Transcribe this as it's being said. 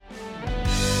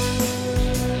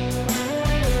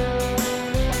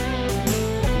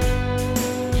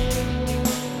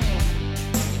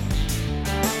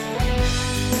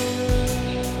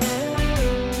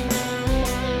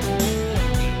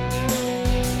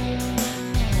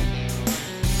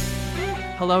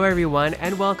Hello, everyone,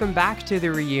 and welcome back to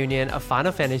the reunion of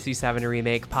Final Fantasy VII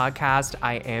Remake podcast.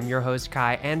 I am your host,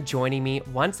 Kai, and joining me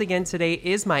once again today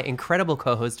is my incredible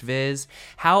co-host, Viz.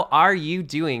 How are you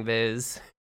doing, Viz?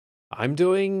 I'm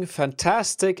doing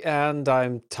fantastic, and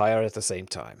I'm tired at the same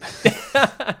time.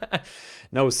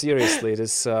 No, seriously,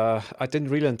 I didn't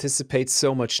really anticipate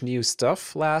so much new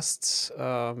stuff last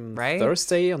Right?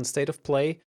 Thursday on State of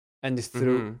Play, and it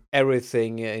threw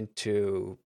everything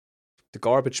into the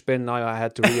garbage bin. Now I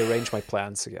had to rearrange my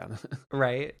plans again.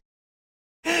 Right?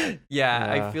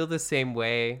 Yeah, I feel the same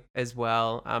way as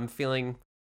well. I'm feeling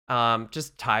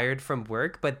just tired from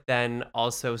work, but then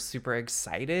also super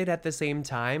excited at the same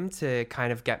time to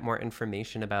kind of get more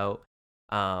information about,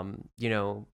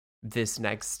 this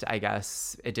next, I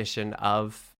guess, edition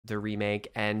of the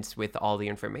remake. And with all the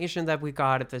information that we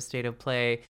got at the State of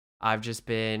Play, I've just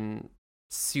been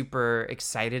super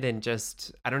excited and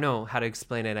just, I don't know how to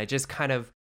explain it. I just kind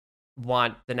of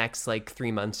want the next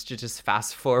 3 months to just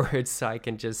fast forward so I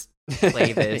can just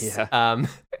play this.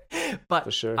 But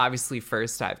for sure. Obviously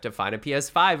first I have to find a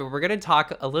PS5, and we're going to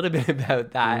talk a little bit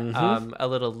about that a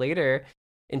little later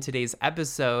in today's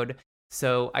episode.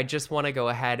 So I just want to go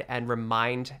ahead and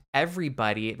remind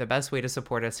everybody the best way to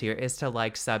support us here is to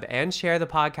like, sub, and share the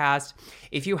podcast.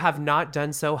 If you have not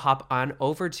done so, hop on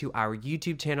over to our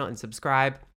YouTube channel and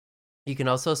subscribe. You can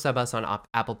also sub us on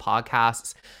Apple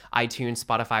Podcasts, iTunes,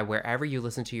 Spotify, wherever you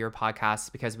listen to your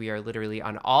podcasts, because we are literally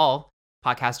on all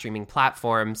podcast streaming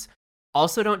platforms.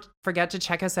 Also, don't forget to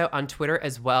check us out on Twitter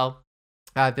as well.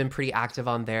 I've been pretty active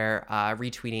on there,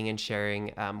 retweeting and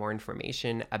sharing more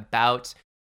information about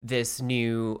this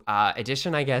new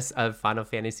edition, I guess, of Final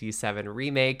Fantasy VII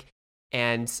Remake.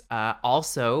 And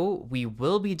also, we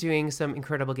will be doing some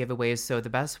incredible giveaways. So the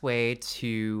best way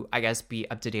to, I guess, be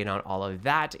up to date on all of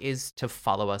that is to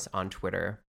follow us on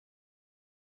Twitter.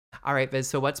 All right, Viz,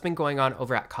 so what's been going on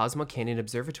over at Cosmo Canyon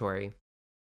Observatory?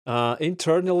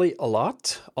 Internally, a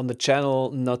lot. On the channel,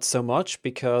 not so much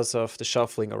because of the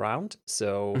shuffling around.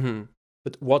 So,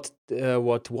 but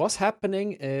what was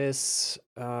happening is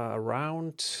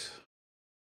around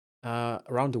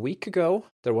a week ago,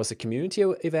 there was a community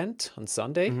event on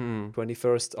Sunday,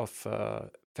 21st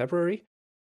of February.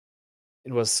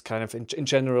 It was kind of, in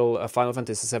general, a Final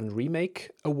Fantasy VII Remake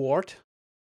award.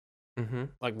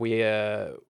 Like we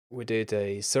did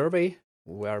a survey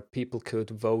where people could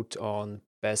vote on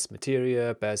best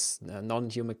materia, best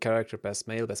non-human character, best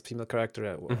male, best female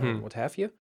character, what have you.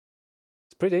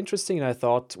 It's pretty interesting, and I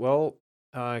thought, well,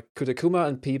 Kudakuma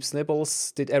and Peeps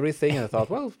Nibbles did everything, and I thought,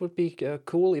 well, it would be a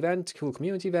cool event, cool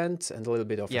community event, and a little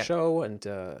bit of a show, and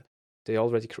they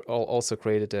already also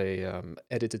created a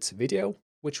edited video,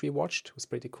 which we watched. It was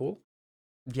pretty cool.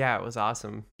 Yeah, it was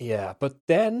awesome. Yeah, but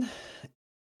then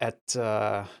at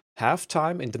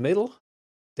halftime, in the middle,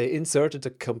 they inserted a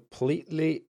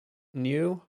completely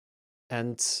new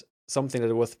and something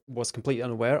that I was completely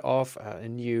unaware of, a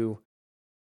new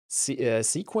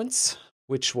sequence,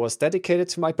 which was dedicated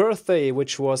to my birthday,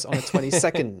 which was on the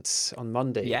 22nd, on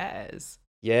Monday. Yes.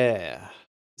 Yeah.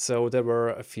 So there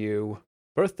were a few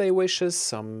birthday wishes,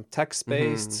 some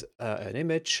text-based, an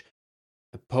image,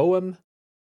 a poem,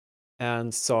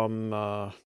 and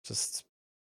some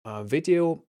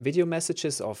video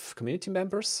messages of community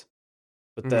members.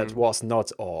 But that was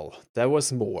not all. There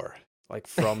was more. Like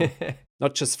from,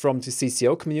 not just from the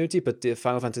CCO community, but the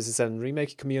Final Fantasy VII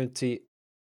Remake community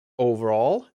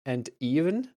overall, and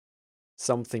even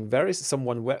someone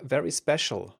very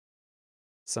special,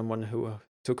 someone who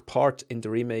took part in the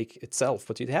remake itself.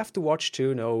 But you'd have to watch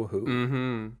to know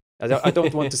who. I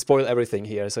don't want to spoil everything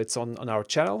here, so it's on our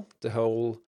channel, the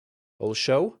whole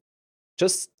show,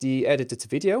 just the edited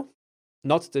video,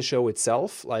 not the show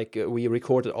itself. Like we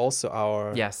recorded also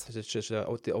our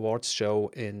the awards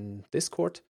show in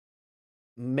Discord.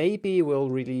 Maybe we'll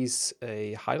release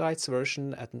a highlights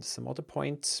version at some other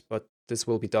point, but this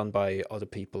will be done by other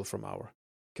people from our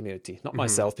community, not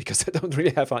myself, because I don't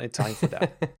really have any time for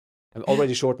that. I'm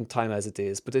already short in time as it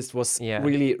is, but this was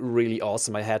really, really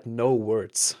awesome. I had no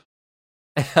words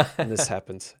when this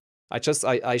happened.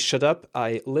 I shut up,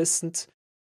 I listened,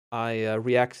 I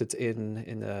reacted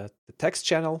in the text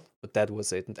channel, but that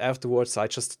was it. And afterwards, I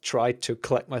just tried to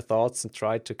collect my thoughts and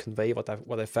tried to convey what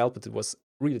I felt, but it was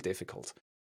really difficult.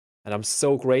 And I'm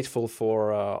so grateful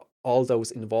for all those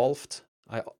involved.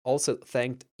 I also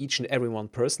thanked each and everyone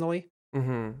personally.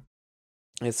 It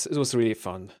was really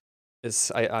fun.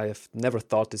 I've never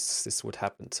thought this would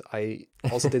happen. I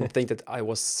also didn't think that I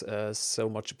was so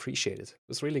much appreciated. It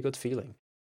was a really good feeling.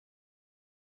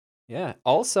 Yeah.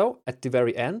 Also, at the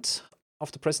very end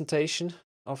of the presentation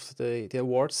of the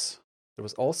awards, there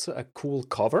was also a cool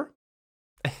cover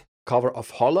cover of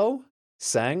Hollow,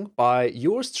 sang by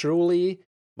yours truly,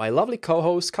 my lovely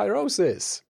co-host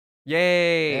Kairosis.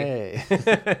 Yay!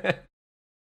 Hey.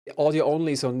 Audio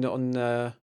only is on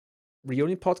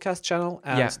Reunion Podcast channel,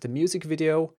 and the music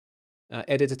video,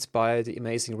 edited by the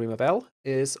amazing Rima Bell,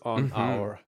 is on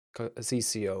our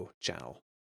CCO channel,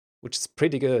 which is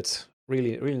pretty good.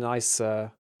 Really, really nice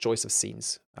choice of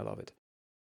scenes. I love it.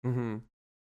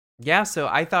 Yeah, so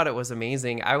I thought it was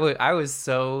amazing. I was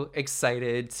so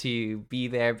excited to be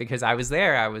there because I was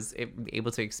there. I was able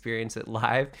to experience it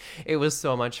live. It was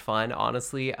so much fun,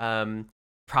 honestly.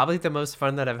 Probably the most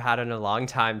fun that I've had in a long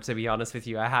time, to be honest with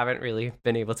you. I haven't really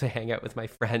been able to hang out with my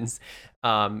friends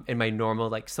in my normal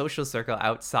like social circle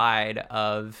outside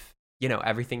of, you know,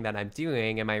 everything that I'm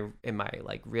doing in my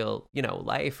like real, you know,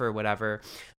 life or whatever.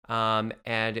 And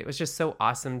it was just so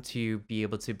awesome to be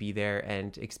able to be there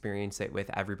and experience it with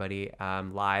everybody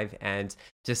live, and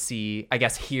to see, I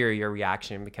guess, hear your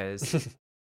reaction, because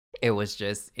it was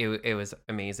just it was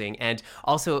amazing. And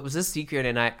also it was a secret,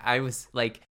 and I was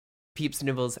like, Peeps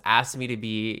Nibbles asked me to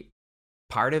be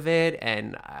part of it,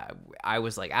 and I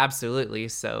was like, absolutely.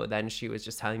 So then she was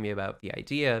just telling me about the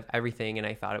idea of everything, and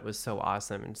I thought it was so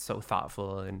awesome and so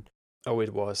thoughtful, and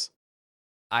it was.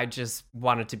 I just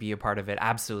wanted to be a part of it,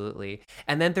 absolutely.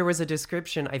 And then there was a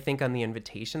description, I think, on the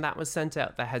invitation that was sent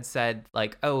out that had said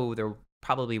like, oh, there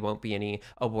probably won't be any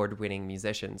award-winning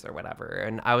musicians or whatever.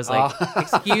 And I was like,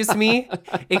 excuse me,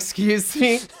 excuse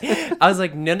me. I was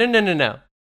like, no.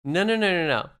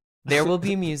 There will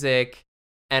be music,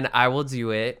 and I will do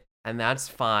it, and that's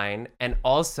fine. And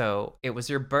also, it was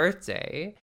your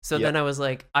birthday. So then I was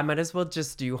like, I might as well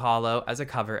just do Hollow as a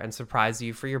cover and surprise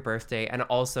you for your birthday. And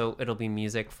also, it'll be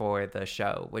music for the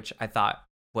show, which I thought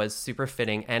was super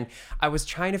fitting. And I was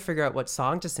trying to figure out what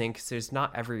song to sing, because there's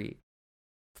not every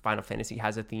Final Fantasy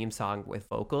has a theme song with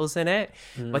vocals in it.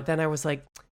 But then I was like,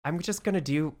 I'm just going to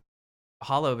do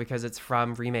Hollow because it's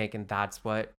from Remake, and that's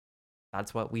what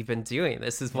we've been doing.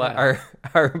 This is what our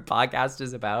podcast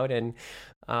is about. And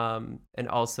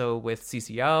also with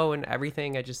CCO and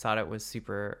everything, I just thought it was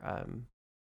super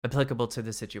applicable to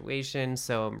the situation.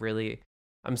 So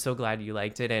I'm so glad you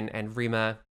liked it. And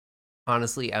Rima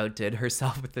honestly outdid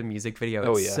herself with the music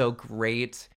video. It's so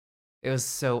great. It was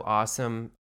so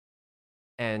awesome.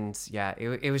 And yeah,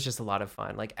 it was just a lot of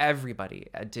fun. Like, everybody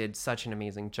did such an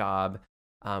amazing job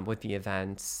with the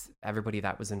events, everybody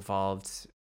that was involved.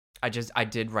 I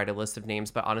did write a list of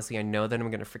names, but honestly, I know that I'm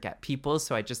going to forget people,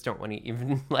 so I just don't want to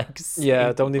even like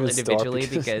say don't even individually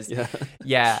because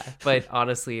but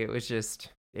honestly, it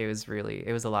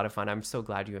was a lot of fun. I'm so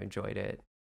glad you enjoyed it.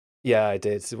 Yeah, I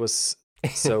did. It was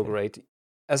so great.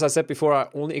 As I said before, I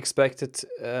only expected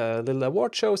a little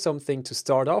award show, something to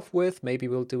start off with. Maybe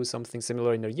we'll do something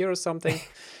similar in a year or something.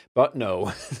 But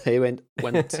no, they went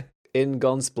in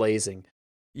guns blazing.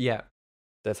 Yeah.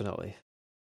 Definitely.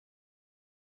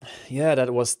 Yeah,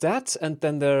 that was that. And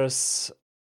then there's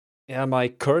my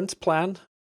current plan.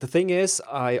 The thing is,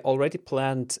 I already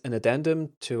planned an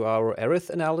addendum to our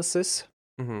Aerith analysis,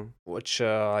 which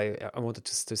I wanted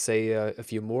to say a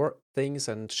few more things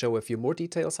and show a few more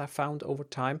details I found over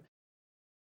time.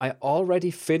 I already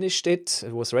finished it.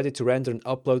 It was ready to render and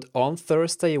upload on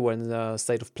Thursday when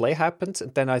State of Play happened.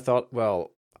 And then I thought, well,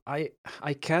 I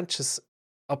can't just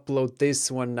upload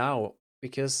this one now,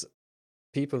 because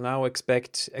people now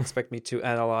expect me to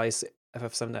analyze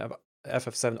FF7R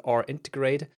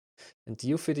Intergrade and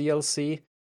Yuffie DLC,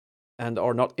 and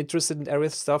are not interested in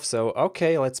Aerith stuff. So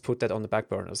okay, let's put that on the back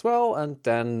burner as well, and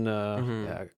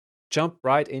then jump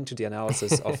right into the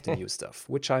analysis of the new stuff,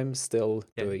 which I'm still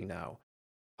doing now.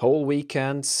 Whole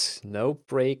weekend, no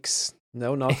breaks,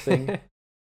 no nothing.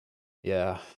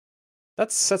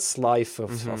 That's life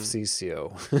of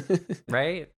CCO.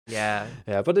 Right? Yeah.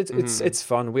 Yeah, but it's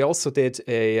fun. We also did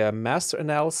a master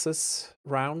analysis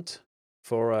round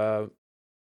for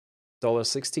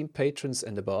 $16 patrons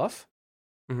and above,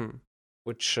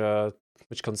 which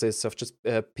consists of just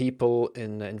people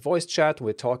in voice chat.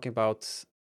 We're talking about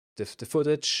the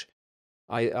footage.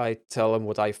 I tell them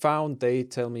what I found. They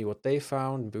tell me what they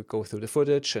found. We go through the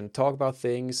footage and talk about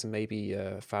things, and maybe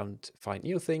find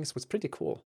new things. It was pretty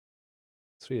cool.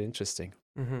 It's really interesting.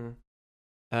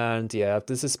 And yeah,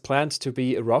 this is planned to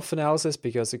be a rough analysis,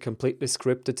 because a completely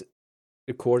scripted,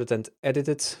 recorded, and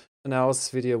edited analysis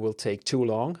video will take too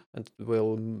long and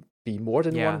will be more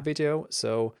than one video.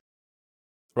 So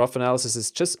rough analysis is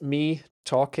just me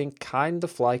talking, kind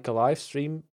of like a live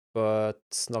stream, but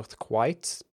not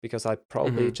quite, because I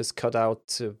probably just cut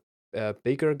out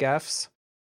bigger gaffes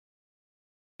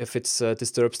if it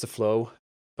disturbs the flow.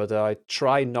 But I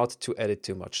try not to edit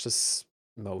too much, just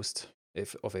most.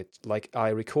 of it. Like I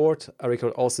record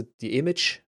also the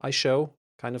image I show,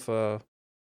 kind of a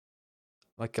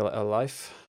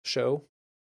live show,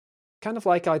 kind of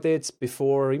like I did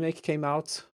before Remake came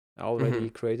out. I already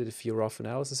created a few rough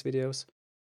analysis videos,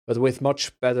 but with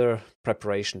much better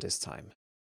preparation this time.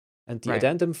 And the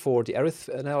addendum for the error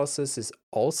analysis is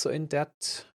also in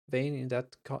that vein,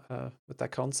 with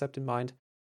that concept in mind.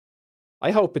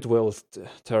 I hope it will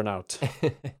turn out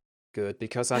good,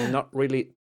 because I'm not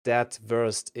really that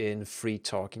versed in free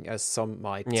talking as some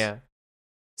might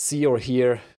see or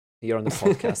hear here on the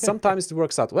podcast. Sometimes it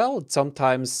works out well,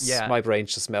 sometimes my brain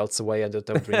just melts away and I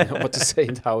don't really know what to say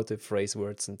and how to phrase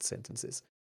words and sentences.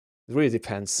 It really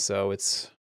depends. So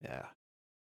it's,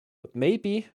 but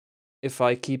maybe if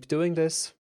I keep doing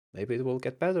this, maybe it will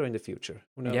get better in the future.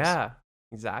 Who knows? Yeah,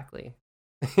 exactly.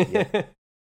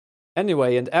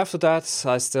 Anyway, and after that,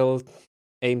 I still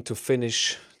aim to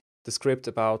finish the script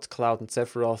about Cloud and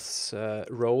Sephiroth's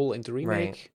role in the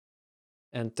remake.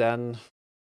 And then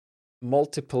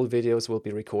multiple videos will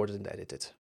be recorded and edited.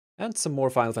 And some more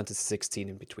Final Fantasy 16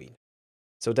 in between.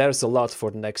 So there's a lot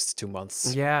for the next 2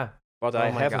 months. Yeah. But I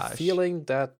have a feeling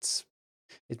that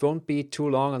it won't be too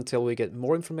long until we get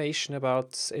more information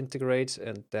about Intergrade,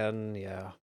 and then,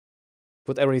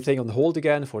 put everything on hold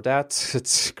again for that.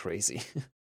 It's crazy.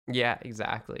 Yeah,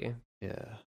 exactly. Yeah.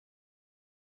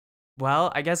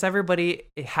 Well, I guess everybody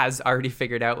has already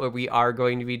figured out what we are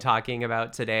going to be talking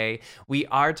about today. We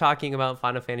are talking about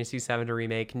Final Fantasy VII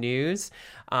Remake news.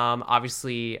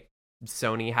 Obviously,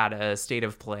 Sony had a state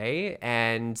of play,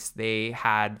 and they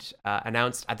had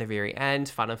announced at the very end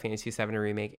Final Fantasy VII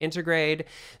Remake Intergrade.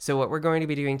 So what we're going to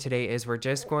be doing today is we're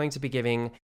just going to be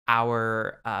giving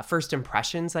our first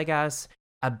impressions, I guess,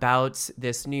 about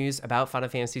this news about Final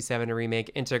Fantasy VII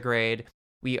Remake Intergrade.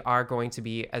 We are going to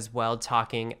be as well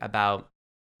talking about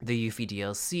the Yuffie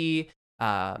DLC,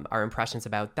 our impressions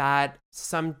about that,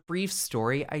 some brief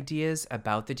story ideas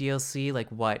about the DLC, like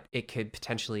what it could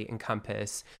potentially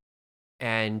encompass.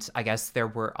 And I guess there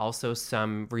were also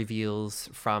some reveals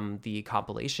from the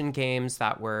compilation games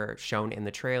that were shown in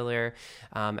the trailer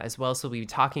as well. So we'll be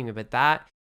talking about that.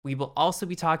 We will also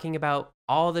be talking about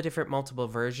all the different multiple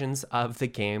versions of the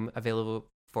game available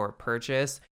for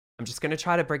purchase. I'm just going to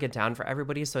try to break it down for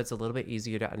everybody so it's a little bit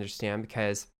easier to understand,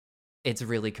 because it's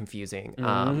really confusing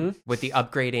with the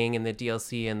upgrading and the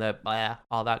DLC and the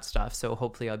all that stuff. So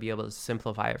hopefully I'll be able to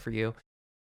simplify it for you.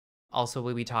 Also,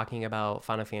 we'll be talking about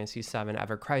Final Fantasy VII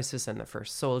Ever Crisis and the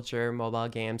First Soldier mobile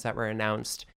games that were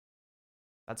announced.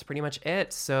 That's pretty much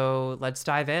it. So let's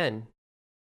dive in.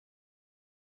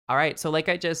 All right. So like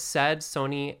I just said,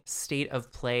 Sony State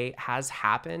of Play has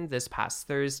happened this past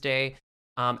Thursday.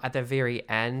 At the very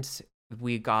end,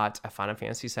 we got a Final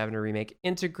Fantasy VII Remake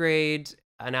Intergrade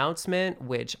announcement,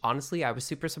 which honestly, I was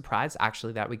super surprised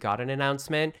actually that we got an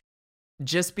announcement.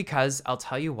 Just because, I'll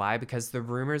tell you why, because the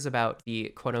rumors about the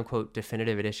quote-unquote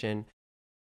definitive edition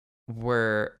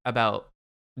were about,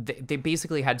 they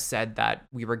basically had said that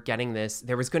we were getting this,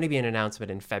 there was going to be an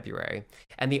announcement in February,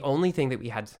 and the only thing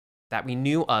that we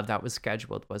knew of that was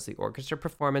scheduled was the orchestra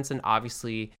performance, and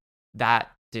obviously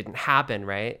that didn't happen,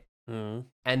 right?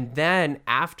 And then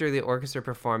after the orchestra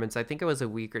performance, I think it was a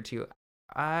week or two,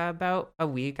 about a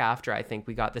week after, I think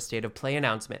we got the State of Play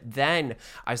announcement. Then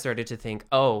I started to think,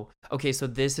 oh, okay, so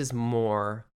this is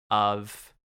more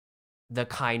of the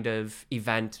kind of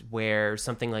event where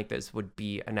something like this would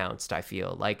be announced. I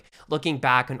feel like looking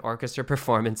back, an orchestra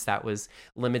performance that was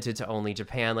limited to only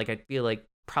Japan, like I feel like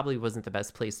probably wasn't the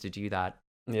best place to do that.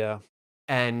 Yeah.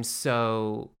 And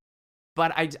so,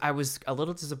 but I was a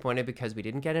little disappointed because we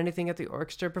didn't get anything at the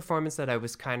orchestra performance, that I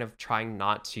was kind of trying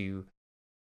not to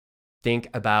think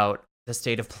about the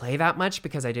State of Play that much,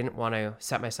 because I didn't want to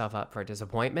set myself up for a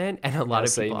disappointment. And a lot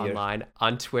of people online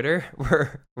on Twitter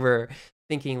were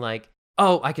thinking like,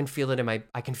 oh, I can feel it in my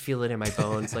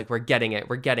bones. Like, we're getting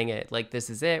it. Like, this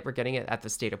is it. We're getting it at the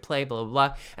State of Play, blah, blah,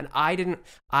 blah. And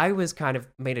I was kind of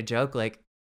made a joke like,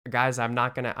 guys, I'm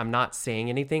not saying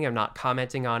anything. I'm not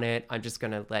commenting on it. I'm just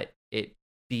going to let it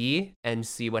be and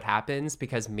see what happens,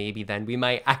 because maybe then we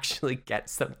might actually get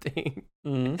something.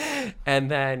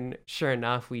 And then sure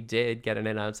enough, we did get an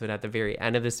announcement at the very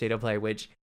end of the State of Play, which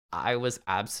I was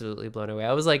absolutely blown away.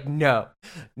 I was like, no,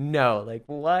 like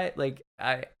what? Like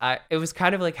it was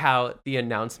kind of like how the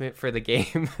announcement for the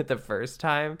game the first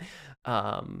time,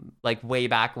 like way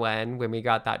back when we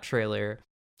got that trailer,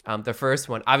 the first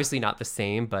one, obviously not the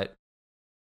same, but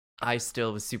I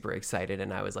still was super excited,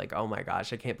 and I was like, oh my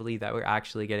gosh, I can't believe that we're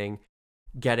actually getting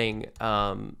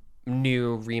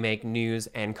new remake news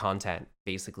and content,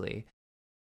 basically.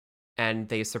 And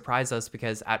they surprised us,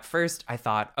 because at first I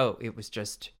thought, oh, it was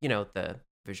just, the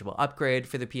visual upgrade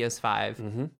for the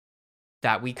PS5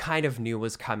 that we kind of knew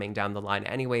was coming down the line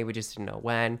anyway. We just didn't know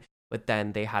when. But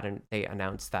then they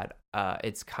announced that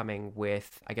it's coming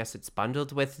with, I guess it's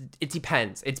bundled with, it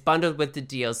depends. It's bundled with the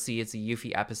DLC. It's a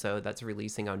Yuffie episode that's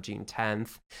releasing on June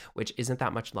 10th, which isn't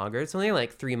that much longer. It's only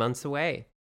like 3 months away.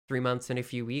 3 months and a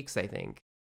few weeks, I think,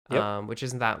 which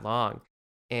isn't that long.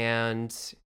 And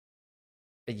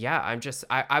yeah,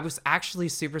 I was actually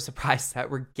super surprised that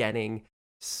we're getting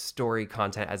story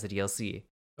content as a DLC.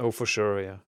 Oh, for sure,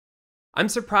 yeah. I'm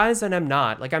surprised and I'm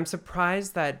not. Like, I'm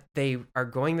surprised that they are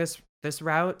going this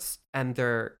route and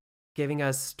they're giving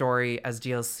us story as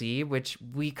DLC, which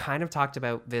we kind of talked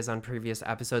about this on previous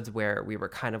episodes where we were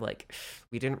kind of like,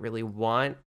 we didn't really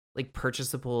want like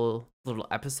purchasable little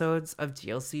episodes of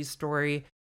DLC story.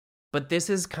 But this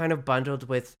is kind of bundled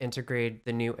with Intergrade,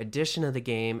 the new edition of the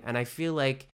game. And I feel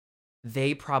like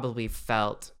they probably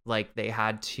felt like they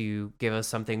had to give us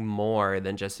something more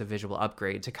than just a visual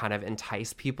upgrade to kind of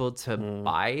entice people to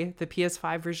buy the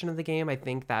PS5 version of the game. I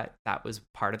think that was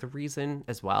part of the reason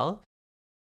as well.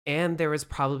 And there was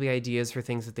probably ideas for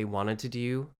things that they wanted to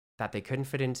do that they couldn't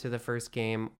fit into the first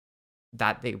game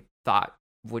that they thought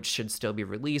which should still be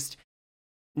released.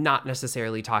 Not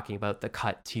necessarily talking about the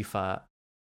cut Tifa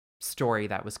story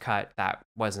that was cut that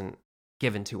wasn't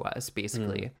given to us,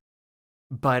 basically.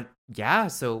 But yeah,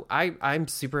 so I'm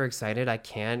super excited. I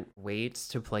can't wait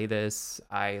to play this.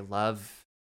 I love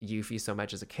Yuffie so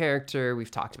much as a character.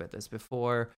 We've talked about this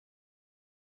before.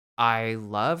 I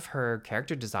love her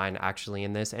character design actually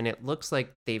in this, and it looks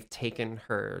like they've taken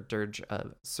her Dirge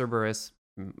of Cerberus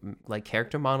like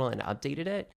character model and updated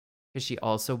it, because she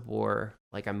also wore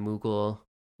like a Moogle.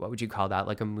 What would you call that?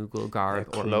 Like a Moogle garb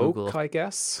or cloak, Moogle, I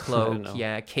guess. Cloak,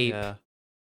 cape. Yeah.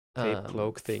 Cape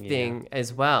cloak thing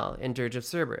as well in Dirge of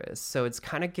Cerberus. So it's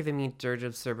kind of giving me Dirge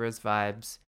of Cerberus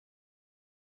vibes.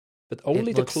 But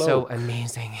only the cloak. So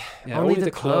amazing. Yeah, only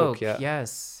the cloak. Yeah.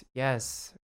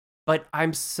 Yes. But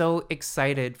I'm so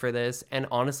excited for this. And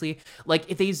honestly,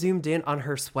 like if they zoomed in on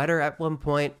her sweater at one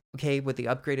point, okay, with the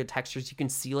upgraded textures, you can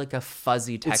see like a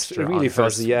fuzzy texture. It's really on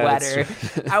fuzzy, her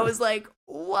sweater. I was like,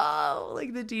 whoa,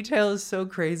 like the detail is so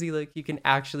crazy. Like you can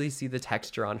actually see the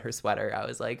texture on her sweater. I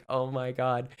was like, oh my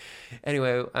God.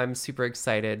 Anyway, I'm super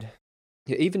excited.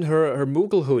 Yeah, even her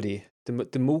Moogle hoodie, the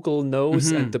Moogle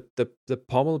nose and the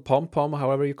pom-pom,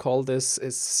 however you call this,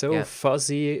 is so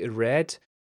fuzzy red.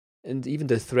 And even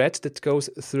the thread that goes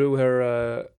through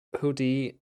her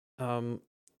hoodie, through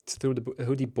the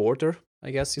hoodie border, I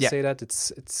guess you say that,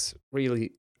 it's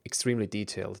really extremely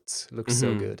detailed. It looks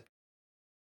so good.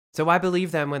 So I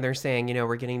believe them when they're saying, you know,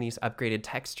 we're getting these upgraded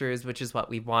textures, which is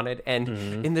what we wanted. And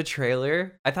in the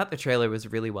trailer, I thought the trailer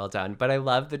was really well done, but I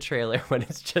love the trailer when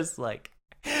it's just like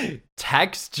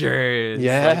textures.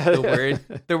 Yeah.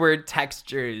 Like the word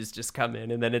textures just come in,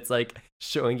 and then it's like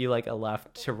showing you like a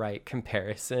left to right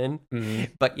comparison.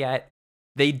 But yet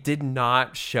they did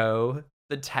not show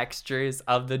the textures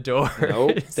of the doors.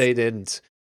 No, they didn't.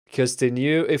 Because they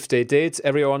knew if they did,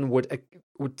 everyone would,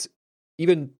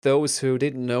 even those who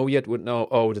didn't know yet would know,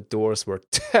 oh, the doors were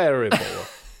terrible.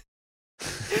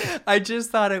 I just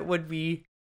thought it would be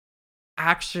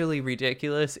actually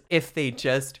ridiculous if they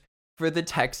just, for the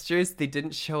textures, they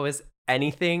didn't show us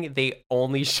anything. They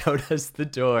only showed us the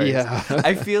doors. Yeah.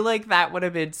 I feel like that would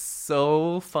have been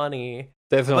so funny.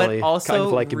 Definitely. But also kind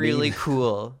of like really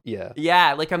cool. Yeah.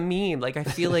 Yeah, like a meme. Like I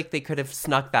feel like they could have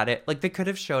snuck that in. Like they could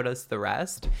have showed us the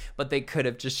rest, but they could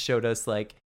have just showed us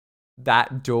like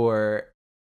that door.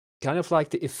 Kind of like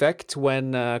the effect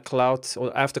when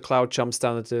after Cloud jumps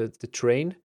down at the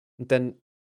train, and then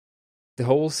the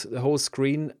whole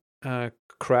screen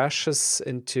crashes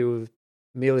into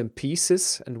a million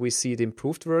pieces, and we see the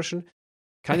improved version.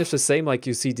 Kind of the same, like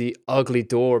you see the ugly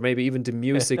door, maybe even the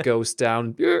music goes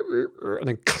down,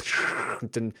 and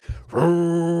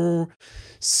then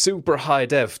super high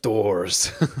def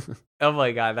doors. Oh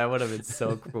my God, that would have been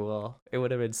so cool. It would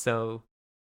have been so,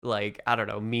 like, I don't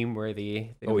know, meme worthy.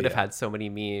 They would have had so many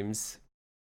memes.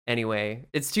 Anyway,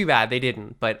 it's too bad they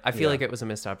didn't, but I feel like it was a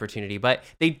missed opportunity. But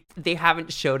they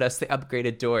haven't showed us the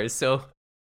upgraded doors, so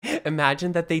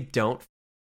imagine that they don't.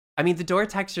 I mean, the door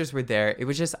textures were there. It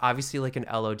was just obviously like an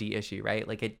LOD issue, right?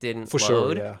 Like it didn't load.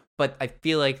 Sure, yeah. But I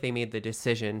feel like they made the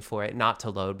decision for it not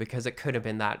to load, because it could have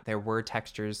been that there were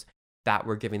textures that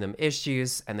were giving them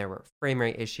issues and there were frame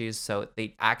rate issues. So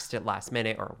they axed it last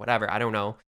minute or whatever. I don't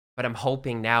know. But I'm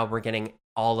hoping now we're getting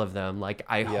all of them. Like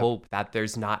I hope that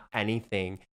there's not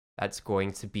anything that's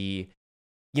going to be,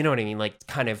 you know what I mean? Like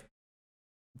kind of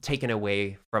taken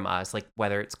away from us, like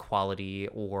whether it's quality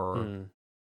or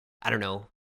I don't know,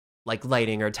 like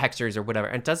lighting or textures or whatever.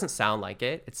 And it doesn't sound like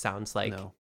it. It sounds like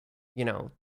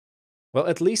Well,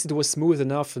 at least it was smooth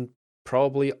enough, and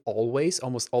probably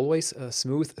almost always, a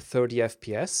smooth 30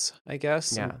 FPS, I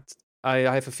guess. Yeah. And I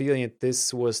have a feeling that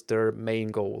this was their main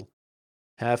goal.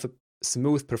 Have a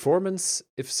smooth performance.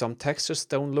 If some textures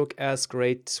don't look as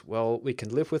great, well, we can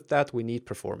live with that. We need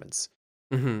performance.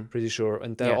 Mm-hmm. Pretty sure.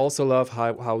 And I Yeah. also love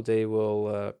how they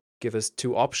will give us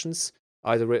two options.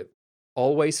 Either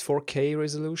always 4K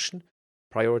resolution,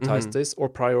 prioritize this, or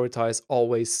prioritize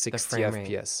always 60 frame rate.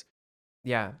 FPS.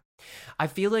 Yeah. I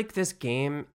feel like this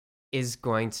game is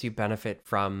going to benefit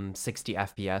from 60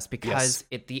 FPS because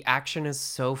the action is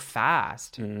so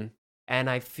fast. And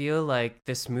I feel like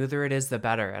the smoother it is, the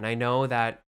better. And I know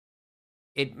that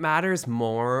it matters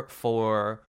more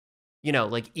for,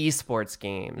 like esports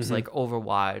games like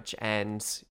Overwatch and,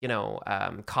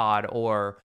 COD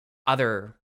or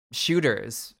other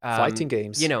shooters. Fighting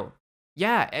games.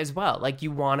 Yeah, as well. Like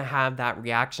you want to have that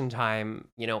reaction time,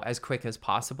 as quick as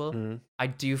possible. I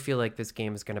do feel like this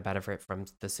game is going to benefit from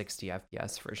the 60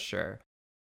 FPS for sure.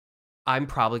 I'm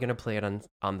probably going to play it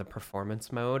on the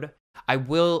performance mode. I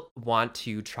will want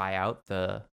to try out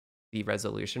the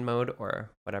resolution mode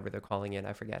or whatever they're calling it.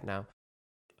 I forget now.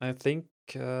 I think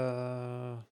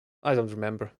I don't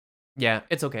remember. Yeah,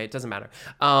 it's okay. It doesn't matter.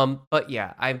 But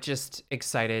yeah, I'm just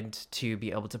excited to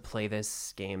be able to play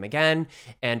this game again.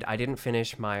 And I didn't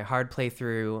finish my hard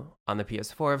playthrough on the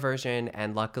PS4 version,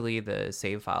 and luckily the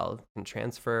save file can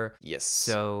transfer. Yes.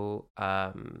 So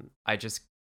I'm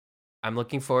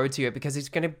looking forward to it because it's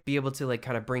going to be able to like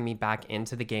kind of bring me back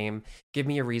into the game, give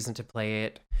me a reason to play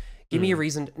it. Give me a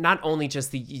reason, not only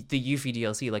just the Yuffie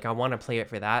DLC, like I want to play it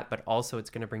for that, but also it's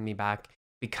going to bring me back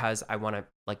because I want to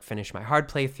like finish my hard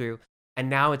playthrough. And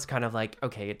now it's kind of like,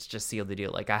 okay, it's just sealed the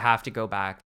deal. Like I have to go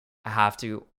back. I have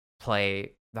to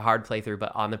play the hard playthrough,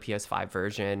 but on the PS5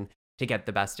 version to get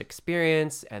the best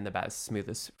experience and the best,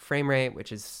 smoothest frame rate,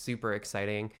 which is super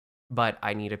exciting. But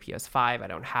I need a PS5. I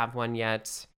don't have one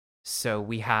yet. So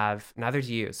we have, neither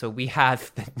do you. So we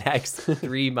have the next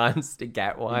 3 months to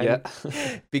get one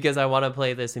because I want to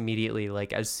play this immediately,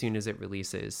 like as soon as it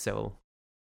releases. So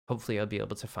hopefully I'll be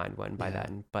able to find one by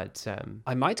then. But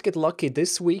I might get lucky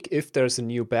this week if there's a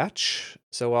new batch.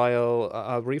 So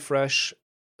I'll refresh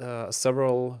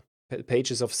several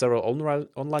pages of several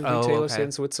online retailers here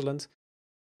in Switzerland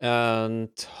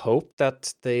and hope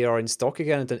that they are in stock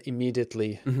again and then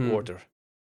immediately order.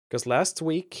 Because last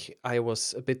week I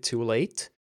was a bit too late,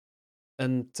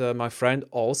 and my friend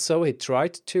also, he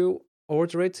tried to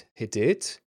order it. He did.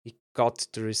 He got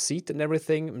the receipt and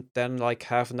everything. And then like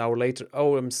half an hour later,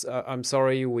 I'm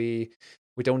sorry, we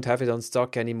don't have it on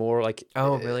stock anymore. Like,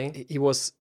 oh really? He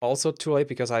was also too late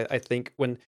because I think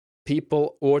when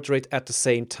people order it at the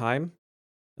same time,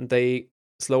 and they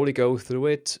slowly go through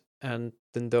it, and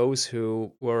then those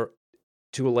who were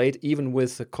too late, even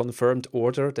with a confirmed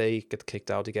order, they get kicked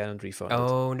out again and refunded.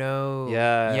 Oh no.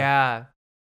 Yeah.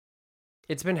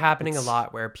 It's been happening a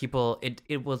lot where people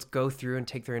it will go through and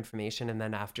take their information, and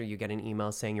then after you get an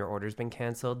email saying your order's been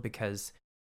canceled because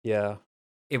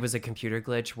it was a computer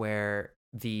glitch where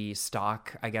the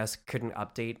stock, I guess, couldn't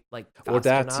update like fast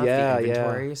enough, the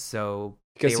inventory. So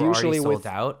because they were usually already sold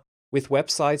out. With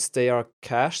websites, they are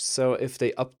cached, so if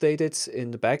they update it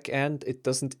in the back end, it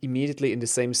doesn't immediately in the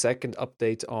same second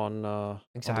update on the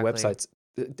websites.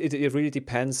 It really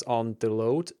depends on the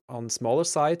load. On smaller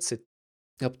sites, it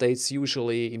updates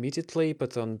usually immediately,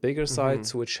 but on bigger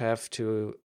sites, which have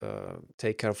to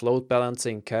take care of load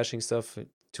balancing, caching stuff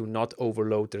to not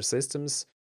overload their systems,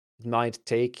 it might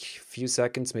take a few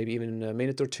seconds, maybe even a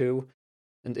minute or two.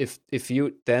 And if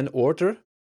you then order,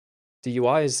 the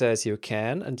UI says you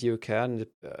can, and you can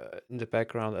in the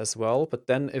background as well. But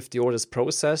then if the order is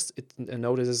processed, it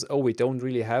notices, we don't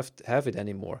really have it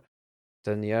anymore.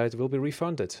 Then it will be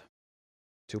refunded.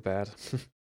 Too bad.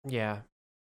 Yeah.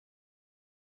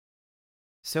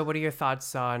 So what are your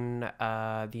thoughts on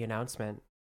the announcement?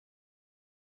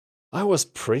 I was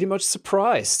pretty much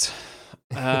surprised.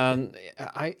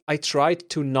 I tried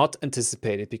to not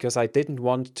anticipate it because I didn't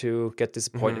want to get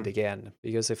disappointed again.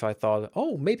 Because if I thought,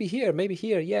 maybe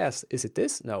here, yes. Is it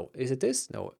this? No. Is it this?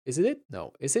 No. Is it it?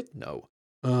 No. Is it? No.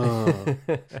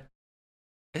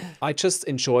 I just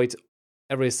enjoyed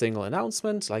every single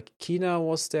announcement. Like Kina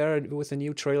was there with a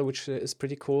new trailer, which is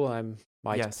pretty cool. I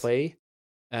might play.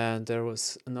 And there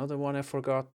was another one I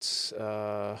forgot.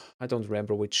 I don't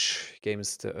remember which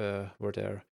games were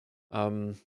there.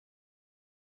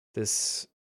 This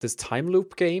time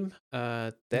loop game,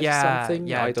 something.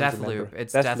 Yeah, I don't remember.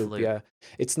 It's Deathloop. Yeah,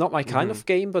 it's not my kind of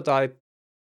game, but I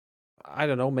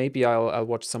don't know. Maybe I'll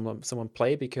watch someone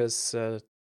play because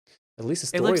At least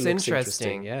the It story looks looks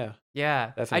interesting. Yeah,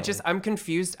 Yeah. definitely. I'm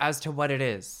confused as to what it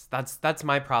is. That's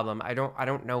my problem. I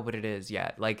don't know what it is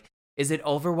yet. Like, is it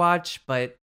Overwatch?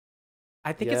 But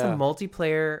I think it's a Yeah.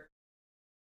 multiplayer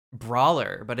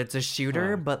brawler, but it's a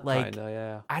shooter, Oh, but like kinda,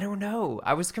 yeah. I don't know.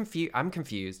 I'm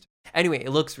confused. Anyway, it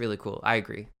looks really cool. I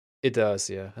agree. It does,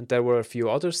 yeah. And there were a few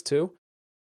others too.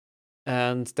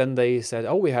 And then they said,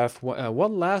 "Oh, we have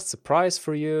one last surprise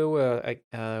for you.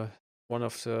 One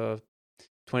of the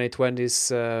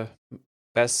 2020's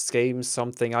best games,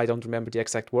 something I don't remember the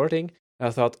exact wording." And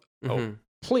I thought, "Oh, Mhm.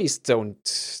 please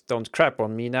don't crap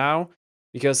on me now,"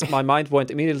 because my mind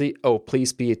went immediately, "Oh,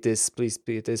 please be it this,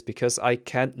 because I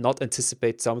can't not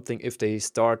anticipate something if they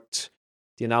start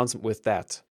the announcement with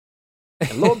that."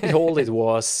 And lo and behold, it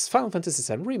was Final Fantasy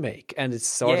VII Remake, and it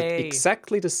started Yay.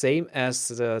 exactly the same as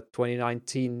the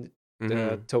 2019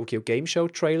 Mhm. Tokyo Game Show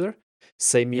trailer.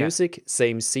 Same Yeah. music,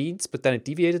 same scenes, but then it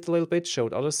deviated a little bit,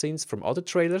 showed other scenes from other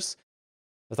trailers.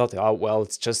 I thought, oh well,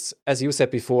 it's just as you said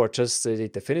before, just the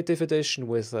definitive edition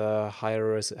with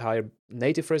higher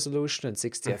native resolution and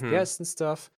 60 Mhm. FPS and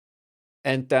stuff.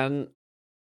 And then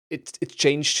it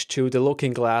changed to the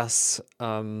Looking Glass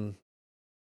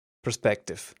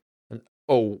perspective. And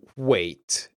oh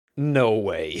wait, no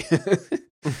way.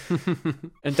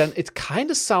 And then it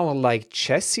kind of sounded like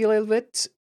Chessy a little bit.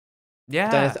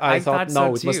 But then Yeah, I I thought, thought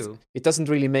so no, too. it doesn't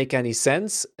really make any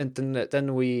sense. And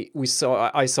then we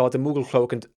saw I saw the Moogle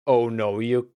cloak, and oh no,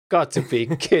 you got to be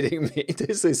kidding me!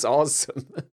 This is awesome.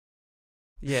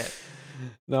 Yeah.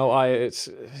 No,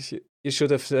 you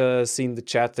should have seen the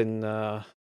chat in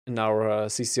our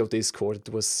CCO Discord. It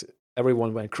was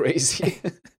everyone went crazy.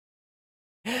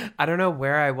 I don't know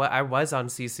where I was on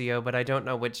CCO, but I don't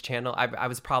know which channel. I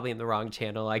was probably in the wrong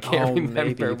channel. I can't Oh, remember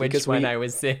maybe which because one I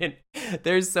was in.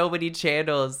 There's so many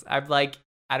channels. I'm like,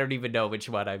 I don't even know which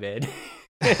one I'm in.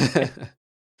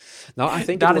 No, I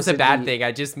think it Not as was a in bad the thing.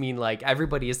 I just mean like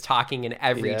everybody is talking in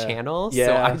every yeah channel. So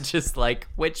yeah. I'm just like,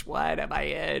 which one am I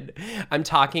in? I'm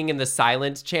talking in the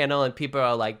silence channel, and people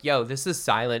are like, yo, this is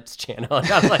silence channel.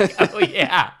 And I'm like, oh,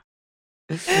 yeah.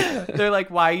 They're like,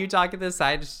 why are you talking the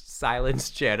silence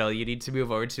channel? You need to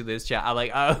move over to this channel. I'm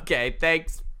like, oh, okay,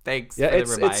 thanks Yeah, for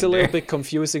the it's a little reminder. bit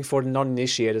confusing for the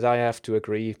non-initiated. I have to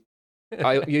agree.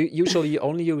 You usually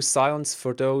only use silence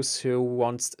for those who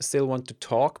still want to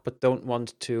talk but don't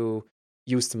want to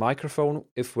use the microphone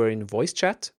if we're in voice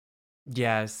chat.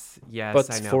 Yes, But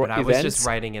I know. for But I was just events,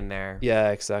 writing in there.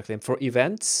 yeah, exactly. And for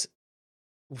events,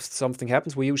 if something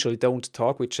happens, we usually don't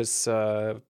talk. We just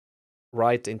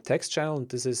write in text channel, and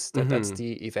that's Hmm.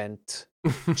 the event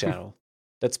channel.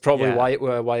 That's probably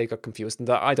Yeah. why I got confused, and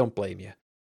I don't blame you.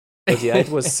 But yeah, it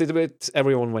was a bit.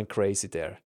 Everyone went crazy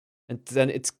there, and then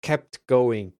it kept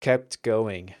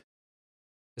going,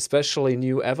 especially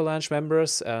new Avalanche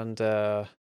members and the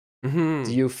Hmm.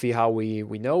 Yuffie, how we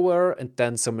know her, and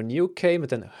then someone new came, and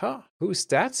then who's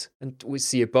that? And we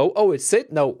see a bow. Oh, it's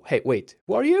it. No, hey, wait,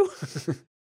 who are you?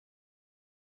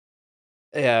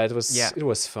 Yeah, Yeah. it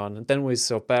was fun. And then we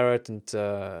saw Barrett and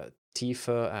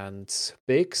Tifa and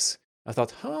Biggs. I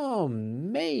thought,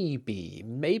 maybe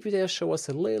they'll show us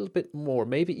a little bit more.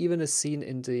 Maybe even a scene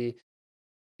in the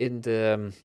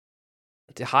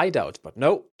hideout. But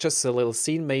no, just a little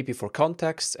scene, maybe for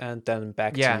context, and then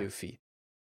back to Yeah. Yuffie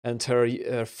and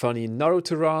her funny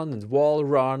Naruto run and wall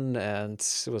run, and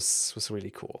it was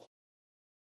really cool.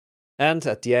 And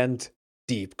at the end,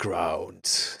 deep ground.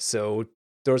 So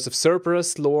Doors of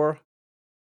Cerberus lore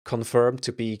confirmed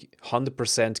to be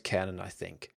 100% canon, I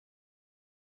think.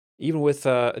 Even with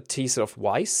a teaser of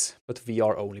Weiss, but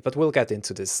VR only. But we'll get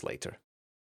into this later.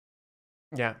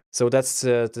 Yeah. So that's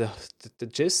the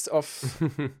gist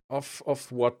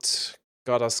of what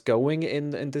got us going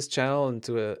in this channel,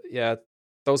 and yeah,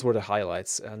 those were the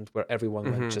highlights, and where everyone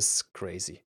went Hmm. just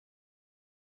crazy.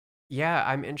 Yeah,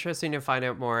 I'm interested to find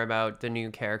out more about the new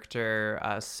character,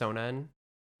 Sonan.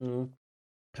 Mm.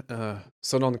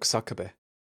 Sonon Kusakabe.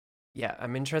 Yeah,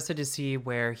 I'm interested to see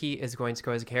where he is going to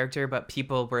go as a character, but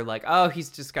people were like, oh, he's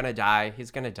just gonna die.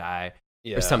 He's gonna die. Or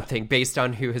Yeah. something based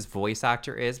on who his voice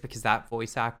actor is, because that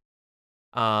voice actor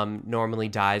normally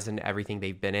dies in everything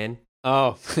they've been in.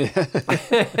 Oh.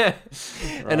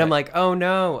 And I'm like, oh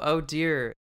no, oh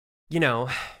dear. You know,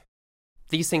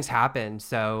 these things happen.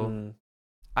 So, Mm.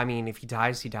 I mean, if he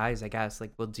dies, I guess.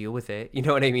 Like, we'll deal with it. You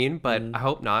know what I mean? But Mm. I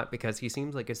hope not, because he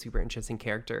seems like a super interesting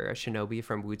character, a shinobi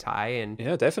from Wutai. And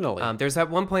Yeah, definitely. there's that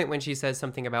one point when she says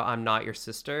something about "I'm not your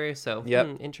sister," so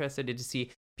Yep. interested to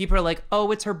see. People are like,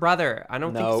 "Oh, it's her brother." I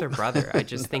don't think it's No. her brother. I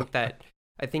just No. think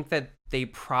that they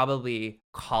probably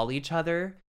call each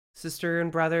other sister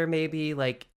and brother. Maybe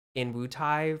like in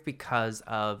Wutai because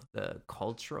of the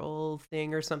cultural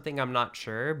thing or something. I'm not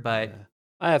sure, but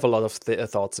I have a lot of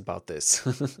thoughts about this.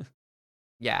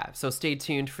 yeah, so stay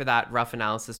tuned for that rough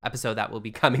analysis episode that will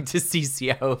be coming to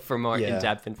CCO for more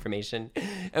in-depth information.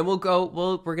 And we're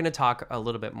going to talk a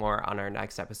little bit more on our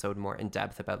next episode, more in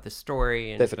depth about the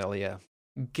story and definitely, yeah.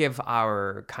 Give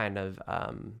our kind of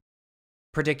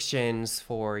predictions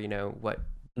for,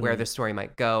 where the story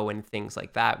might go and things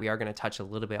like that. We are going to touch a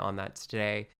little bit on that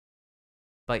today.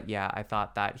 But yeah, I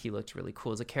thought that he looked really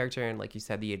cool as a character. And like you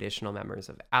said, the additional members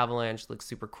of Avalanche look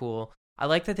super cool. I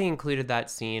like that they included that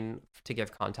scene to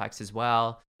give context as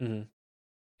well. Mm-hmm.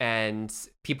 And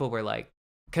people were like,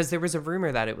 because there was a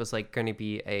rumor that it was like going to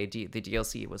be the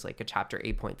DLC was like a chapter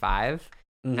 8.5.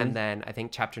 Mm-hmm. And then I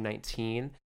think chapter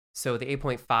 19. So the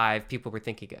 8.5, people were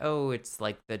thinking, oh, it's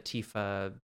like the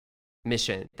Tifa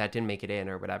mission that didn't make it in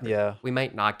or whatever. Yeah. We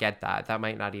might not get that. That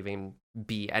might not even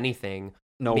be anything.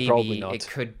 No, maybe probably not. It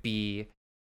could be.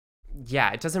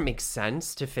 Yeah, it doesn't make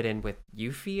sense to fit in with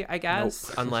Yuffie, I guess,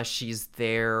 nope. Unless she's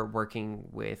there working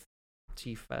with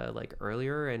Tifa like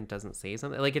earlier and doesn't say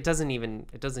something. Like it doesn't even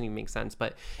make sense,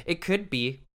 but it could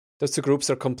be. Those two groups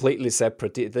are completely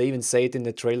separate. They even say it in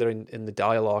the trailer in the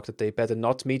dialogue that they better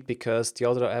not meet because the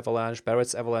other Avalanche,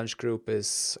 Barrett's Avalanche group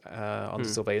is under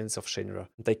surveillance of Shinra.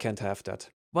 They can't have that.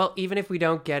 Well, even if we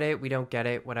don't get it,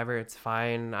 whatever, it's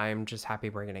fine. I'm just happy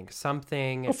we're getting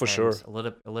something. Oh, for sure. A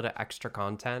little extra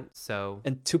content. So,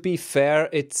 and to be fair,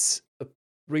 it's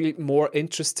really more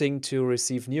interesting to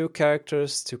receive new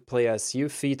characters to play as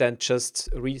Yuffie than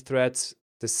just rethread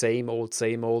the same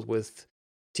old with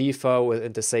Tifa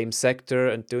in the same sector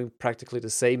and doing practically the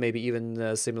same, maybe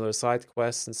even similar side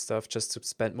quests and stuff, just to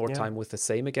spend more time with the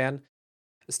same again.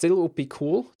 Still, it would be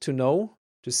cool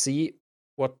to see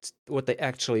what they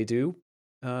actually do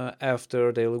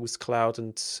after they lose Cloud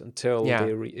and until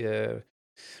they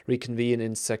reconvene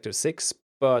in Sector 6.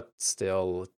 But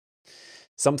still,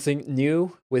 something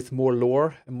new with more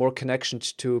lore and more connection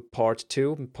to Part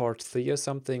 2 and Part 3 or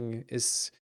something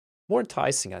is more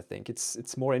enticing, I think.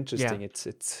 It's more interesting.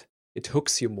 Yeah. It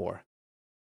hooks you more.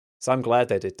 So I'm glad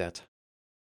they did that.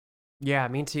 Yeah,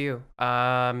 me too.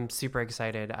 Super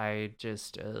excited. I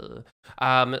just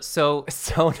so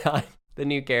not the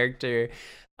new character.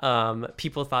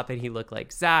 People thought that he looked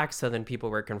like Zack, so then people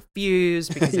were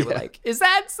confused because they were like, "Is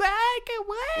that Zack?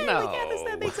 What? No. Like, how does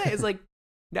that make sense?" It's like,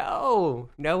 no,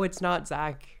 it's not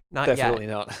Zack. Not Definitely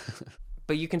yet. Not.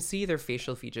 But you can see their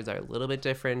facial features are a little bit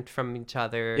different from each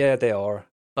other. Yeah, they are.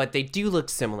 But they do look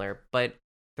similar, but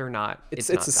they're not. It's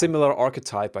a similar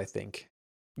archetype, I think.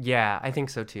 Yeah, I think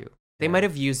so too. They might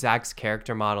have used Zack's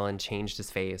character model and changed his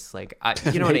face. Like,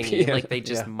 you know what I mean? Like, they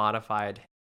just modified.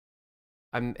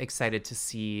 I'm excited to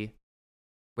see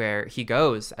where he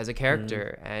goes as a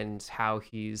character and how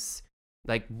he's,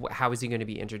 like, how is he going to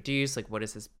be introduced? Like, what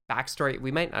is his backstory?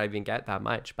 We might not even get that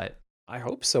much, but I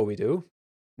hope so, we do.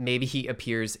 Maybe he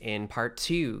appears in Part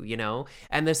 2,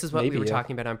 And this is what we were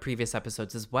talking about on previous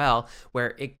episodes as well,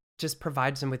 where it just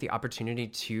provides him with the opportunity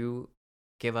to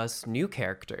give us new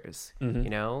characters,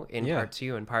 in Part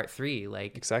 2 and Part 3.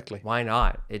 Like, exactly. Why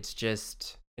not? It's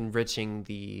just enriching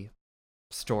the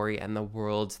story and the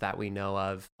worlds that we know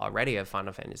of already of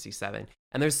Final Fantasy VII.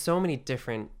 And there's so many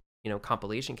different,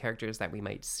 compilation characters that we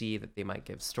might see that they might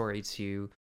give story to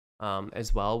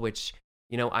as well, which,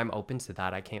 I'm open to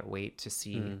that. I can't wait to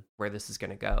see where this is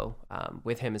going to go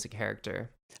with him as a character.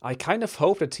 I kind of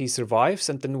hope that he survives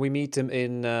and then we meet him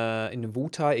in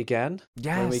Wutai again.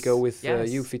 Yes. When we go with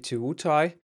Yuffie to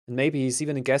Wutai. And maybe he's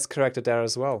even a guest character there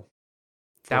as well.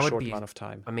 For a short amount of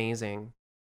time. Amazing.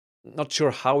 Not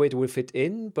sure how it will fit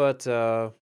in, but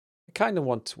I kind of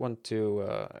want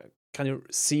to kind of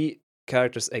see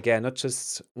characters again, not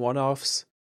just one-offs.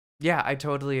 Yeah, I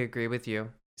totally agree with you.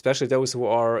 Especially those who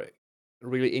are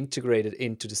really integrated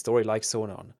into the story, like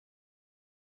Sonon.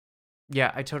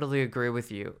 Yeah, I totally agree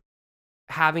with you.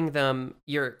 Having them,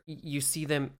 you see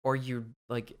them, or you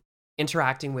like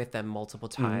interacting with them multiple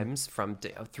times throughout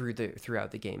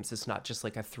the games. It's not just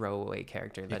like a throwaway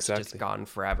character that's just gone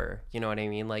forever. You know what I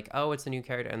mean? Like, oh, it's a new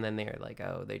character, and then they're like,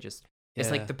 oh, they just. It's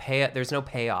like there's no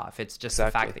payoff. It's just the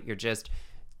fact that you're just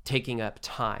taking up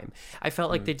time. I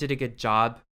felt like they did a good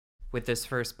job with this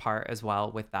first part as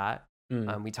well with that.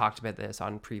 We talked about this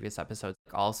on previous episodes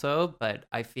also, but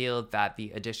I feel that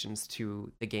the additions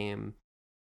to the game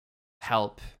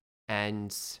help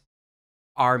and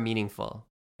are meaningful.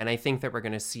 And I think that we're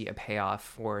going to see a payoff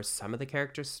for some of the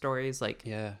characters' stories. Like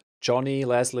Johnny,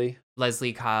 Leslie,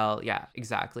 Kyle. Yeah,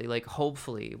 exactly. Like,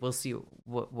 hopefully we'll see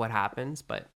what happens.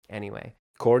 But anyway.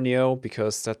 Corneo,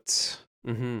 because that's...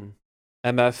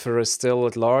 MFR is still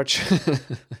at large.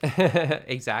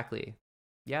 Exactly.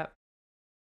 Yep.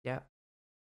 Yep.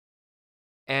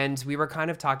 And we were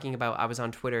kind of talking about, I was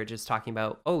on Twitter just talking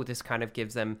about, oh, this kind of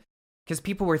gives them, because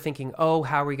people were thinking, oh,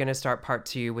 how are we going to start part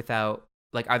 2 without,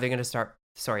 like, are they going to start,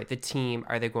 sorry, the team,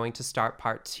 are they going to start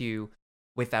part 2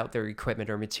 without their equipment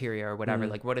or materia or whatever?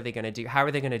 Like, what are they going to do? How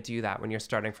are they going to do that when you're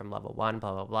starting from level 1,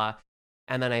 blah, blah, blah.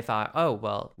 And then I thought, oh,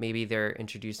 well, maybe they're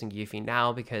introducing Yuffie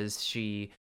now because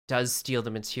she does steal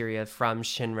the materia from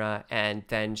Shinra, and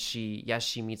then she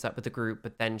meets up with the group,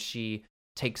 but then she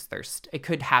takes their it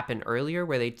could happen earlier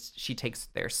where she takes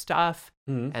their stuff,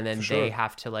 and then they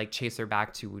have to like chase her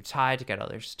back to Wutai to get all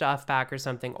their stuff back or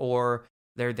something, or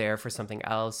they're there for something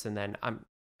else, and then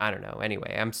I don't know.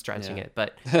 Anyway, I'm stretching it,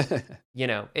 but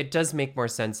it does make more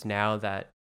sense now that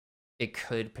it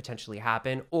could potentially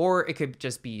happen, or it could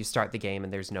just be you start the game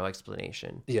and there's no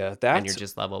explanation. Yeah, and you're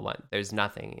just level 1. There's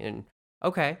nothing. And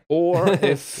okay. Or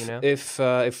if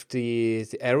if the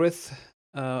Aerith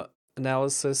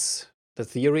analysis, the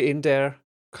theory in there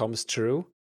comes true,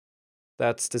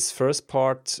 that this first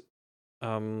part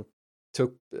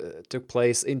took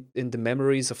place in the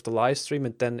memories of the live stream,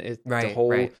 and then the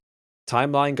whole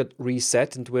timeline got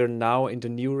reset, and we're now in the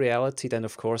new reality, then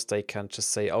of course they can't just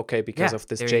say, okay, because of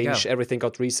this change, everything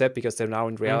got reset because they're now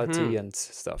in reality and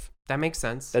stuff. That makes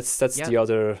sense. That's the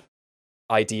other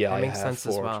idea that I makes have sense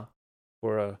as well.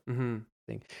 For a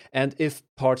thing. And if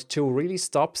part 2 really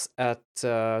stops at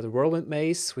the Whirlwind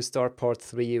Maze, we start part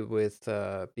 3 with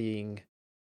being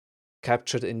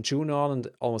captured in Junon and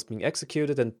almost being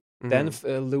executed, and then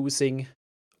losing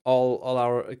all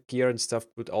our gear and stuff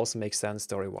would also make sense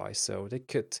story-wise. So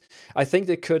I think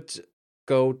they could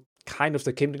go kind of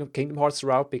the Kingdom Hearts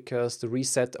route, because the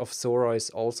reset of Sora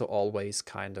is also always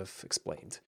kind of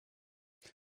explained.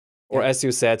 Or as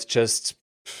you said, just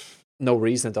no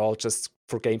reason at all, just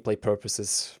for gameplay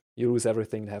purposes. You lose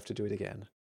everything and have to do it again.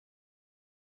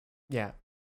 Yeah.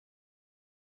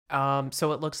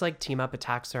 So it looks like team up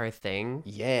attacks are a thing.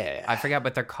 Yeah. I forget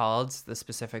what they're called. The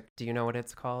specific. Do you know what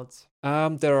it's called?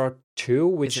 There are 2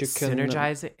 which you can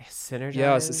synergize.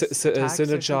 Yeah,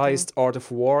 synergized Art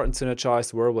of War and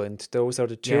synergized Whirlwind. Those are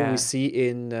the 2 we see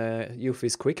in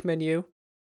Yuffie's quick menu.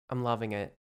 I'm loving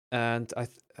it. And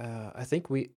I think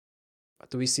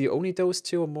do we see only those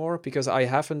 2 or more? Because I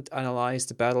haven't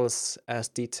analyzed the battles as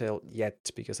detailed yet,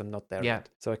 because I'm not there yet.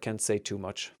 So I can't say too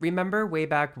much. Remember way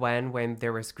back when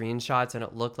there were screenshots and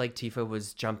it looked like Tifa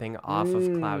was jumping off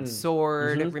of Cloud's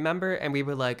sword? Remember? And we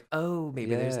were like, oh,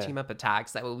 maybe there's team up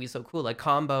attacks. That would be so cool. Like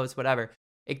combos, whatever.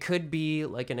 It could be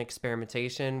like an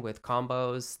experimentation with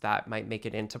combos that might make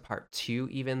it into part 2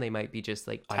 even. They might be just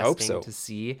like testing to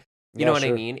see. You know what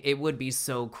I mean? It would be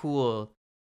so cool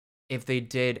if they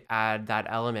did add that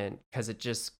element, because it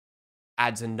just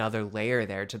adds another layer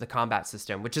there to the combat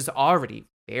system, which is already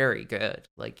very good.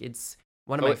 Like, it's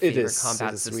one of my favorite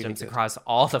combat systems really across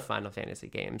all the Final Fantasy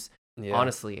games. Yeah.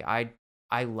 Honestly, I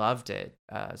loved it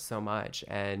so much,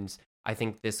 and I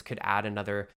think this could add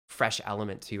another fresh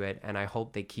element to it, and I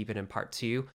hope they keep it in part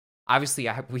 2. Obviously,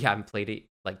 we haven't played it,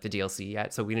 like the DLC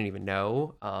yet, so we don't even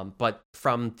know. But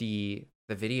from the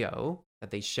video that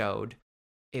they showed,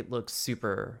 it looks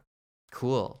super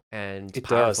cool and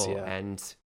powerful, and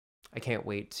I can't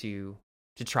wait to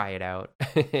try it out.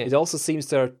 It also seems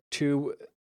there are two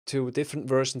different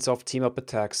versions of team up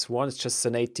attacks. One is just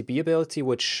an ATB ability,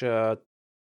 which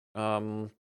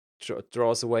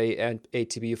draws away an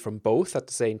ATB from both at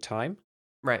the same time.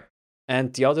 Right.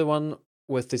 And the other one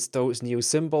with those new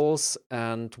symbols,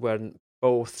 and when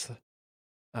both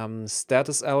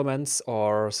status elements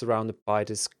are surrounded by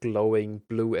this glowing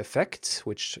blue effect,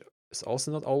 which is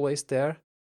also not always there.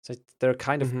 So there are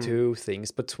kind of 2 things,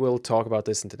 but we'll talk about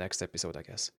this in the next episode, I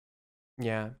guess.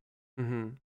 Yeah.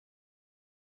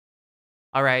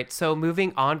 All right, so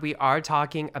moving on, we are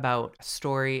talking about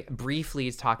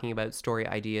briefly talking about story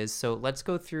ideas. So let's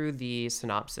go through the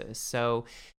synopsis. So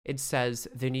it says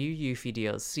the new Yuffie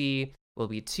DLC will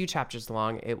be 2 chapters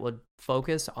long. It will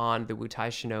focus on the Wutai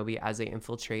Shinobi as they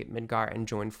infiltrate Midgar and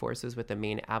join forces with the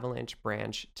main Avalanche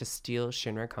branch to steal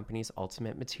Shinra Company's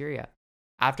ultimate materia.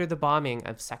 After the bombing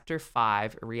of Sector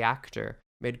 5 reactor,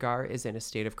 Midgar is in a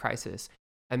state of crisis.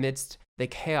 Amidst the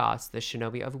chaos, the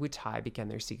Shinobi of Wutai began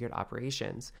their secret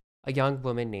operations. A young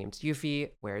woman named Yuffie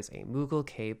wears a Moogle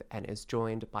cape and is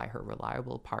joined by her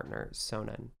reliable partner,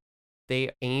 Sonon.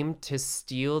 They aim to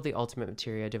steal the ultimate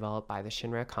materia developed by the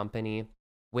Shinra Company.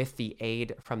 With the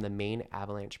aid from the main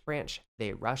Avalanche branch,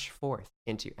 they rush forth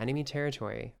into enemy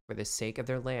territory for the sake of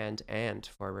their land and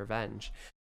for revenge.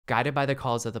 Guided by the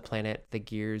calls of the planet, the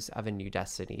gears of a new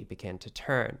destiny begin to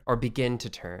turn.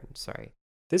 Sorry.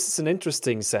 This is an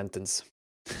interesting sentence.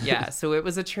 Yeah, so it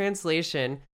was a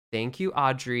translation. Thank you,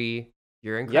 Audrey.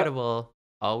 You're incredible.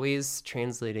 Always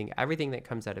translating everything that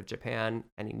comes out of Japan,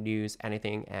 any news,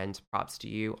 anything, and props to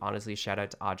you. Honestly, shout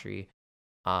out to Audrey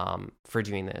for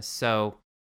doing this. So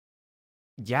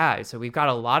yeah, so we've got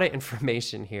a lot of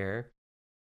information here.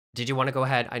 Did you want to go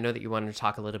ahead? I know that you wanted to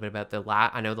talk a little bit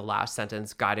about I know the last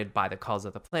sentence, guided by the calls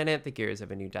of the planet, the gears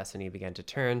of a new destiny began to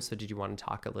turn. So did you want to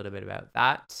talk a little bit about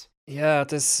that? Yeah,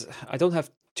 I don't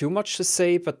have too much to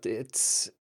say, but it's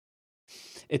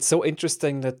so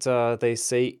interesting that they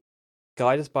say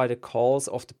guided by the calls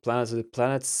of the planets. So the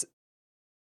planets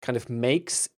kind of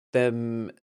makes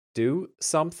them do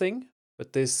something,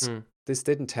 but this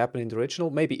didn't happen in the original.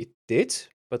 Maybe it did,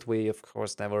 but we of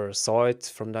course never saw it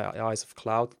from the eyes of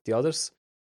Cloud, the others.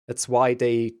 That's why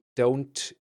they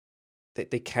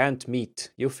can't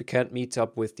meet. Yuffie can't meet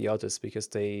up with the others because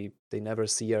they never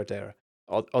see her there.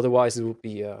 Otherwise, it would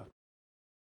be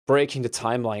breaking the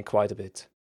timeline quite a bit.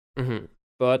 Mm-hmm.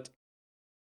 But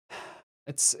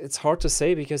it's hard to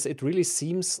say because it really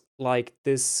seems like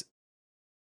this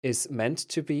is meant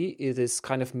to be. It is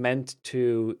kind of meant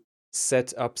to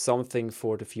set up something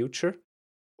for the future,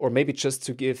 or maybe just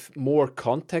to give more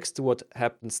context to what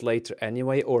happens later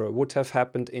anyway, or would have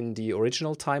happened in the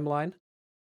original timeline.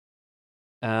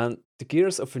 And the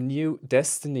gears of a new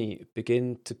destiny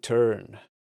begin to turn.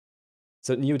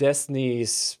 So new destiny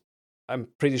is, I'm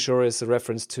pretty sure, is a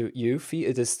reference to Yuffie.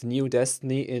 It is the new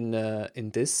destiny in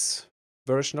this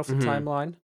version of the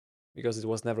timeline, because it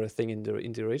was never a thing in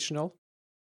the original.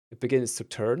 It begins to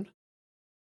turn,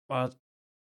 but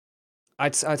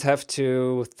I'd have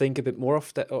to think a bit more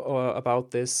of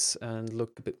about this and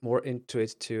look a bit more into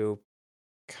it to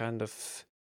kind of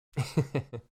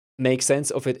make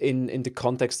sense of it in the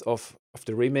context of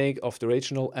the remake, of the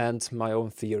original, and my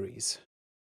own theories.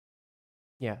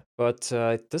 Yeah. But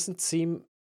it doesn't seem...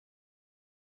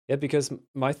 Yeah, because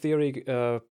my theory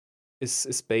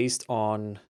is based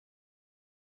on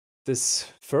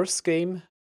this first game,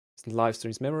 it's in live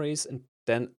streams memories, and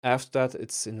then after that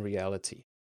it's in reality.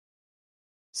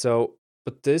 So,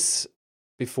 but this,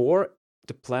 before,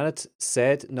 the planet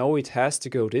said no, it has to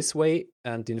go this way,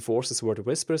 and the enforcers were the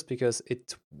Whispers because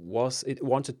it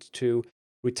wanted to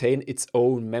retain its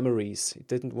own memories. It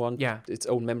didn't want its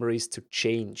own memories to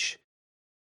change.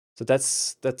 So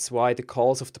that's why the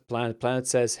calls of the planet. Planet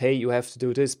says, hey, you have to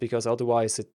do this because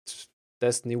otherwise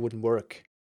destiny wouldn't work.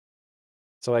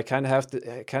 So I kind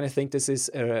of think this is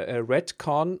a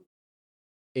retcon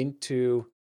into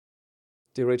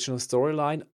the original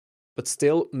storyline, but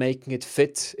still making it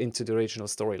fit into the original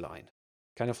storyline.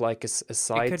 Kind of like a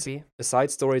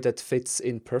side story that fits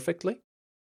in perfectly.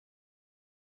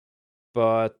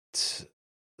 But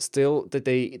still that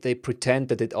they pretend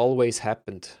that it always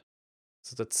happened.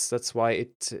 So that's why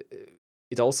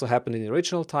it also happened in the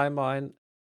original timeline.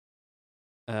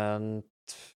 And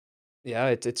yeah,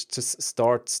 it just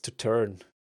starts to turn.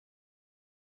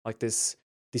 Like this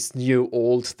new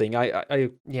old thing.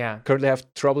 I currently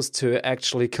have troubles to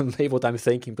actually convey what I'm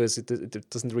thinking because it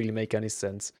doesn't really make any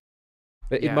sense.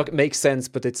 It makes sense,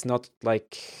 but it's not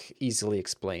like easily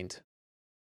explained.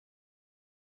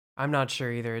 I'm not sure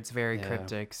either. It's very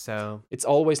cryptic, so... It's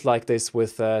always like this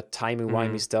with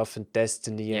timey-wimey stuff and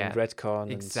destiny and retcon.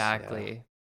 Exactly.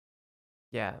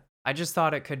 Yeah. I just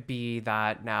thought it could be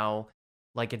that now,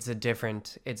 like, it's a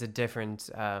different... the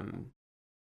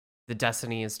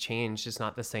destiny has changed. It's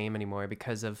not the same anymore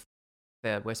because of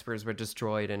the Whispers were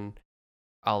destroyed and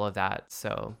all of that,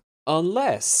 so...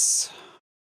 Unless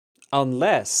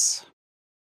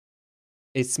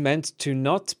it's meant to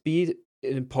not be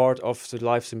in part of the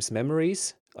live stream's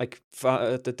memories, like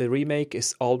that the remake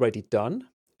is already done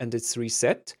and it's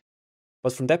reset,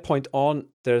 but from that point on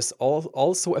there's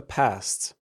also a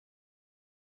past,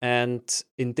 and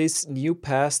in this new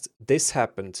past this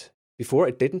happened. Before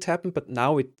it didn't happen, but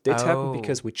now it did happen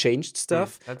because we changed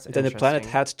stuff. And then the planet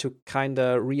had to kind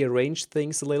of rearrange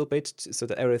things a little bit so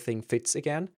that everything fits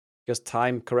again, because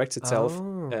time corrects itself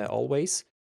always.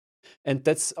 And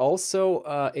that's also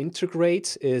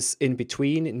Intergrade is in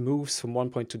between. It moves from one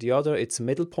point to the other. It's a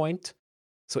middle point.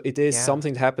 So it is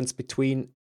something that happens between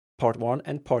part 1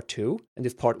 and part 2. And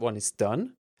if part 1 is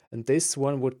done, and this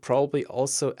one would probably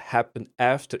also happen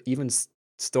after, even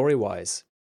story-wise.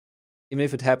 Even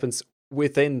if it happens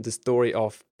within the story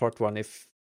of part 1, if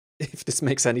this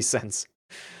makes any sense.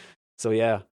 So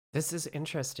yeah. This is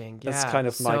interesting. That's kind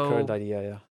of my current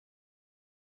idea,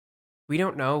 We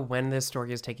don't know when this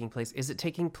story is taking place. Is it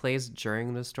taking place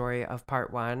during the story of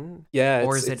part 1? Yeah.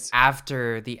 Or is it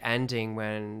after the ending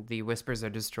when the Whispers are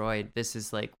destroyed? This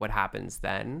is like what happens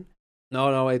then?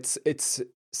 No, it's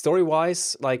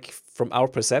story-wise, like from our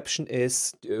perception,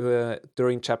 is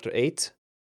during chapter 8,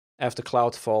 after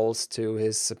Cloud falls to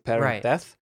his parent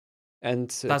death. And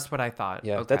that's what I thought.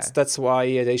 Yeah, okay. that's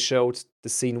why they showed the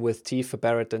scene with Tifa,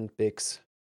 Barrett, and Biggs.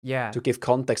 Yeah. To give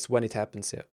context when it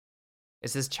happens, yeah.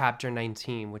 This is chapter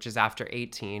 19, which is after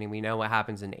 18, and we know what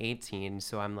happens in 18,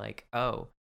 so I'm like, oh,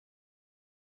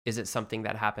 is it something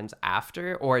that happens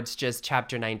after? Or it's just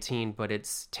chapter 19, but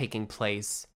it's taking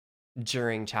place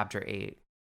during chapter 8?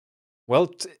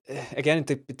 Well, again,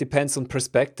 it depends on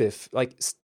perspective. Like,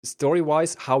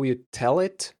 story-wise, how you tell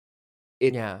it,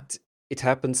 it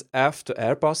happens after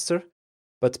Airbuster,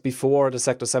 but before the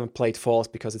Sector 7 plate falls,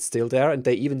 because it's still there, and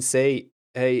they even say,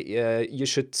 hey, you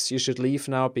should leave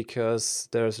now because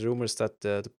there's rumors that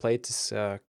the plate is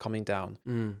coming down.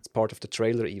 It's part of the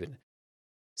trailer even.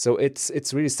 So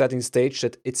it's really setting the stage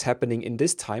that it's happening in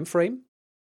this time frame.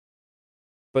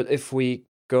 But if we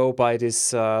go by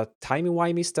this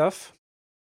timey-wimey stuff,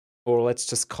 or let's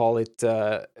just call it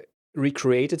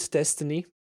recreated destiny,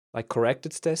 like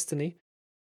corrected destiny,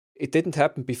 it didn't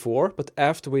happen before, but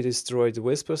after we destroyed the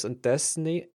Whispers and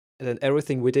Destiny, then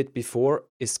everything we did before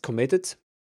is committed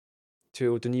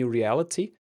to the new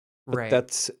reality. But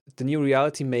that the new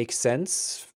reality makes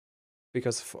sense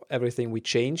because of everything we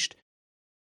changed.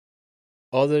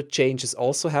 Other changes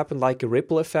also happen, like a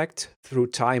ripple effect through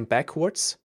time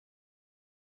backwards.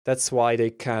 That's why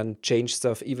they can change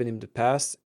stuff even in the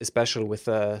past, especially with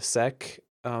Zack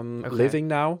living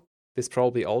now. This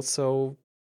probably also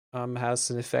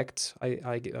has an effect,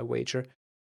 I wager.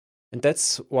 And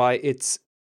that's why it's...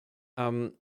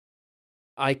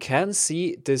 I can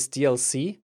see this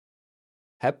DLC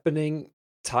happening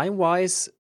time-wise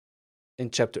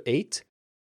in Chapter 8,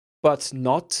 but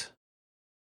not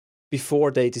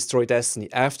before they destroy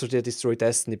Destiny, after they destroy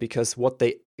Destiny, because what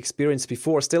they experienced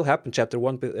before still happened. Chapter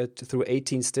 1 through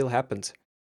 18 still happened.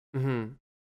 Mm-hmm.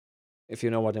 If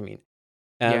you know what I mean.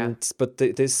 But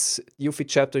this Yuffie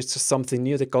chapter is just something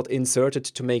new that got inserted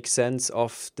to make sense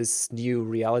of this new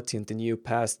reality and the new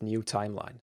past, new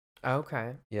timeline.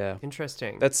 Okay. Yeah.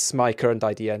 Interesting. That's my current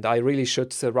idea, and I really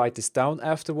should write this down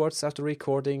afterwards, after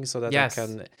recording, so that I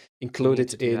can include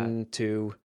it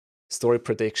into story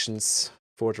predictions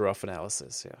for the rough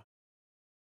analysis. Yeah.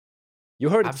 You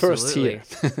heard it first here.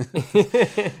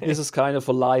 This is kind of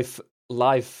a live,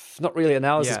 not really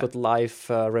analysis, but live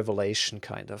revelation,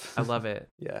 kind of. I love it.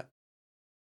 Yeah.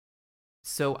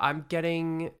 So I'm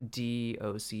getting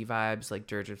DOC vibes, like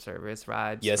Dirge of Service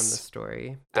vibes from the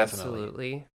story.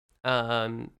 Definitely.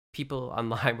 Absolutely. People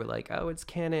online were like, oh, it's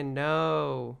canon.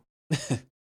 No.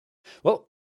 Well,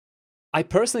 I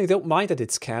personally don't mind that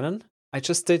it's canon. I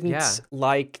just didn't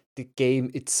like the game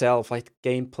itself, like the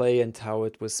gameplay and how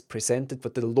it was presented.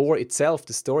 But the lore itself,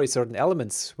 the story, certain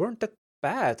elements weren't that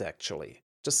bad, actually.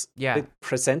 Just they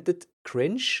presented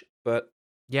cringe, but...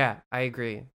 Yeah, I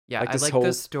agree. Yeah, I like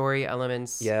the story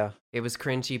elements. Yeah. It was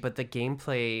cringy, but the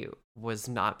gameplay was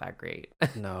not that great.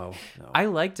 No. I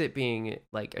liked it being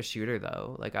like a shooter,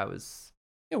 though. Like I was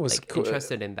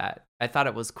interested in that. I thought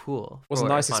it was cool. It was a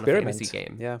nice experiment. Fantasy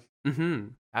game. Yeah. Mm-hmm.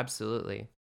 Absolutely.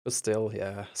 But still,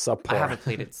 subpar. I haven't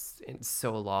played it in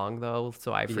so long, though,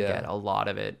 so I forget a lot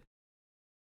of it.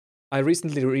 I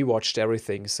recently rewatched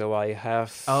everything, so I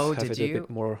have did you? A bit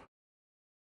more...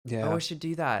 Yeah. Oh, I should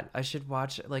do that. I should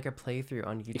watch like a playthrough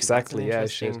on YouTube. Exactly.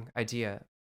 That's an interesting idea.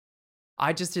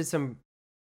 I just did some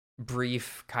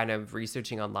brief kind of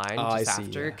researching online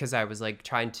after, because I was like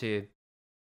trying to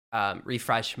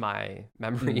refresh my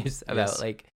memories about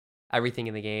like everything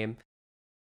in the game.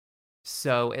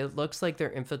 So it looks like they're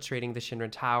infiltrating the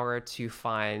Shinra Tower to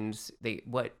find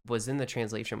what was in the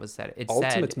translation was that it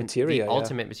ultimate said materia, the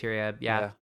ultimate materia.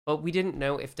 Yeah. But we didn't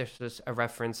know if this was a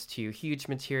reference to huge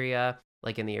materia.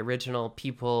 Like in the original,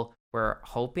 people were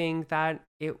hoping that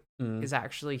it is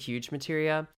actually huge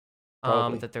materia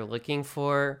that they're looking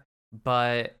for.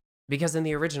 But because in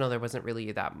the original, there wasn't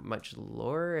really that much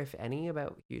lore, if any,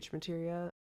 about huge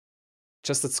materia.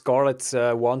 Just that Scarlet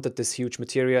wanted this huge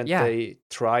materia, and they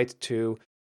tried to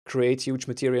create huge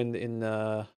materia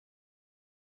in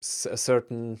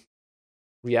certain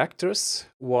reactors.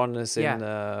 One is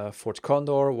in Fort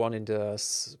Condor, one in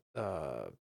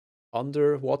the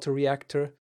underwater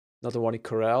reactor, another one in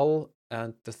Corel,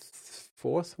 and the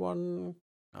fourth one...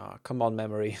 come on,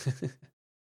 memory.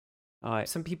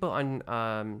 Some people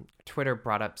on Twitter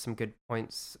brought up some good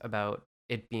points about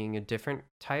it being a different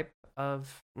type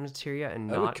of materia and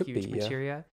not huge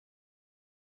materia.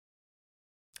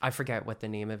 I forget what the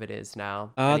name of it is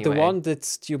now. Anyway. The one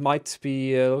that you might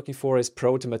be looking for is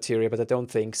proto-materia, but I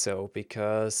don't think so,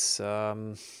 because...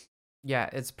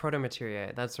 it's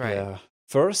proto-materia, that's right. Yeah.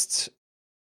 First,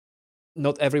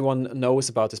 not everyone knows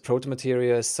about this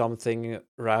proto-materia, something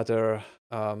rather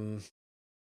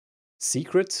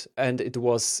secret, and it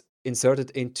was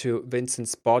inserted into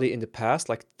Vincent's body in the past,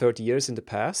 like 30 years in the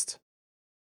past.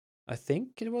 I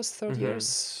think it was 30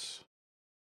 years.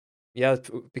 Yeah,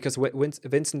 because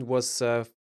Vincent was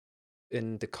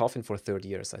in the coffin for 30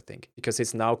 years, I think, because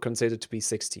it's now considered to be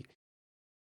 60.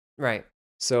 Right.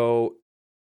 So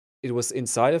it was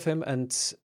inside of him,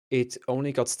 and it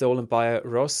only got stolen by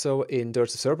Rosso in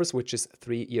Dirge of Cerberus, which is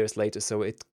 3 years later. So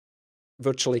it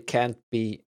virtually can't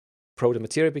be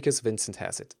proto-materia because Vincent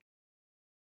has it.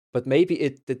 But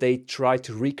maybe they try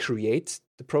to recreate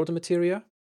the proto-materia,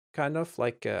 kind of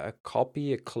like a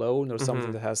copy, a clone, or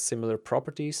something that has similar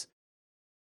properties.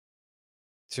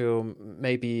 To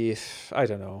maybe, I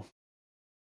don't know.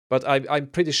 But I'm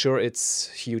pretty sure it's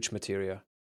huge materia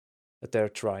that they're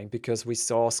trying, because we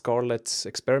saw Scarlet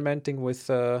experimenting with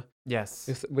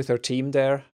with her team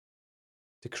there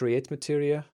to create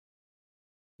materia,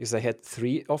 because they had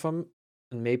 3 of them,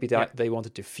 and maybe they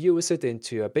wanted to fuse it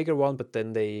into a bigger one, but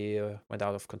then they went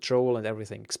out of control and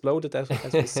everything exploded, as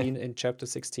we've seen in chapter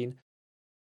 16.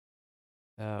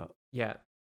 Yeah.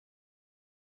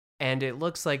 And it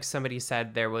looks like somebody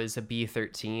said there was a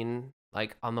B13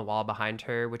 like on the wall behind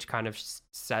her, which kind of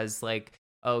says like,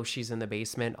 oh, she's in the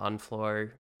basement on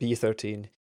floor B13.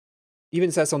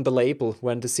 Even says on the label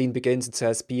when the scene begins, it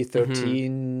says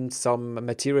B13, some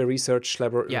material research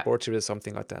laboratory or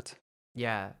something like that.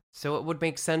 Yeah. So it would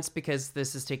make sense because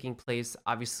this is taking place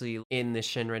obviously in the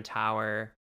Shinra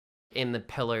Tower, in the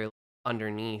pillar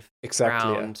underneath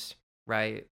ground,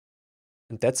 right?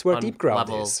 And that's where deep ground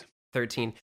level is.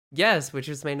 13. Yes, which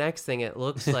is my next thing. It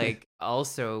looks like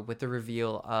also with the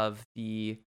reveal of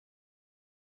I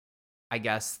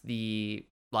guess the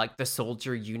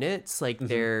soldier units, like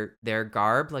their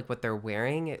garb, like what they're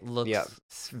wearing, it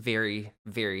looks very,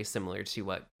 very similar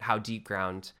to how Deep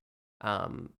Ground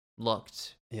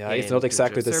looked. Yeah, it's not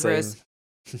exactly the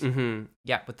same.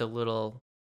 Yeah, with the little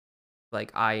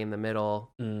like eye in the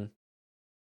middle. The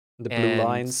blue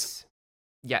lines.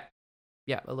 Yeah,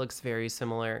 it looks very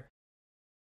similar.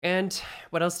 And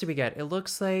what else do we get? It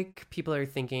looks like people are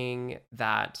thinking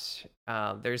that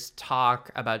there's talk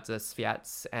about the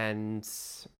Sviets, and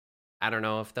I don't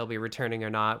know if they'll be returning or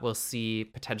not. We'll see,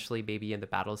 potentially maybe in the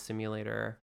battle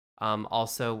simulator.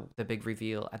 Also, the big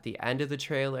reveal at the end of the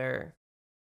trailer.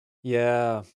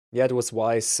 Yeah, it was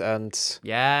Weiss, and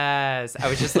yes, I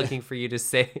was just looking for you to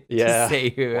say who Weiss.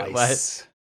 It was.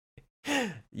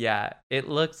 Yeah, it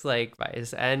looks like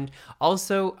Weiss, and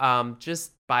also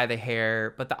just by the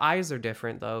hair, but the eyes are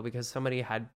different though, because somebody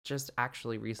had just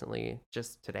actually recently,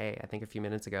 just today, I think a few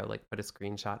minutes ago, like put a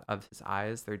screenshot of his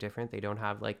eyes. They're different. They don't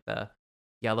have like the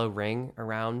yellow ring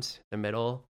around the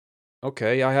middle.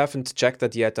 Okay, I haven't checked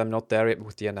that yet. I'm not there yet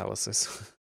with the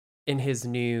analysis. In his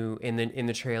new in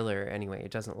the trailer anyway,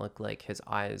 it doesn't look like his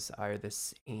eyes are the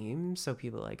same, so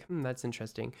people are like, that's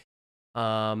interesting.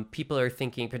 People are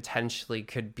thinking potentially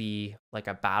could be like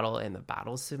a battle in the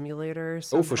battle simulator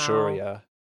somehow. Oh, for sure, yeah.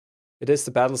 It is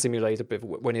the battle simulator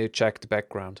when you check the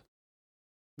background.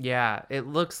 Yeah, it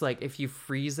looks like if you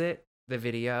freeze it, the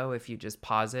video, if you just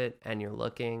pause it and you're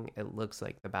looking, it looks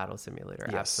like the battle simulator.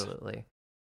 Yes. Absolutely.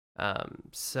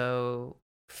 So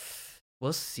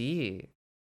we'll see.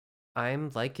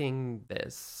 I'm liking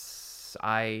this.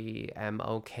 I am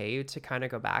okay to kind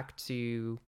of go back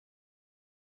to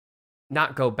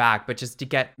not go back, but just to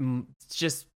get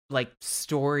just like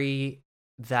story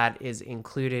that is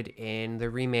included in the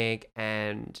remake,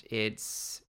 and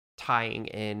it's tying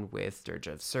in with Dirge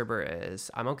of Cerberus.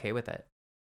 I'm okay with it.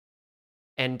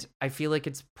 And I feel like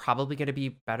it's probably going to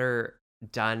be better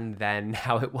done than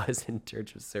how it was in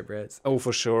Dirge of Cerberus. Oh,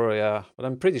 for sure, yeah. But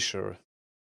I'm pretty sure.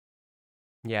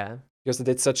 Yeah. Because they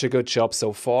did such a good job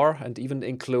so far, and even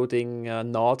including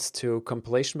nods to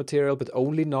compilation material, but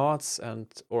only nods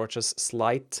or just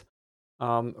slight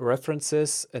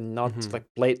references, and not like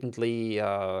blatantly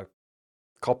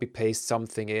copy paste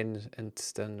something in and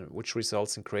then which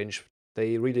results in cringe.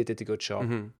 They really did a good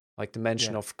job. Like the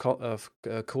mention of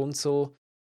Kunzel,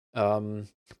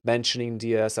 mentioning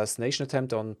the assassination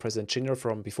attempt on President Shinra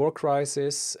from before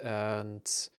Crisis,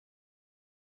 and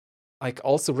like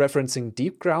also referencing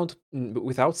Deep Ground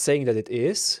without saying that it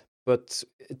is, but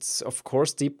it's of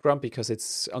course Deep Ground because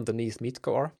it's underneath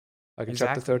Midgar, like in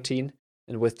chapter 13,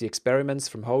 and with the experiments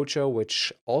from Hojo,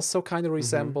 which also kind of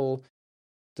resemble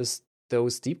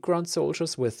those Deep Ground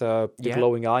soldiers with the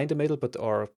glowing eye in the middle, but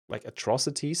are like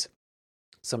atrocities.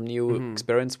 Some new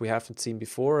experiments we haven't seen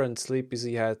before, and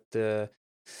Sleepy had the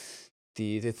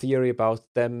theory about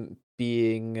them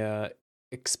being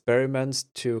experiments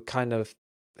to kind of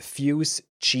fuse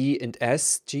G and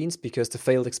S genes, because the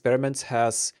failed experiment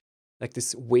has like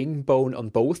this wing bone on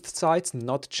both sides,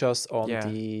 not just on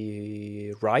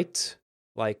the right,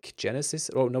 like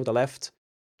Genesis. Oh no, the left.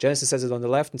 Genesis has it on the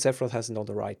left, and Sephiroth has it on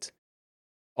the right.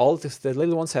 All the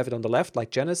little ones have it on the left,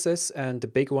 like Genesis, and the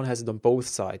big one has it on both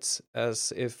sides,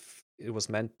 as if it was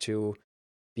meant to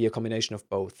be a combination of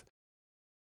both.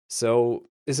 So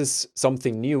this is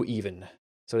something new even.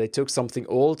 So they took something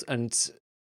old and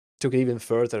took it even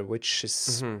further, which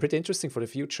is pretty interesting for the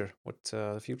future, what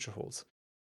the future holds.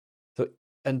 So,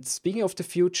 and speaking of the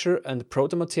future, and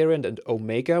Proto-Materia and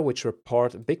Omega, which were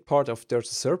a big part of Dirge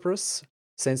of Cerberus,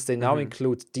 since they now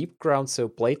include Deep Ground so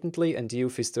blatantly and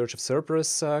Yuffie's Dirge of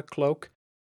Cerberus cloak,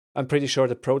 I'm pretty sure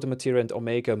that Proto-Materia and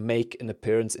Omega make an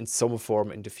appearance in some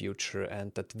form in the future,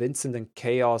 and that Vincent and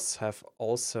Chaos have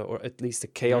also, or at least the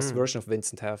Chaos version of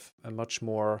Vincent, have a much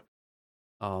more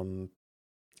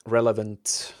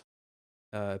relevant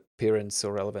appearance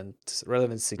or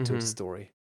relevancy to the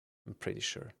story. I'm pretty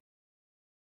sure.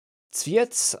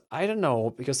 Zviet, I don't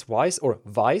know, because Weiss,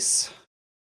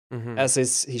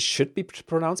 as he should be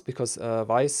pronounced, because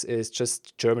Weiss is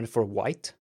just German for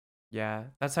white. Yeah,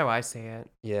 that's how I say it.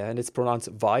 Yeah, and it's pronounced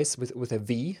Weiss with a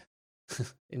V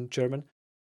in German.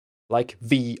 Like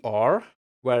VR,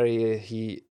 where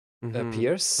he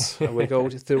appears. We'll go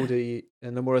through the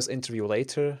Nomura's interview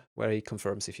later, where he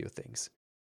confirms a few things.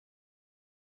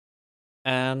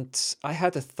 And I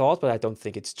had a thought, but I don't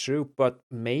think it's true, but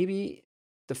maybe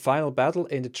the final battle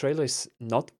in the trailer is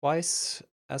not Weiss,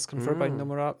 as confirmed by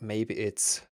Nomura. Maybe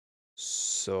it's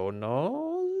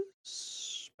Sonos.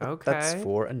 Okay. That's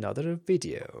for another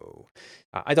video.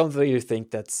 I don't really think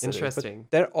that's interesting.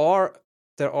 But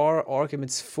there are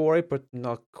arguments for it, but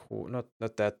not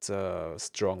that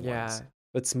strong ones.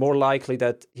 It's more likely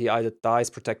that he either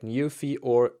dies protecting Yuffie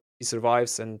or he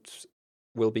survives and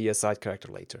will be a side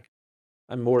character later.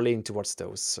 I'm more leaning towards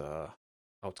those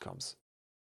outcomes.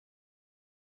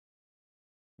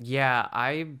 Yeah,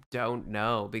 I don't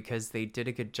know, because they did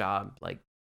a good job like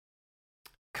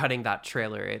cutting that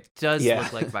trailer. It does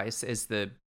look like Weiss is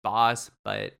the boss,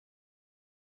 but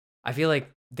I feel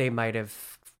like they might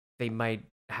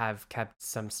have kept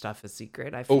some stuff a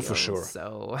secret. I feel. Oh, for sure.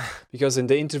 So because in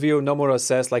the interview, Nomura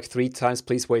says like 3 times,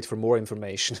 "Please wait for more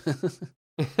information."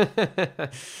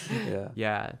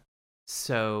 Yeah.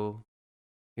 So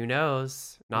who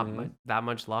knows? Not that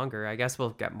much longer. I guess we'll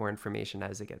get more information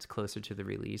as it gets closer to the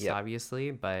release,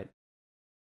 obviously, but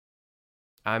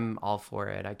I'm all for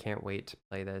it. I can't wait to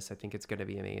play this. I think it's going to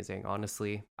be amazing,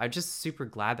 honestly. I'm just super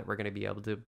glad that we're going to be able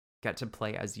to get to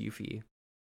play as Yuffie.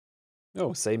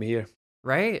 Oh, same here.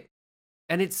 Right?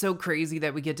 And it's so crazy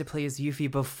that we get to play as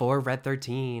Yuffie before Red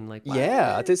 13. Like, what?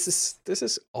 Yeah, this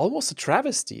is almost a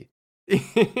travesty.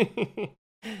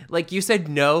 Like, you said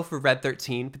no for Red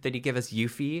 13, but then you give us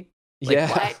Yuffie? Like,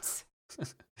 what?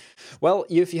 Well,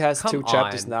 Yuffie has 2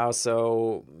 chapters now,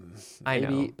 so maybe, I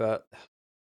know. but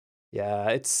yeah,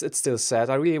 it's still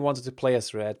sad. I really wanted to play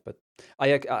as Red, but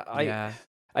I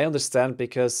understand,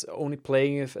 because only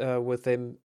playing with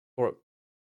him or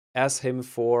as him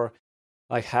for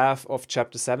like half of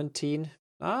chapter 17.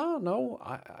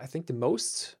 I think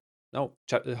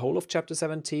the whole of chapter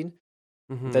 17.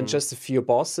 Then just a few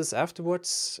bosses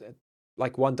afterwards,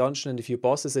 like one dungeon and a few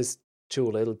bosses, is too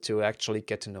little to actually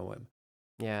get to know him.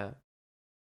 Yeah.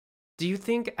 Do you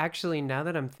think, actually, now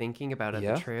that I'm thinking about it,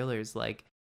 the trailers, like,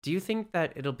 do you think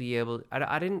that it'll be able...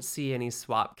 I didn't see any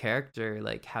swap character,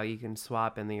 like how you can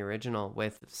swap in the original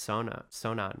with Sonon.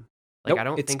 Like, nope, I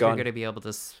don't think you're going to be able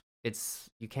to...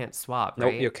 You can't swap,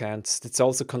 right? Nope, you can't. It's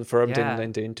also confirmed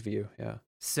in the interview, yeah.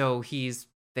 So he's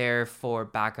there for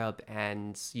backup,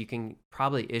 and you can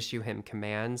probably issue him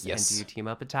commands and do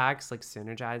team-up attacks, like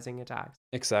synergizing attacks.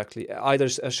 Exactly. Either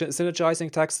synergizing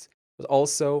attacks,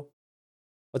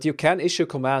 but you can issue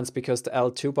commands because the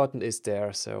L2 button is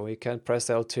there, so you can press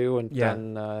L2 and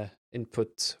then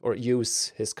input or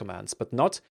use his commands, but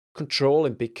not control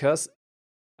him, because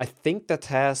I think that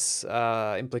has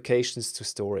implications to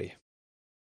story.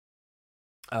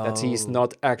 That he's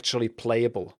not actually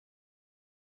playable.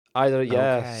 Either,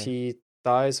 he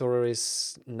dies or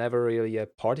is never really a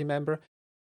party member,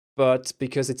 but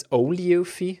because it's only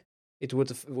Yuffie, it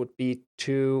would be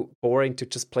too boring to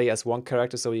just play as one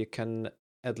character, so you can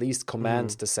at least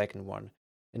command the second one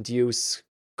and use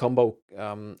combo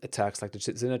attacks, like the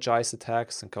synergize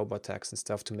attacks and combo attacks and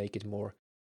stuff, to make it more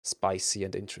spicy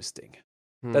and interesting.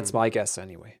 That's my guess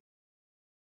anyway.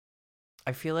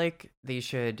 I feel like they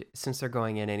should, since they're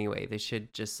going in anyway, they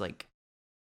should just like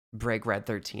break Red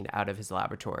 13 out of his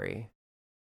laboratory,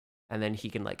 and then he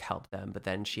can like help them, but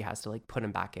then she has to like put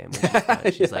him back in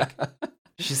when she's done.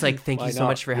 She's like, thank Why you so not?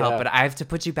 much for your help, Yeah. but I have to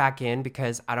put you back in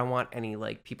because I don't want any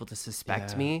like people to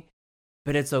suspect Yeah. me.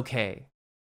 But it's okay.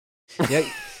 Yeah,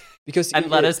 because And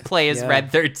let us play as yeah.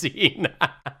 Red 13.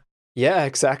 Yeah,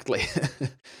 exactly.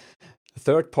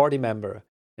 Third party member,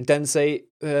 and then say,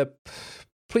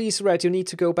 please, Red, you need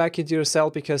to go back into your cell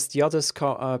because the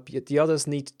others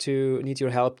need your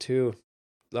help too,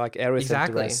 like Aerith and the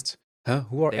Exactly. rest. Huh?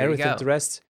 Who are There you Aerith and go. the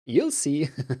rest? You'll see.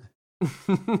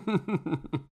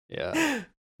 Yeah.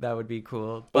 That would be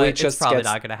cool, Or but it it's just probably gets-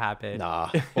 not going to happen.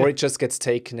 Nah, or it just gets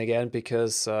taken again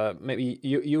because maybe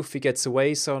Yuffie gets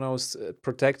away, Sonos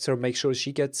protects her, make sure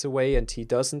she gets away, and he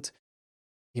doesn't.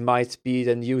 He might be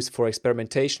then used for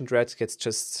experimentation. Red gets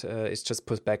is just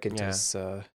put back into his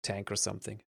tank or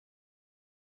something.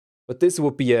 But this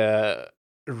would be a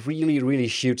really, really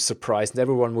huge surprise, and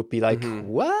everyone would be like,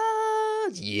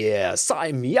 "What? Yeah,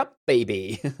 sign me up,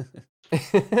 baby!"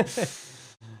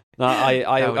 No,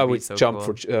 I would so jump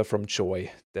cool. from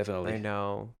joy, definitely. I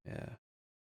know. Yeah.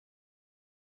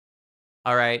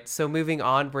 All right, so moving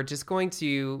on, we're just going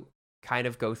to kind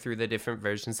of go through the different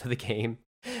versions of the game,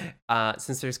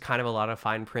 since there's kind of a lot of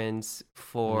fine prints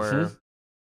for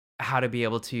how to be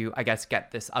able to, I guess,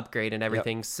 get this upgrade and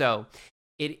everything. Yep. So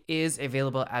it is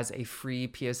available as a free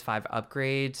PS5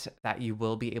 upgrade that you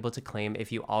will be able to claim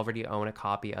if you already own a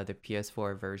copy of the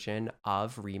PS4 version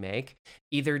of Remake,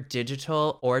 either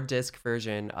digital or disc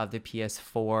version of the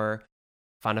PS4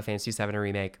 Final Fantasy VII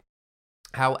Remake.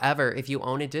 However, if you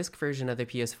own a disc version of the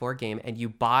PS4 game and you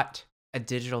bought a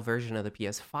digital version of the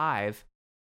PS5,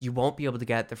 you won't be able to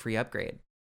get the free upgrade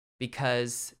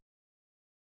because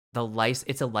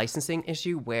it's a licensing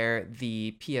issue where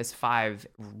the PS5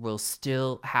 will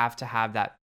still have to have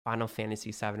that Final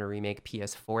Fantasy VII Remake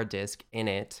PS4 disc in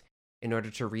it in order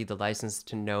to read the license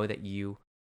to know that you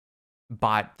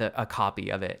bought a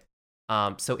copy of it.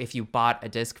 So if you bought a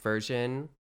disc version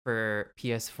for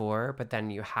PS4, but then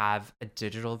you have a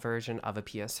digital version of a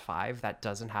PS5 that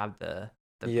doesn't have the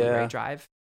Blu-ray drive,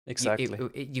 exactly,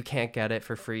 you can't get it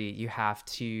for free. You have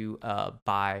to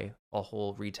buy a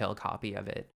whole retail copy of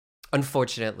it,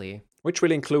 unfortunately. Which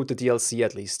will include the DLC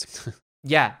at least.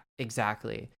 Yeah,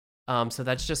 exactly. So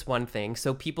that's just one thing.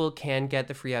 So people can get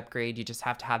the free upgrade. You just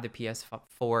have to have the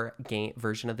PS4 game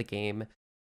version of the game,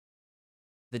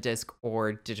 the disc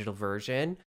or digital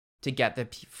version, to get the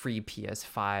free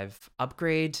PS5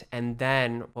 upgrade. And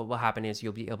then what will happen is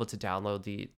you'll be able to download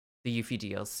the Yuffie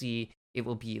DLC. It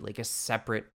will be like a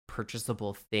separate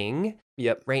purchasable thing.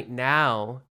 Yep. Right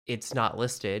now, it's not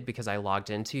listed because I logged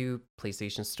into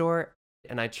PlayStation Store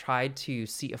and I tried to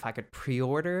see if I could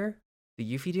pre-order the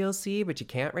Yuffie DLC, but you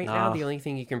can't right now. The only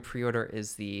thing you can pre-order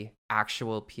is the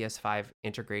actual PS5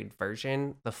 Intergrade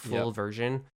version, the full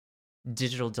version,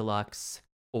 digital deluxe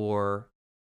or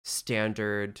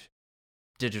standard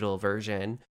digital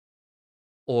version,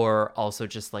 or also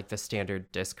just like the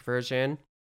standard disc version.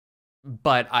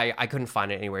 But I couldn't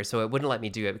find it anywhere, so it wouldn't let me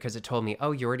do it because it told me,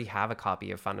 oh, you already have a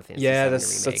copy of Final Fantasy VII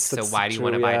Remake, so why do you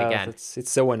want to buy it again? It's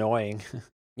so annoying.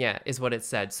 Yeah, is what it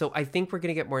said. So I think we're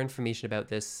going to get more information about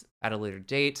this at a later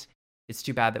date. It's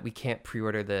too bad that we can't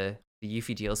pre-order the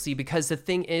Yuffie DLC, because the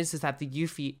thing is that the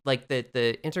Yuffie, like the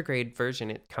Intergrade version,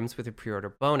 it comes with a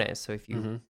pre-order bonus. So if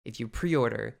you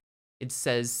pre-order, it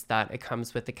says that it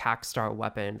comes with the Kakstar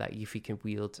weapon that Yuffie can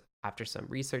wield. After some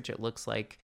research, it looks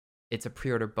like it's a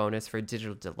pre-order bonus for a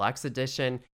digital deluxe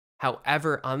edition.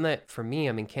 However, for me,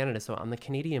 I'm in Canada, so on the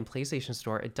Canadian PlayStation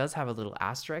Store, it does have a little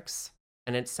asterisk,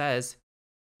 and it says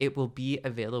it will be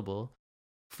available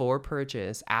for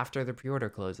purchase after the pre-order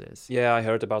closes. Yeah, I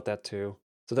heard about that too.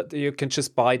 So that you can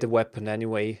just buy the weapon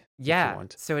anyway. Yeah, if you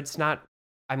want. So it's not,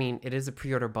 I mean, it is a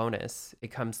pre-order bonus.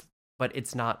 It comes, but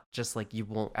it's not just like you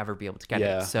won't ever be able to get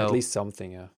it. So at least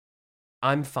something, yeah.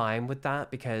 I'm fine with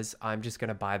that because I'm just going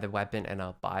to buy the weapon and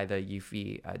I'll buy the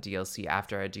Yuffie DLC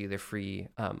after I do the free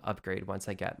upgrade once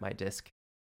I get my disc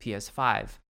PS5.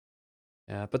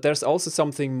 Yeah, but there's also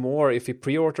something more. If you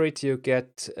pre-order it, you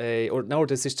get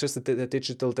this is just the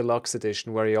digital deluxe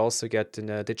edition where you also get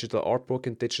a digital art book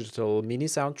and digital mini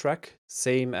soundtrack,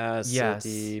 same as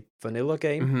the vanilla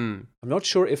game. I'm not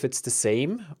sure if it's the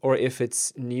same or if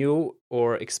it's new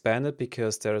or expanded,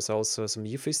 because there's also some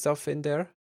Yuffie stuff in there.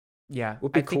 Yeah,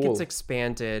 would be I think cool. It's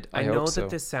expanded. I know so. that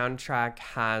the soundtrack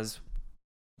has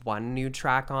one new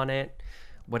track on it.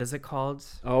 What is it called?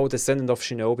 Oh, Descendant of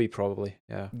Shinobi, probably.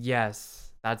 Yeah.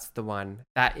 Yes, that's the one.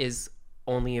 That is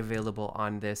only available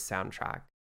on this soundtrack.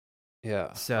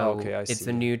 Yeah. So okay, I see. It's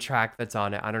a new track that's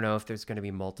on it. I don't know if there's going to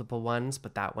be multiple ones,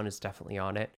 but that one is definitely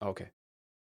on it. Okay.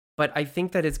 But I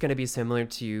think that it's going to be similar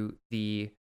to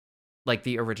the like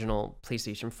the original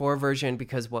PlayStation 4 version,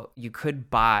 because what you could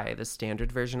buy the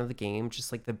standard version of the game,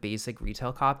 just like the basic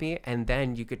retail copy, and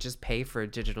then you could just pay for a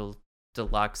digital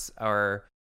deluxe or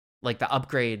like the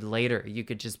upgrade later. You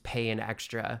could just pay an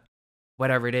extra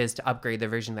whatever it is to upgrade the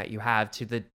version that you have to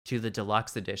the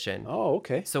deluxe edition. Oh,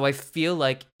 okay. So I feel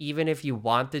like even if you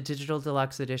want the digital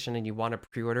deluxe edition and you want to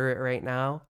pre-order it right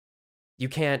now, you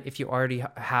can't if you already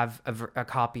have a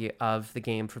copy of the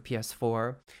game for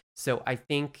PS4. So I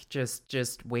think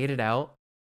just wait it out.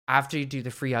 After you do the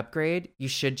free upgrade, you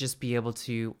should just be able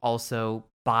to also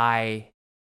buy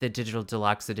the digital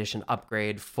deluxe edition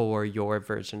upgrade for your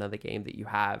version of the game that you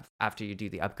have after you do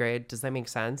the upgrade. Does that make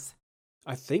sense?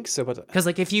 I think so, but Because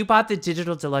like if you bought the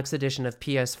digital deluxe edition of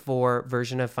PS4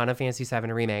 version of Final Fantasy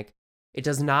VII Remake, it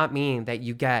does not mean that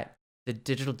you get the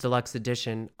digital deluxe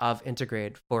edition of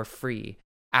Intergrade for free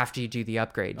after you do the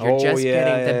upgrade. You're just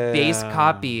getting the base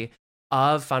copy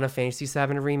of Final Fantasy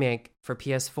VII Remake for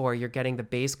PS4. You're getting the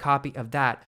base copy of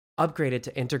that upgraded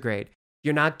to Intergrade.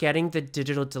 You're not getting the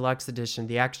digital deluxe edition,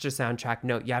 the extra soundtrack.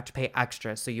 No, you have to pay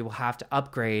extra. So you will have to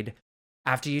upgrade.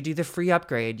 After you do the free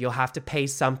upgrade, you'll have to pay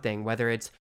something, whether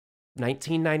it's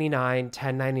 $19.99,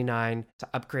 $10.99 to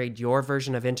upgrade your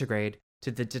version of Intergrade to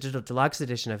the digital deluxe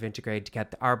edition of Intergrade to get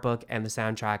the art book and the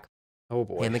soundtrack. Oh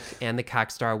boy. And the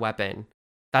Kakstar weapon.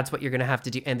 That's what you're going to have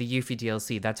to do. And the Yuffie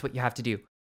DLC. That's what you have to do.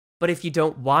 But if you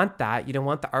don't want that, you don't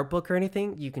want the art book or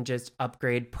anything, you can just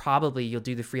upgrade. Probably you'll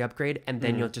do the free upgrade and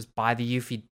then you'll just buy the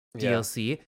Yuffie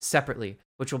DLC separately,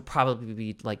 which will probably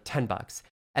be like $10.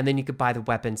 And then you could buy the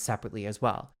weapon separately as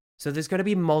well. So there's going to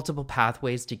be multiple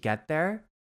pathways to get there.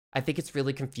 I think it's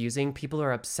really confusing. People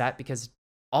are upset because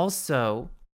also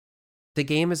the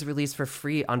game is released for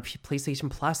free on PlayStation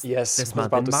Plus this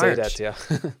month in March. Say that,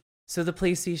 yeah. So the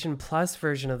PlayStation Plus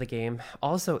version of the game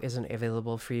also isn't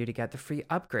available for you to get the free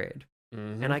upgrade.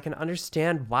 Mm-hmm. And I can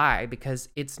understand why, because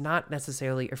it's not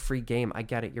necessarily a free game. I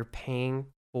get it. You're paying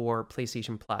for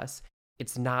PlayStation Plus.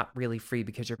 It's not really free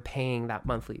because you're paying that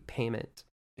monthly payment,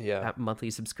 that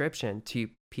monthly subscription to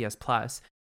PS Plus.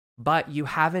 But you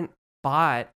haven't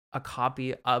bought a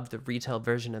copy of the retail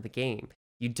version of the game.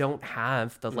 You don't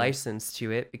have the license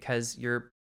to it because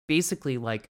you're basically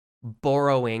like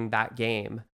borrowing that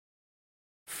game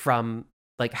from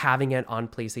like having it on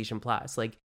PlayStation Plus.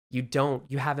 Like you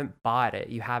haven't bought it.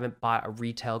 You haven't bought a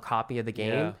retail copy of the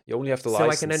game. Yeah, you only have the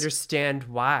license. So I can understand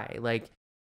why. Like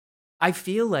I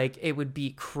feel like it would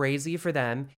be crazy for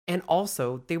them, and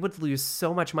also they would lose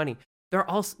so much money. They're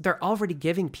already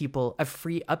giving people a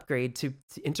free upgrade to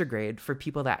Intergrade for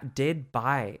people that did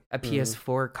buy a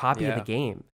PS4 copy of the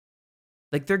game.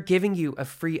 Like they're giving you a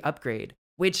free upgrade,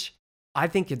 which I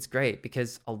think it's great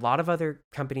because a lot of other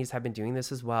companies have been doing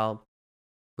this as well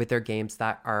with their games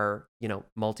that are,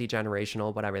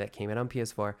 multi-generational, whatever, that came in on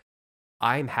PS4.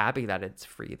 I'm happy that it's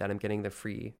free, that I'm getting the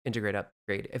free Intergrade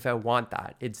upgrade. If I want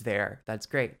that, it's there. That's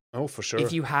great. Oh, for sure.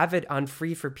 If you have it on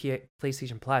free for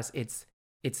PlayStation Plus, it's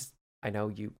I know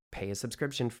you pay a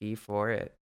subscription fee for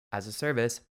it as a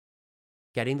service.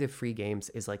 Getting the free games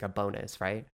is like a bonus,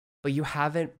 right? But you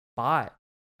haven't bought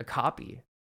a copy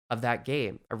of that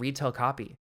game, a retail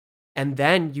copy. And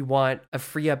then you want a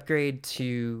free upgrade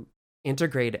to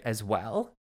Intergrade as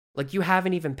well. Like you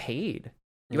haven't even paid.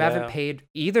 You haven't paid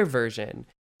either version.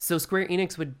 So Square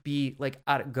Enix would be like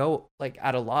at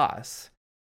a loss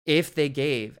if they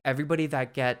gave everybody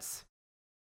that gets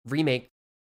Remake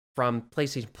from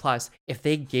PlayStation Plus, if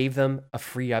they gave them a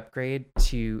free upgrade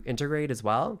to Intergrade as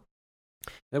well.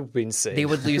 That would be insane. They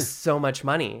would lose so much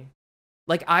money.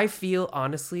 Like, I feel,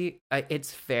 honestly,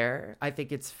 it's fair. I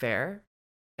think it's fair.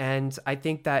 And I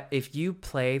think that if you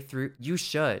play through, you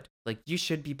should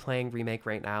be playing Remake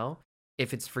right now.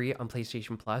 If it's free on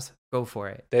PlayStation Plus, go for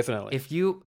it. Definitely. If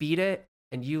you beat it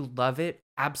and you love it,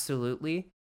 absolutely.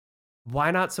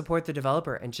 Why not support the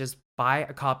developer and just buy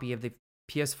a copy of the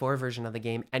PS4 version of the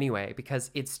game anyway? Because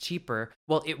it's cheaper.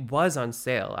 Well, it was on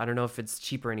sale. I don't know if it's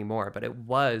cheaper anymore, but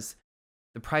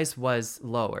the price was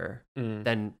lower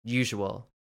than usual.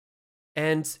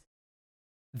 And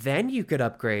then you could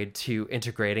upgrade to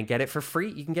Intergrade and get it for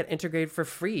free. You can get Intergrade for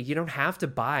free. You don't have to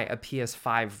buy a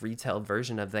PS5 retail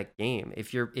version of that game.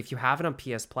 If you have it on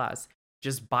PS Plus,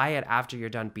 just buy it after you're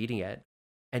done beating it,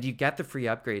 and you get the free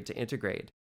upgrade to Intergrade.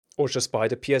 Or just buy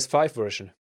the PS5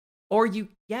 version. Or you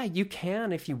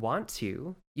can if you want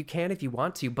to. You can if you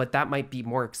want to, but that might be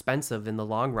more expensive in the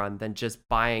long run than just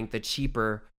buying the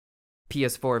cheaper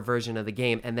PS4 version of the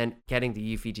game and then getting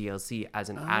the Yuffie DLC as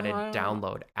an added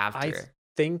download after. I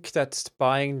think that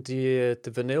buying the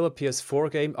vanilla PS4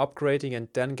 game, upgrading and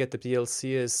then get the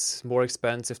DLC is more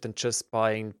expensive than just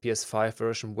buying PS5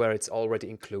 version where it's already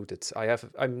included. I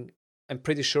I'm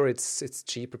pretty sure it's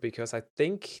cheaper because I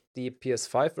think the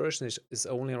PS5 version is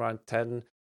only around $10,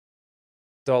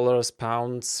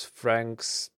 pounds,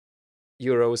 francs,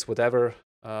 euros, whatever,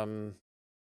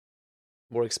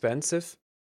 more expensive.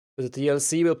 But the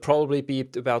DLC will probably be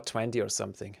about 20 or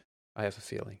something. I have a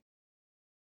feeling.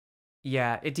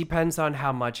 Yeah, it depends on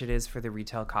how much it is for the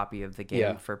retail copy of the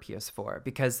game for PS4,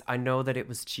 because I know that it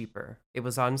was cheaper. It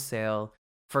was on sale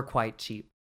for quite cheap,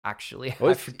 actually.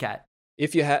 Well, I forget.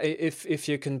 If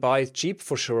you can buy it cheap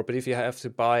for sure, but if you have to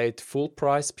buy it full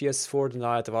price PS4, then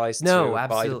I advise to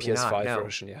buy the PS5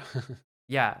 version. Yeah.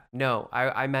 Yeah, no,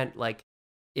 I meant like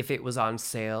if it was on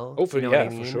sale. Oh, you know what I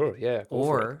mean? for sure. Yeah.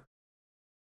 Or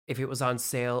if it was on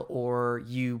sale, or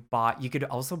you could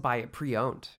also buy it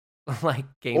pre-owned, like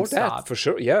GameStop. That for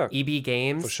sure. Yeah. EB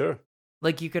Games for sure.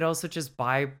 Like you could also just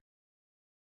buy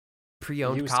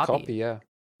pre-owned copy. Yeah.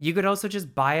 You could also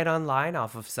just buy it online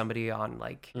off of somebody on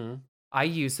like. I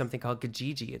use something called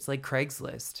Kijiji. It's like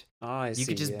Craigslist. You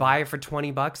could just buy it for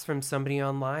 $20 from somebody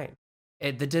online.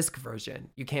 The disc version.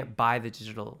 You can't buy the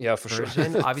digital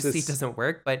version. Sure. Obviously, it doesn't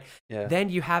work. But then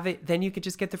you have it. Then you could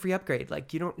just get the free upgrade.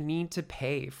 Like you don't need to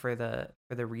pay for the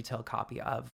retail copy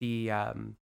of the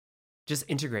just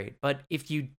Intergrade. But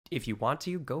if you want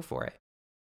to, go for it.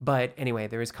 But anyway,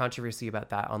 there is controversy about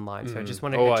that online, so I just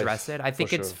want to address it. I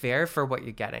think it's fair for what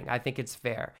you're getting. I think it's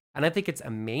fair. And I think it's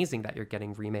amazing that you're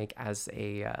getting Remake as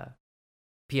a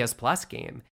PS Plus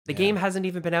game. The game hasn't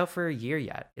even been out for a year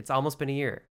yet. It's almost been a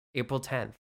year, April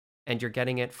 10th. And you're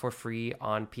getting it for free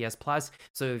on PS Plus.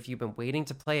 So if you've been waiting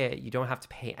to play it, you don't have to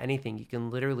pay anything. You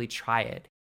can literally try it,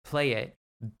 play it,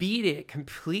 beat it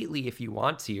completely if you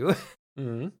want to.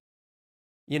 You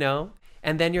know?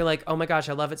 And then you're like, oh my gosh,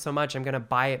 I love it so much. I'm going to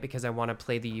buy it because I want to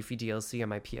play the Yuffie DLC on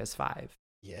my PS5.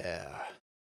 Yeah.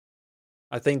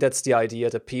 I think that's the idea,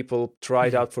 that people try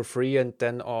it out for free and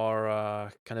then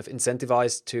are kind of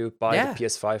incentivized to buy the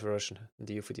PS5 version and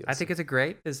the Yuffie DLC. I think it's a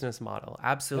great business model.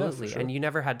 Absolutely. Yeah, sure. And you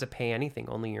never had to pay anything,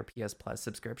 only your PS Plus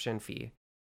subscription fee.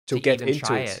 To get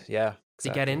into it. Yeah. Exactly. To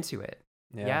get into it.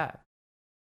 Yeah.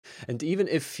 And even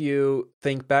if you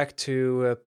think back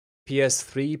to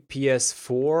PS3,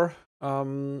 PS4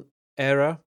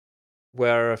 era,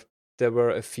 where there were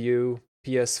a few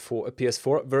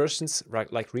PS4 versions,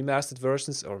 right, like remastered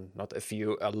versions, or not a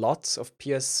few, lots of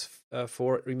PS4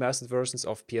 remastered versions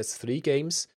of PS3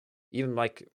 games, even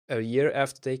like a year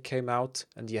after they came out,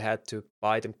 and you had to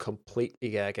buy them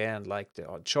completely again, like the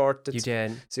Uncharted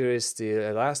series,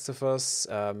 The Last of Us.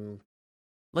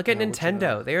 Look at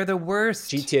Nintendo. They are the worst.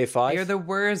 GTA 5. They are the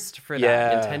worst for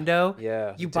that. Nintendo.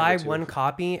 Yeah. You buy one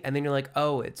copy and then you're like,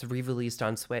 oh, it's re-released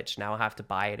on Switch. Now I have to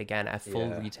buy it again at full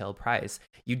retail price.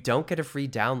 You don't get a free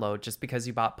download just because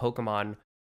you bought Pokemon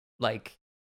like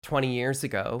 20 years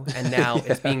ago and now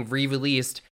it's being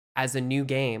re-released as a new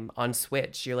game on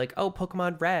Switch. You're like, oh,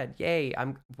 Pokemon Red. Yay.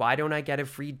 Why don't I get a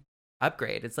free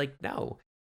upgrade? It's like, no.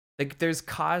 Like there's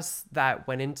costs that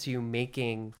went into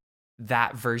making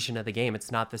that version of the game.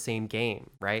 It's not the same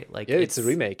game, right? Like it's a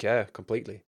remake,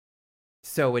 completely.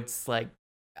 So it's like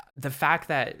the fact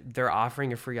that they're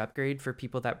offering a free upgrade for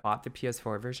people that bought the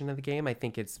PS4 version of the game, I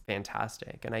think it's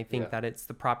fantastic. And I think that it's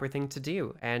the proper thing to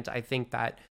do. And I think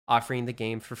that offering the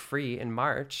game for free in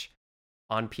March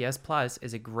on PS Plus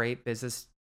is a great business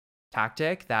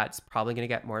tactic that's probably going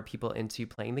to get more people into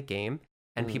playing the game.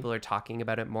 And people are talking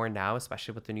about it more now,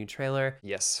 especially with the new trailer.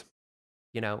 Yes.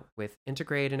 You know, with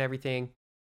Intergrade and everything,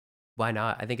 why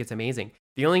not? I think it's amazing.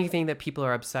 The only thing that people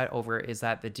are upset over is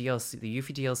that the DLC, the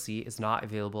Yuffie DLC, is not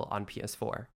available on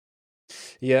PS4.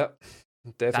 Yeah,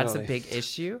 definitely. That's a big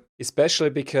issue. Especially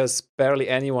because barely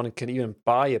anyone can even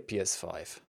buy a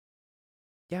PS5.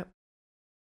 Yeah.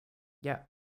 Yeah.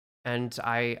 And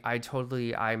I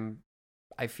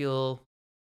feel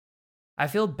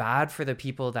bad for the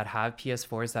people that have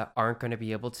PS4s that aren't going to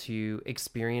be able to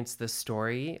experience this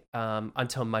story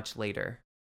until much later.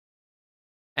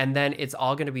 And then it's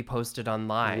all going to be posted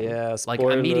online, like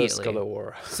immediately.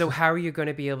 So how are you going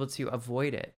to be able to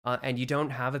avoid it? And you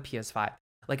don't have a PS5.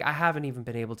 Like I haven't even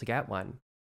been able to get one.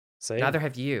 Same. Neither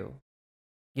have you.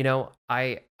 You know,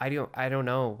 I don't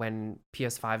know when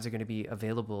PS5s are going to be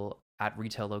available at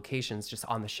retail locations just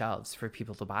on the shelves for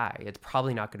people to buy. It's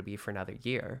probably not going to be for another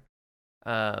year.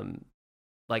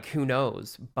 Like who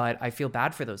knows, but I feel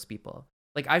bad for those people.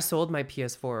 Like I sold my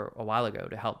PS4 a while ago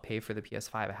to help pay for the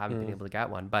PS5. I haven't been able to get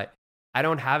one, but I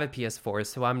don't have a PS4,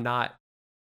 so I'm not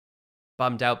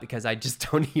bummed out because I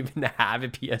just don't even have a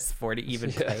PS4 to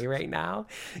even play right now.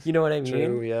 You know what I mean?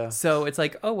 True, yeah. So it's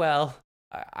like, oh well,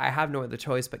 I have no other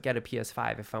choice but get a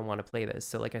PS5 if I want to play this.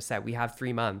 So like I said, we have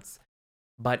 3 months,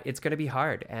 but it's going to be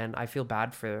hard, and I feel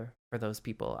bad for those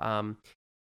people.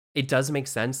 it does make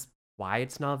sense why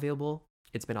it's not available.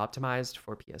 It's been optimized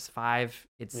for PS5.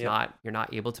 It's not, you're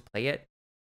not able to play it.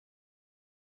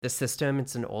 The system,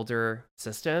 it's an older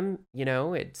system, you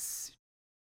know,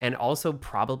 and also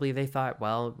probably they thought,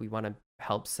 well, we want to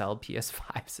help sell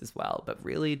PS5s as well. But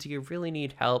really, do you really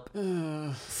need help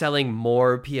selling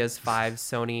more PS5,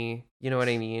 Sony? You know what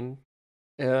I mean?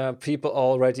 People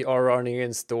already are running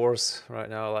in stores right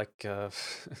now, like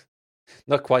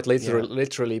not quite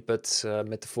literally, but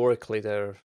metaphorically,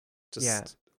 they're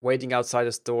just waiting outside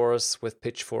the stores with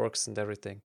pitchforks and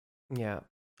everything. Yeah.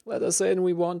 Let us in,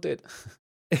 we want it.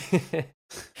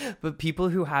 But people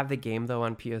who have the game though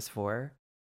on PS4,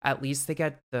 at least they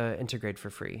get the Intergrade for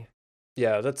free.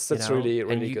 Yeah, that's really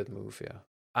good move. Yeah,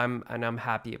 I'm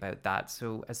happy about that.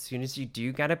 So as soon as you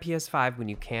do get a PS5, when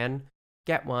you can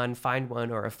get one, find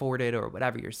one, or afford it, or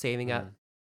whatever you're saving up,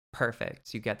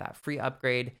 perfect. You get that free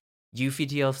upgrade. Yuffie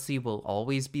DLC will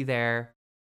always be there.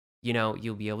 You know,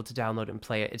 you'll be able to download and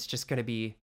play it. It's just going to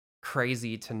be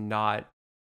crazy to not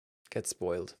get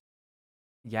spoiled.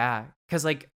 Yeah, because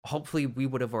like hopefully we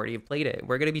would have already played it.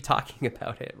 We're going to be talking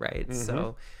about it, right?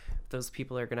 So those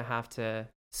people are going to have to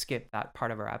skip that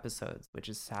part of our episodes, which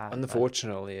is sad.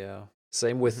 Unfortunately, yeah.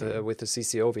 Same with the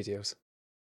CCO videos.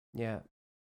 Yeah.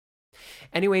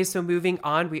 Anyway, so moving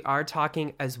on, we are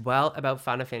talking as well about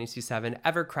Final Fantasy VII,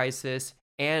 Ever Crisis,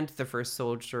 and the First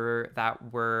Soldier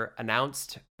that were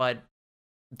announced, but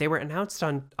they were announced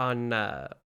on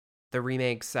the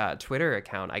remake's Twitter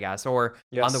account, I guess, or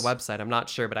on the website. I'm not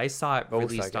sure, but I saw it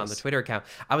released on the Twitter account.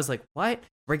 I was like, what?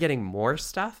 We're getting more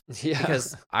stuff? Yeah.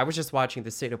 Because I was just watching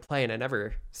the state of play and I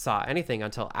never saw anything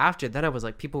until after. Then I was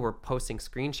like, people were posting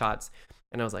screenshots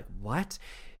and I was like, what?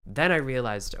 Then I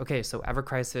realized, okay, so Ever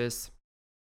Crisis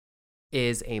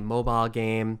is a mobile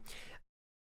game.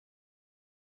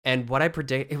 And what I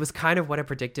predict, it was kind of what I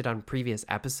predicted on previous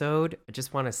episode. I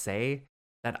just want to say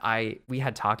that we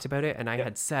had talked about it and I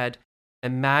had said,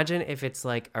 imagine if it's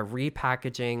like a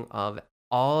repackaging of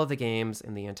all of the games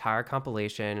in the entire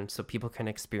compilation so people can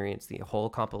experience the whole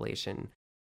compilation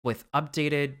with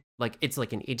updated, like it's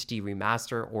like an HD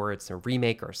remaster or it's a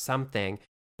remake or something,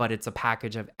 but it's a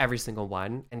package of every single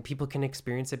one and people can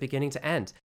experience it beginning to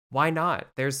end. Why not?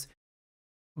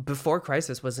 Before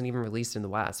Crisis wasn't even released in the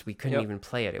West, we couldn't even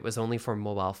play it. It was only for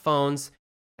mobile phones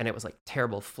and it was like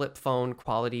terrible flip phone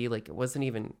quality. Like it wasn't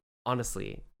even,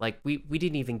 honestly, like we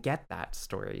didn't even get that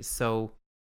story. So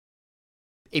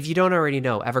if you don't already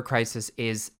know, Ever Crisis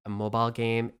is a mobile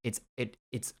game. It's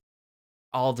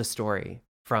all the story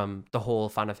from the whole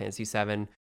Final Fantasy VII,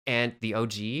 and the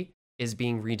OG is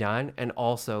being redone, and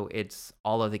also it's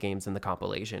all of the games in the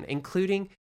compilation, including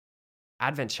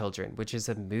Advent Children, which is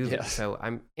a movie. Yeah. So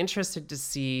I'm interested to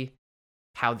see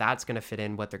how that's going to fit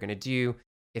in, what they're going to do,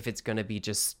 if it's going to be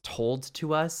just told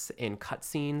to us in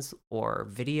cutscenes or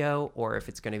video, or if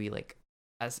it's going to be like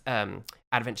as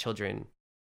Advent Children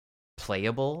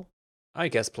playable. I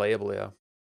guess playable, yeah.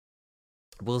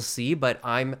 We'll see, but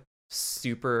I'm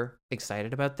super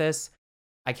excited about this.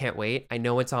 I can't wait. I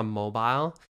know it's on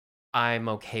mobile. I'm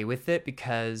okay with it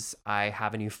because I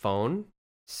have a new phone,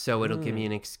 so it'll give me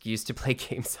an excuse to play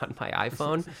games on my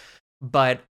iPhone.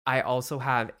 But I also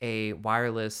have a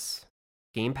wireless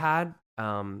gamepad,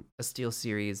 a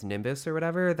SteelSeries Nimbus or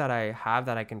whatever that I have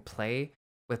that I can play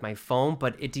with my phone,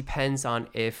 but it depends on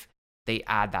if they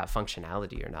add that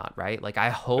functionality or not, right? Like I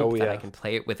hope that I can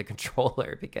play it with a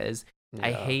controller because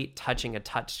I hate touching a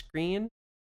touch screen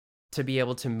to be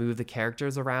able to move the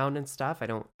characters around and stuff. I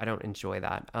don't enjoy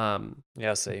that.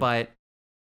 Same. But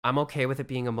I'm okay with it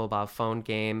being a mobile phone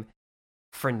game.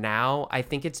 For now, I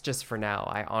think it's just for now.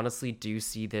 I honestly do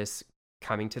see this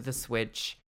coming to the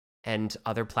Switch and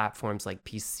other platforms like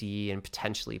PC and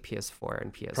potentially PS4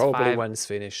 and PS5. Probably when it's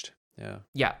finished. Yeah.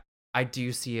 Yeah, I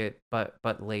do see it, but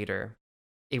later.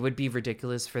 It would be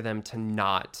ridiculous for them to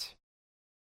not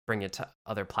bring it to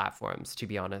other platforms, to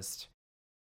be honest.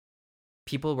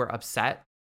 People were upset.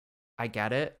 I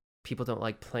get it. People don't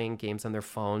like playing games on their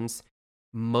phones.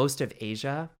 Most of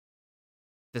Asia,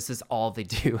 this is all they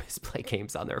do is play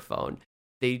games on their phone.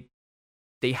 They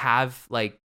have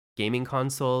like gaming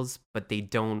consoles, but they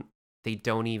don't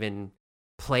even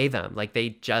play them. Like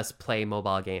they just play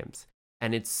mobile games.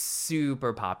 And it's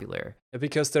super popular.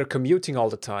 Because they're commuting all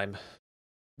the time.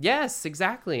 Yes,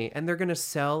 exactly. And they're going to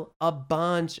sell a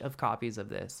bunch of copies of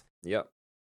this. Yep.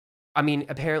 I mean,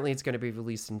 apparently it's going to be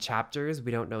released in chapters.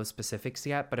 We don't know specifics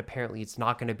yet, but apparently it's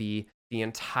not going to be the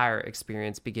entire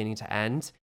experience beginning to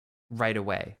end right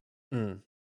away.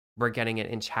 We're getting it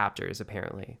in chapters,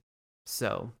 apparently.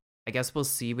 So I guess we'll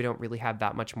see. We don't really have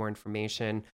that much more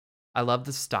information. I love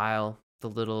the style, the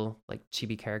little like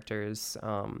chibi characters.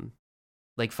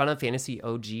 like Final Fantasy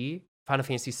OG, Final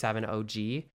Fantasy 7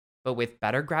 OG, but with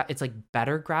better it's like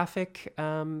better graphic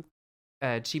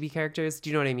chibi characters. Do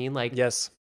you know what I mean? Like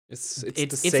Yes, it's the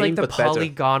it's same like the but better.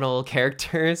 polygonal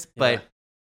characters, Yeah. but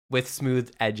with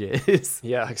smooth edges.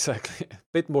 Yeah, exactly. A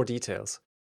bit more details.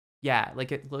 Yeah,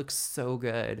 like it looks so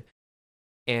good.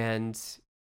 And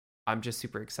I'm just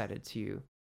super excited to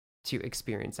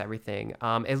experience everything.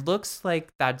 It looks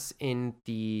like that's in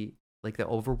the like the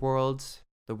overworld,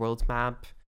 the world map,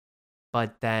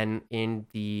 but then in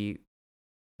the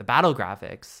battle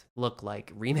graphics look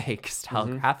like remake style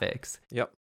graphics.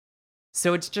 Yep.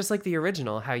 So it's just like the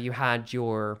original, how you had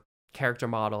your character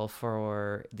model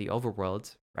for the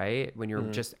overworld, right? When you're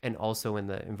just, and also in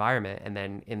the environment, and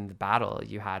then in the battle,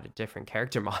 you had a different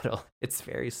character model. It's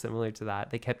very similar to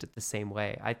that. They kept it the same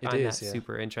way. I find that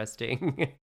super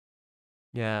interesting.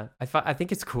 Yeah, I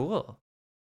think it's cool.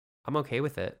 I'm okay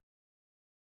with it.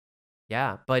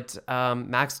 Yeah, but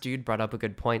Max Dude brought up a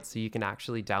good point. So you can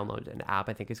actually download an app.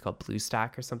 I think it's called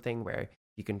BlueStack or something, where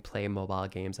you can play mobile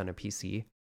games on a PC.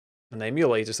 An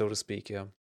emulator, so to speak, yeah.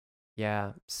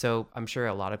 Yeah, so I'm sure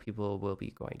a lot of people will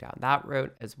be going down that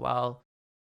route as well.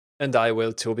 And I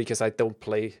will too, because I don't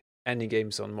play any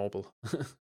games on mobile.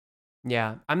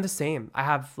 Yeah, I'm the same. I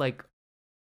have like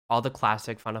all the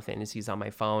classic Final Fantasies on my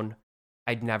phone.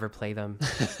 I'd never play them.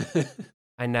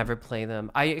 I never play them.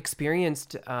 I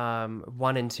experienced 1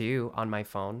 and 2 on my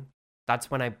phone. That's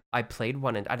when I played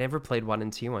 1 and I never played 1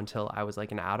 and 2 until I was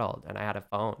like an adult and I had a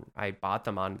phone. I bought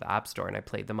them on the App Store and I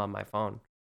played them on my phone.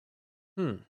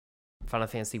 Final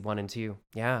Fantasy 1 and 2.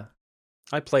 Yeah.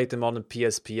 I played them on a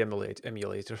PSP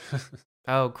emulator.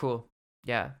 Oh, cool.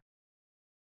 Yeah.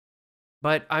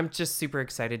 But I'm just super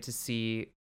excited to see,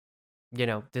 you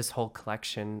know, this whole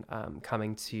collection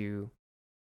coming to,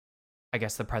 I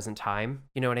guess, the present time.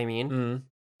 You know what I mean?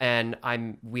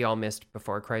 And we all missed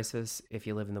Before Crisis if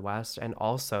you live in the West. And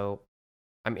also,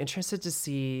 I'm interested to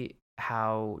see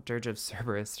how Dirge of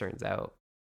Cerberus turns out.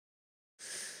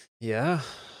 Yeah,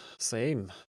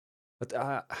 same. But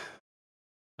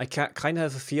I kind of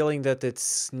have a feeling that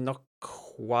it's not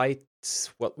quite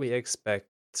what we expect.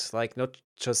 Like, not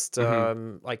just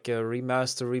like a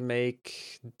remaster,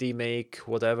 remake, demake,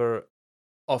 whatever,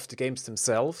 of the games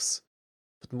themselves,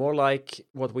 but more like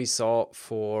what we saw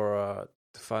for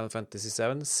the Final Fantasy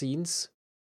VII scenes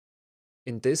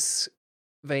in this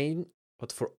vein,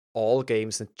 but for all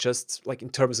games. And just like in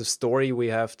terms of story, we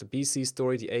have the BC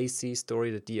story, the AC story,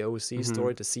 the DOC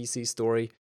story, the CC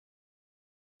story.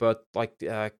 But like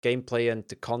the gameplay and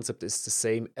the concept is the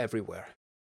same everywhere.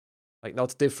 Like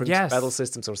not different battle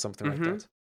systems or something like that.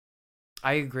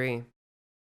 I agree.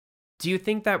 Do you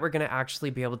think that we're going to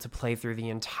actually be able to play through the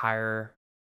entire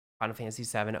Final Fantasy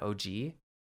VII OG?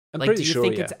 I'm pretty do you sure,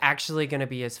 think it's actually going to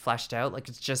be as fleshed out? Like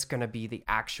it's just going to be the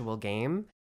actual game?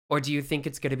 Or do you think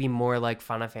it's going to be more like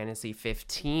Final Fantasy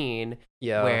 15,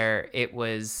 where it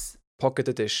was Pocket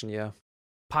Edition,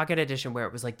 Pocket Edition, where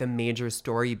it was like the major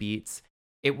story beats.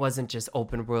 It wasn't just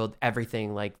open world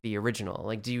everything like the original.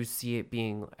 Like, do you see it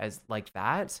being as like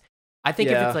that? I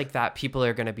think if it's like that, people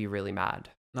are going to be really mad.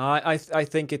 No, I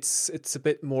think it's a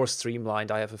bit more streamlined.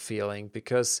 I have a feeling,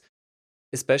 because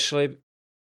especially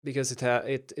because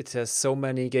it has so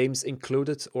many games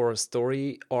included or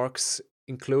story arcs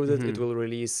included. It will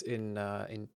release in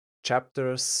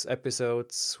chapters,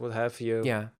 episodes, what have you.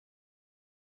 Yeah.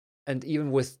 And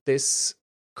even with this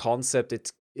concept,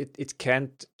 it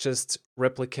can't just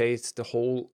replicate the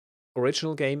whole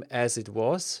original game as it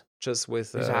was, just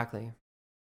with exactly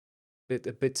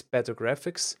a bit better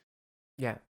graphics.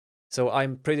 Yeah. So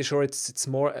I'm pretty sure it's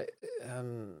more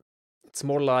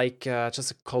like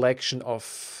just a collection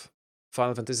of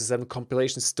Final Fantasy VII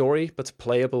compilation story, but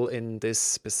playable in this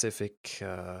specific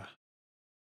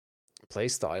play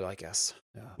style, I guess.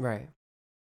 Yeah. Right.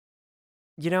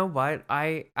 You know what?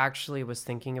 I actually was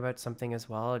thinking about something as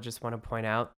well. I just want to point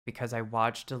out, because I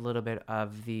watched a little bit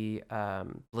of the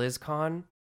BlizzCon,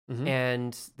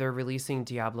 and they're releasing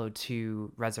Diablo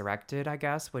 2 Resurrected, I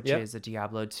guess, which is a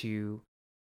Diablo 2.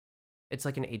 It's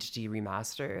like an HD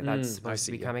remaster that's supposed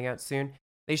to be coming out soon.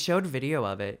 They showed video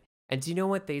of it. And do you know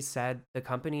what they said? The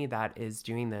company that is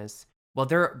doing this, well,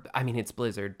 it's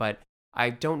Blizzard, but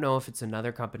I don't know if it's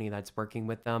another company that's working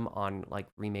with them on like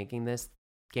remaking this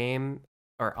game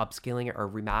or upscaling it or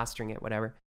remastering it,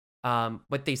 whatever.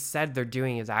 What they said they're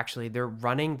doing is actually they're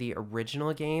running the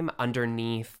original game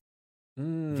underneath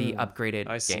the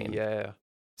upgraded game. Yeah.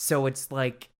 So it's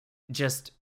like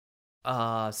just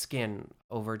skin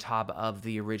over top of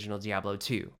the original Diablo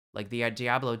 2. Like the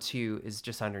Diablo 2 is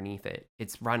just underneath it.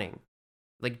 It's running.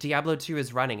 Like Diablo 2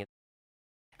 is running.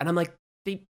 And I'm like,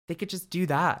 they could just do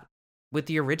that. with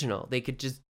the original. They could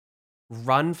just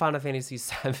run Final Fantasy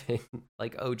VII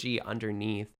like OG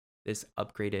underneath this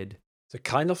upgraded. So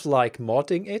kind of like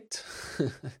modding it.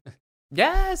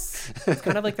 Yes, it's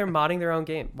kind of like they're modding their own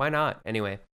game. Why not?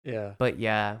 Anyway. Yeah. But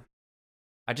yeah,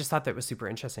 I just thought that was super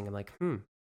interesting. I'm like,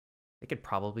 they could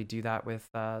probably do that with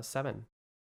 7.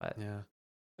 But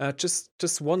yeah,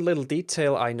 just one little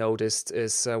detail I noticed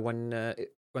is when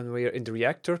we're in the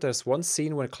reactor, there's one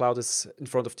scene when Cloud is in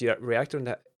front of the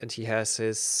reactor and he has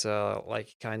his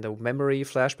like kind of memory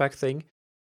flashback thing.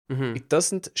 It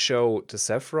doesn't show the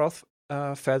Sephiroth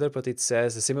feather, but it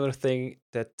says a similar thing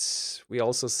that we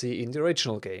also see in the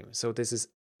original game. So this is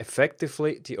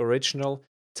effectively the original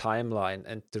timeline,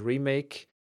 and the remake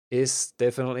is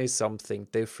definitely something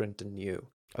different and new.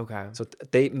 Okay. So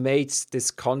they made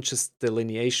this conscious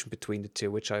delineation between the two,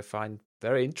 which I find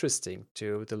very interesting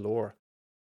to the lore.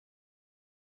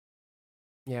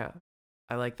 Yeah,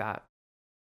 I like that.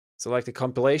 So like the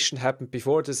compilation happened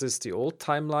before. This is the old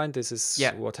timeline. This is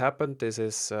Yeah. what happened. This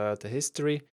is the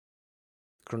history,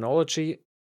 chronology.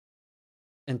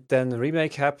 And then the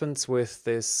remake happens with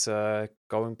this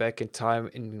going back in time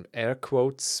in air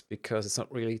quotes, because it's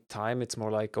not really time. It's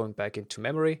more like going back into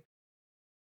memory,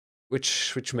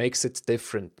 which makes it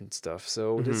different and stuff.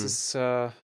 So this is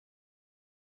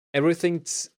everything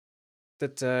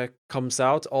that comes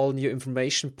out. All new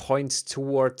information points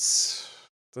towards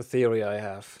the theory I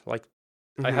have. Like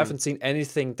I haven't seen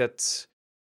anything that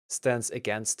stands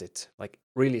against it, like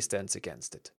really stands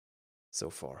against it so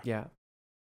far. Yeah.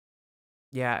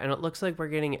 Yeah, and it looks like we're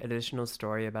getting additional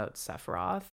story about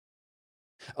Sephiroth.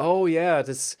 Oh yeah,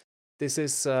 this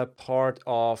is part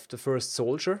of the first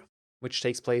Soldier, which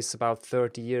takes place about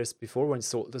 30 years before when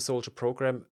the Soldier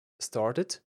program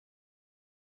started.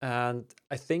 And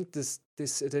I think this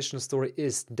additional story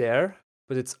is there,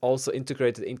 but it's also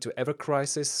integrated into Ever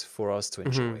Crisis for us to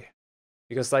enjoy.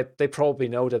 Because like they probably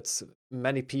know that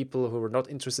many people who are not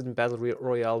interested in Battle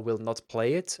Royale will not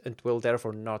play it and will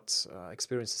therefore not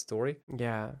experience the story.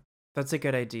 Yeah, that's a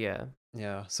good idea.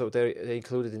 Yeah, so they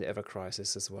included in Ever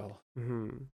Crisis as well.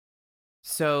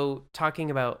 So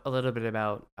talking about a little bit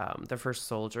about the first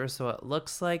Soldier, so it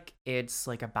looks like it's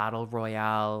like a Battle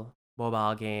Royale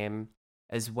mobile game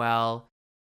as well.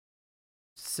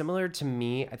 Similar to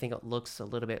me, I think it looks a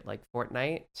little bit like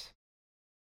Fortnite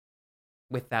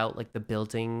without like the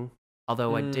building.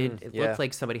 Although it looked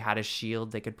like somebody had a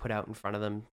shield they could put out in front of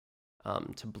them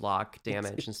to block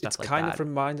damage and stuff like that. It kind of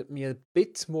reminded me a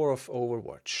bit more of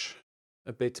Overwatch.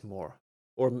 A bit more.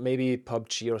 Or maybe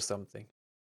PUBG or something.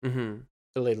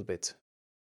 A little bit.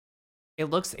 It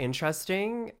looks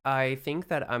interesting. I think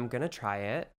that I'm going to try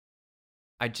it.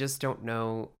 I just don't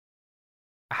know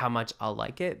how much I'll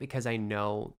like it because I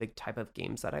know the type of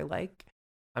games that I like.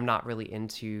 I'm not really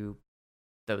into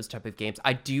those type of games.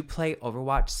 I do play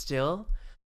Overwatch still,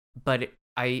 but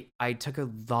I took a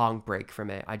long break from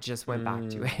it. I just went back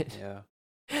to it.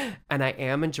 Yeah. And I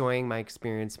am enjoying my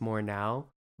experience more now,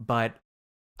 but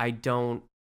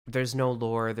there's no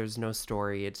lore, there's no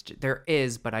story. There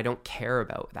is, but I don't care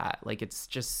about that. Like it's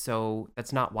just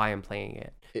that's not why I'm playing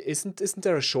it. Isn't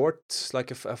there a short, like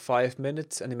a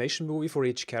 5-minute animation movie for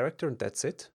each character and that's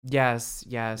it? Yes,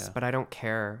 yeah. But I don't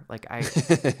care. Like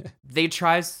they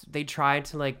try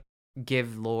to like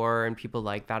give lore and people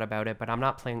like that about it, but I'm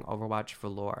not playing Overwatch for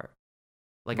lore.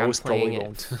 Like I'm playing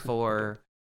it for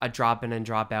a drop in and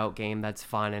drop out game that's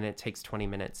fun and it takes 20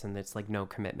 minutes and it's like no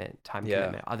commitment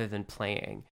commitment other than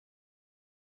playing.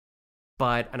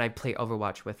 And I play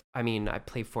Overwatch I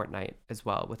play Fortnite as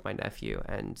well with my nephew,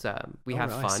 and we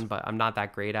have fun, but I'm not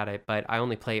that great at it. But I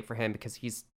only play it for him because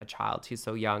he's a child. He's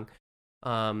so young.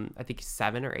 I think he's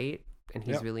 7 or 8, and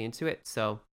he's really into it.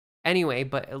 So anyway,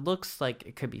 but it looks like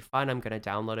it could be fun. I'm going to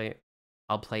download it.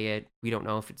 I'll play it. We don't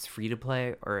know if it's free to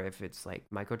play or if it's like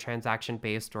microtransaction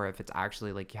based or if it's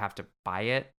actually like you have to buy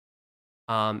it.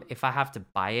 If I have to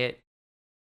buy it,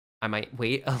 I might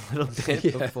wait a little bit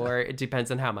before. It depends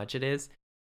on how much it is.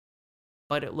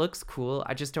 But it looks cool.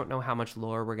 I just don't know how much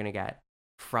lore we're going to get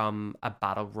from a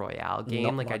Battle Royale game.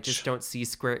 Not much. I just don't see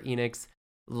Square Enix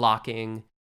locking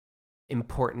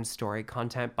important story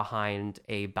content behind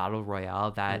a Battle Royale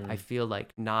that I feel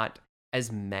like not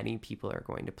as many people are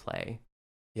going to play.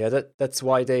 Yeah, that's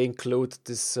why they include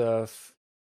this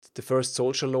the first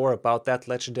Soldier lore about that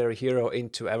legendary hero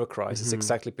into Ever Crisis,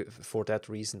 exactly for that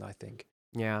reason, I think.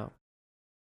 Yeah.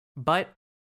 But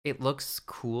it looks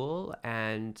cool,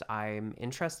 and I'm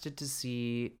interested to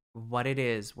see what it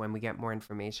is when we get more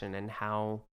information and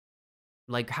how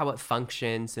it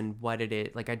functions and what it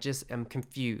is. Like, I just am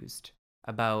confused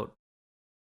about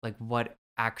like what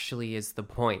actually is the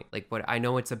point. Like, what I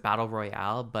know it's a Battle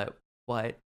Royale, but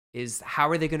what is how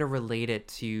are they going to relate it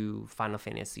to Final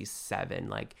Fantasy VII?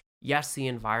 Like, yes, the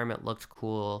environment looked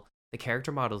cool. The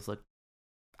character models looked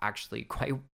actually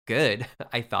quite good,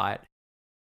 I thought.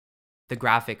 The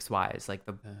graphics wise, like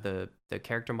the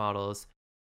character models.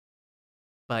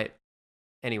 But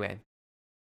anyway.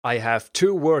 I have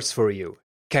 2 words for you.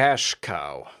 Cash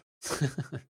cow.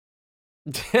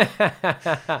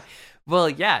 Well,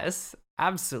 yes,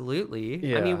 absolutely.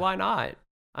 Yeah. I mean, why not?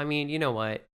 I mean, you know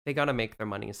what? They got to make their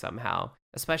money somehow,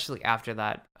 especially after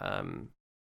that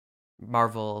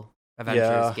Marvel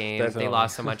Avengers game. Definitely. They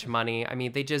lost so much money. I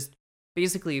mean, they just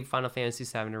basically Final Fantasy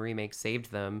VII Remake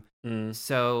saved them.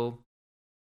 So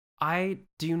I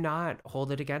do not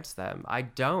hold it against them. I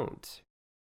don't.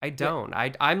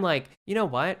 I'm like, you know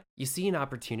what? You see an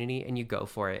opportunity and you go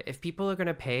for it. If people are going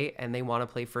to pay and they want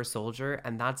to play First Soldier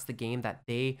and that's the game that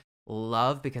they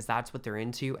love because that's what they're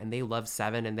into and they love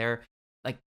 7 and they're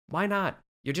like, why not?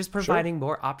 You're just providing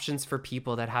more options for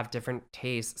people that have different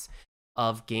tastes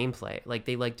of gameplay. Like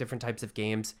they like different types of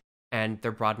games and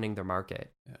they're broadening their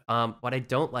market. Yeah. What I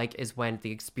don't like is when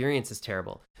the experience is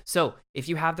terrible. So if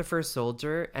you have the First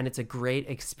Soldier and it's a great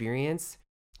experience,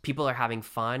 people are having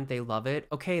fun, they love it.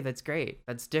 Okay, that's great.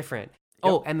 That's different.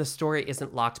 Yep. Oh, and the story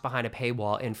isn't locked behind a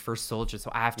paywall in First Soldier,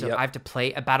 so I have to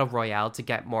play a battle royale to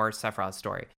get more Sephiroth's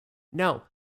story. No,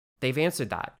 they've answered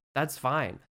that. That's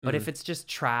fine. But if it's just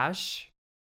trash,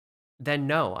 then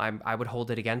no, I would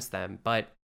hold it against them. But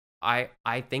I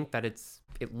think that it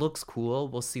looks cool.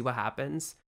 We'll see what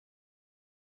happens.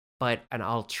 And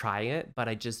I'll try it, but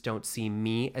I just don't see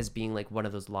me as being like one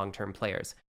of those long-term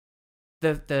players.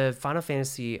 The Final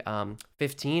Fantasy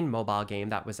 15 mobile game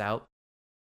that was out,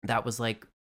 that was like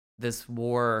this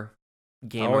war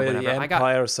game or whatever.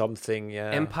 Empire something,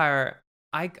 yeah. Empire.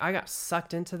 I got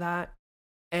sucked into that,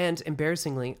 and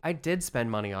embarrassingly, I did spend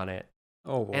money on it.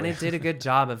 Oh boy. And it did a good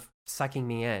job of sucking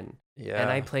me in. Yeah. And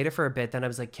I played it for a bit, then I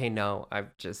was like, okay, no, I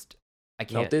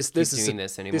can't keep doing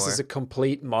this anymore. This is a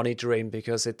complete money drain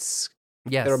because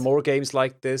there are more games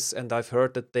like this, and I've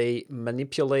heard that they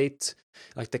manipulate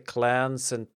like the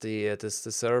clans and the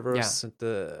servers and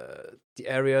the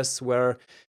areas where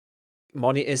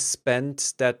money is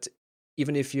spent, that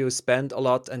even if you spend a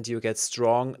lot and you get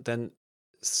strong, then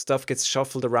stuff gets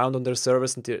shuffled around on their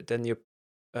servers, and then you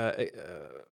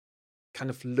kind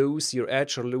of lose your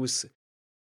edge or lose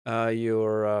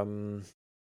your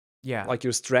like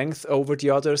your strength over the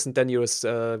others, and then you're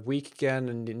weak again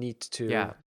and you need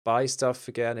to buy stuff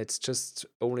again. It's just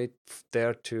only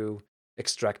there to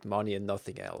extract money and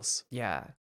nothing else. Yeah.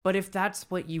 But if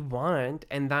that's what you want,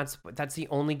 and that's the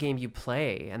only game you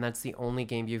play, and that's the only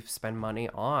game you spend money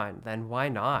on, then why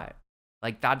not?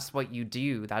 Like, that's what you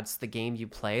do. That's the game you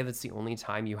play. That's the only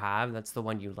time you have. That's the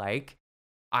one you like.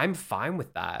 I'm fine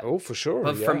with that. Oh, for sure.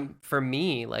 But for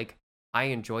me, like, I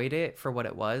enjoyed it for what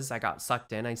it was. I got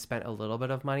sucked in. I spent a little bit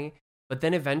of money. But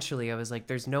then eventually I was like,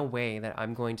 there's no way that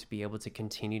I'm going to be able to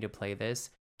continue to play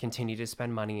this, continue to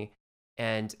spend money,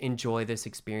 and enjoy this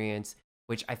experience,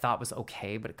 which I thought was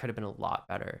okay, but it could have been a lot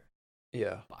better.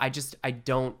 Yeah.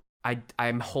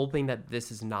 I'm hoping that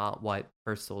this is not what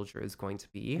First Soldier is going to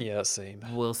be. Yeah, same.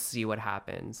 We'll see what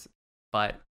happens,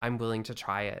 but I'm willing to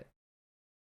try it.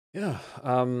 Yeah.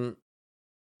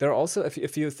 There are also a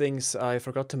few things I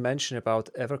forgot to mention about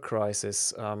Ever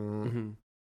Crisis.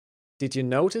 Did you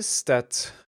notice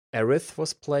that Aerith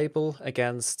was playable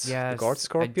against the Guard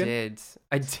Scorpion?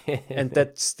 I did. And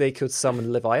that they could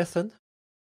summon Leviathan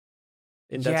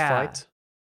in that fight?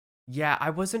 Yeah, I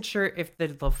wasn't sure if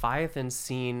the Leviathan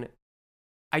scene...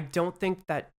 I don't think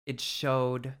that it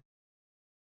showed...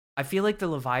 I feel like the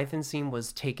Leviathan scene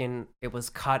was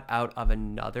cut out of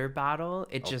another battle.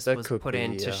 It just was put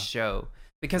in to show.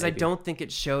 Because maybe. I don't think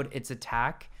it showed its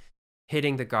attack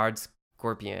hitting the Guard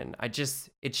Scorpion.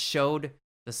 It showed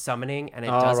the summoning and it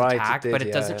does attack, but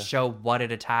it doesn't show what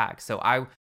it attacks. So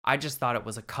I just thought it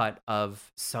was a cut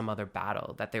of some other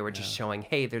battle that they were just showing,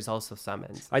 hey, there's also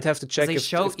summons. I'd have to check if they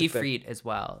show Ifrit as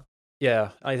well. Yeah,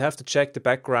 I'd have to check the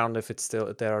background if it's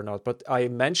still there or not. But I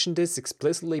mentioned this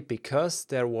explicitly because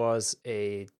there was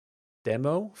a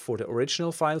demo for the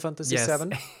original Final Fantasy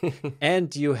VII,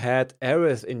 and you had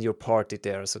Aerith in your party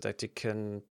there, so that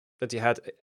you had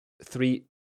 3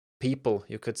 people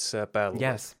you could battle.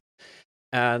 Yes, with.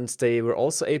 And they were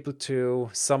also able to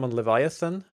summon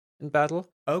Leviathan in battle.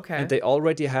 Okay, and they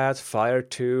already had Fire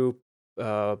 2,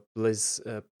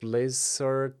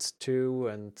 Blizzard 2,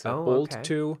 and Bolt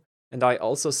 2. And I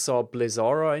also saw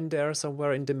Blizzara in there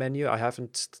somewhere in the menu. I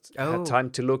haven't had time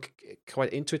to look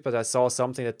quite into it, but I saw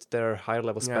something that they're higher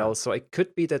level spells. So it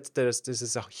could be that this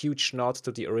is a huge nod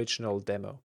to the original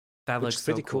demo. That looks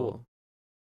pretty so cool.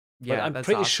 Yeah, but I'm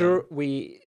pretty sure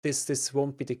we this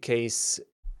won't be the case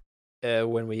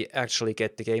when we actually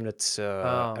get the game that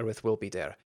Aerith will be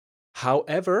there.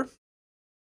 However,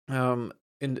 in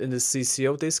the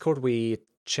CCO Discord, we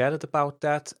chatted about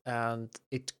that, and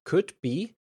it could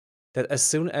be that as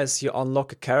soon as you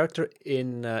unlock a character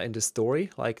in the story,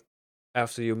 like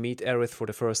after you meet Aerith for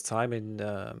the first time in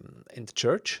the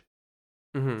church,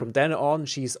 from then on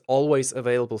she's always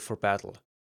available for battle.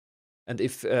 And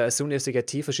if as soon as you get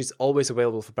Tifa, she's always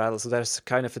available for battle. So there's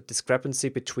kind of a discrepancy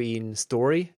between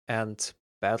story and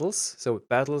battles. So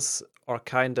battles are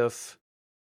kind of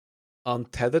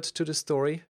untethered to the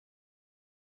story,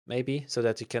 maybe, so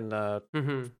that you can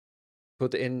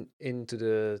put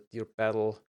into your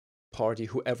battle party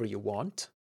whoever you want,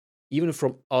 even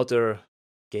from other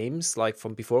games, like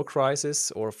from Before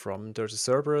Crisis or from There's a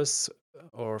Cerberus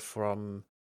or from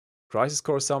Crisis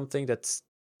Core or something. That's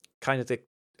kind of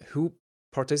who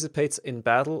participates in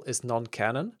battle is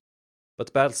non-canon,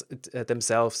 but battles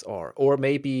themselves are. Or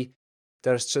maybe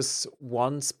there's just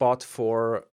one spot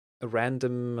for a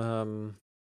random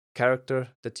character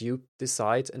that you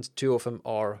decide, and two of them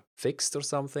are fixed or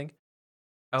something.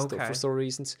 Okay. For some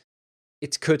reasons.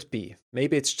 It could be.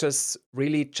 Maybe it's just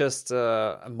really just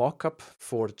a mock-up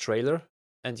for the trailer,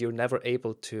 and you're never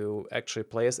able to actually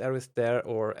play as Aerith there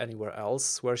or anywhere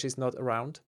else where she's not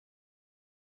around.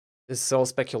 This is all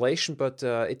speculation, but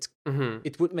it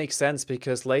would make sense,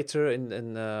 because later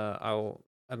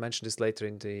I mentioned this later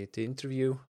in the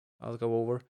interview I'll go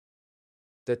over,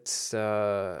 that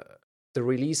the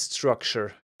release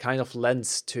structure kind of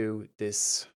lends to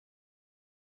this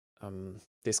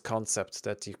this concept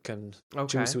that you can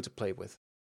choose who to play with.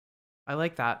 I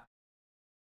like that.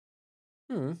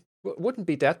 Wouldn't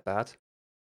be that bad.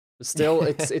 But still,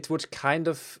 it would kind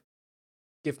of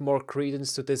give more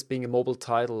credence to this being a mobile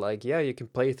title. Like, yeah, you can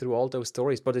play through all those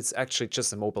stories, but it's actually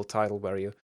just a mobile title where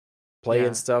you play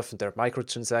and stuff, and there are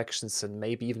microtransactions and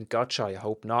maybe even gacha. I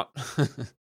hope not.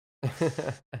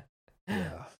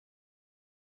 Yeah.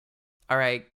 All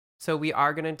right. So we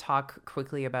are going to talk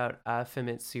quickly about a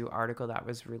Famitsu article that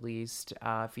was released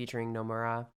featuring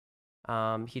Nomura.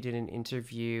 He did an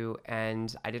interview,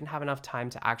 and I didn't have enough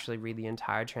time to actually read the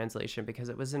entire translation because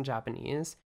it was in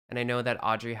Japanese. And I know that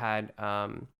Audrey had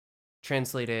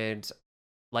translated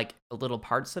like little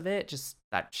parts of it, just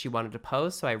that she wanted to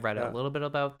post. So I read a little bit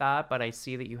about that, but I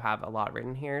see that you have a lot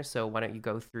written here. So why don't you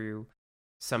go through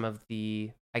some of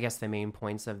the, I guess, the main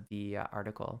points of the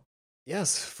article?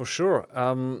 Yes, for sure.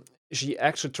 She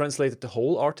actually translated the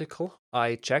whole article.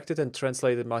 I checked it and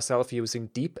translated myself using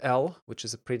DeepL, which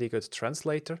is a pretty good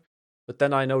translator. But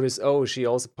then I noticed, she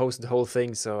also posted the whole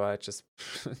thing, so I just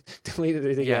deleted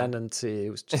it again and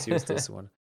just used this one.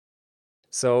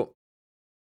 So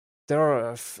there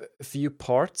are a few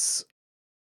parts.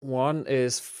 One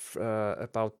is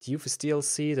about Euphys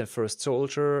DLC, then First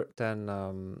Soldier, then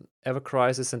Ever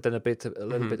Crisis, and then a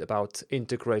little bit about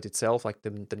Intergrade itself, like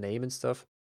the name and stuff.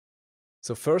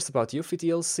 So first about Yuffie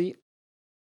DLC.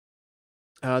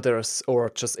 Or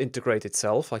just Intergrade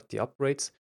itself, like the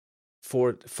upgrades.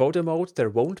 For photo mode, there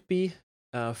won't be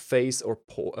face or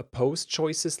pose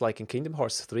choices like in Kingdom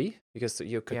Hearts 3, because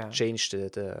you could change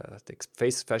the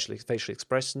facial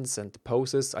expressions and the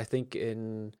poses. I think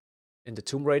in the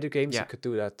Tomb Raider games you could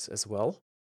do that as well,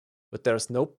 but there's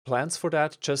no plans for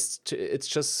that. It's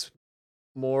just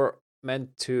more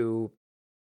meant to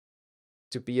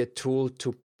be a tool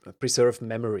to preserve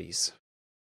memories.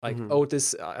 Like,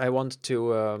 this I want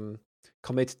to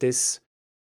commit this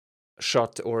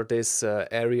shot or this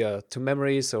area to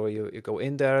memory, so you go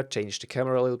in there, change the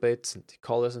camera a little bit and the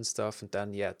colors and stuff, and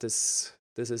then this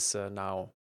is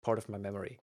now part of my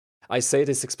memory. I say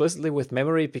this explicitly with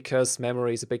memory because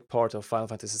memory is a big part of Final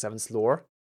Fantasy VII's lore.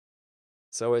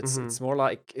 So it's more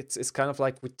like it's kind of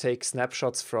like we take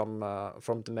snapshots from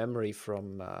the memory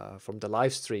from the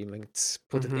live stream and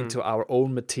put it into our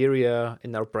own materia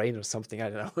in our brain or something. I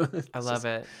don't know. I love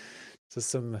it. So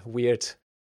some weird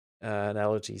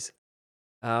analogies.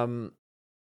 Now,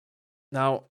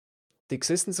 the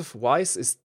existence of Weiss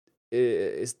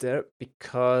is there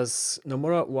because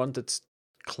Nomura wanted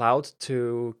Cloud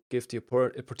to give the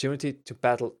opportunity to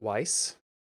battle Weiss.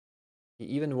 He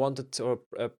even wanted or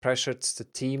pressured the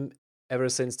team ever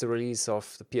since the release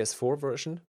of the PS4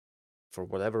 version. For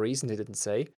whatever reason, he didn't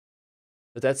say.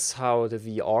 But that's how the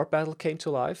VR battle came to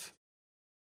life.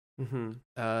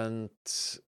 And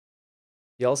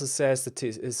he also says that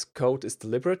his code is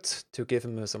deliberate to give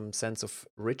him some sense of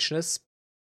richness,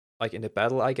 like in the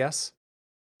battle, I guess.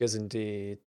 Because in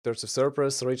the Dirge of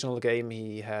Cerberus original game,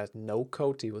 he had no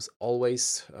code. He was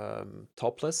always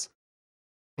topless.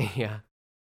 Yeah.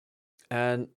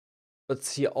 but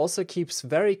he also keeps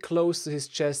very close to his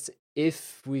chest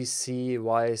if we see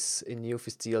Wise in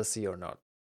Yuffie's DLC or not.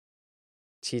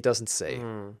 He doesn't say.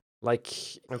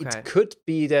 Like, it could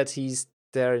be that he's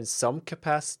there in some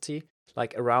capacity,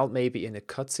 like around maybe in a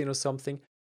cutscene or something,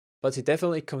 but he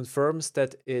definitely confirms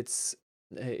that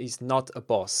he's not a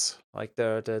boss. Like,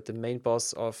 the main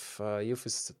boss of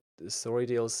Yuffie's story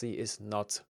DLC is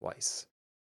not Wise.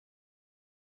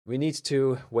 We need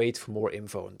to wait for more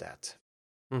info on that.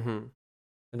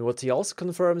 And what he also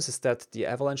confirms is that the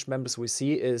Avalanche members we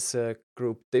see is a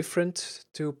group different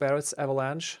to Barrett's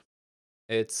Avalanche.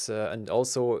 It's and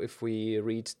also if we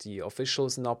read the official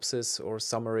synopsis or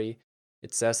summary,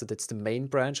 it says that it's the main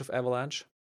branch of Avalanche.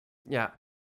 Yeah.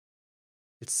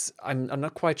 I'm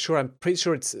not quite sure. I'm pretty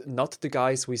sure it's not the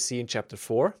guys we see in Chapter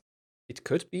 4. It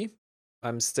could be.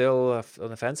 I'm still on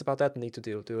the fence about that. I need to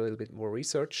do a little bit more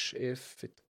research if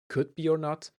it could be or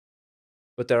not.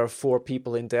 But there are 4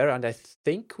 people in there, and I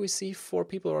think we see 4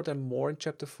 people, or are there more in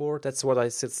Chapter 4? That's what I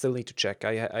still need to check.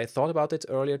 I thought about it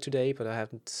earlier today, but I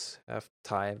haven't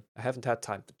had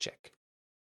time to check.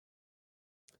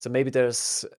 So maybe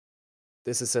this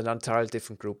is an entirely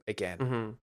different group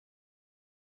again.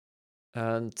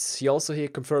 And he also here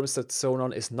confirms that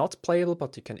Sonon is not playable,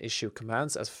 but you can issue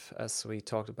commands, as we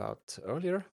talked about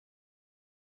earlier.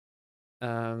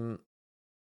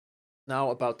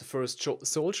 Now about the first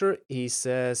soldier, he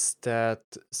says that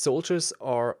soldiers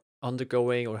are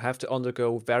undergoing or have to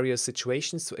undergo various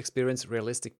situations to experience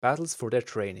realistic battles for their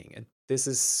training. And this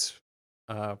is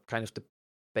kind of the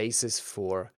basis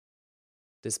for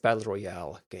this Battle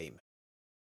Royale game.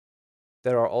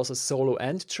 There are also solo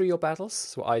and trio battles,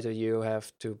 so either you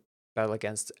have to battle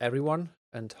against everyone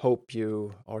and hope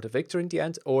you are the victor in the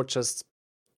end, or just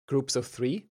groups of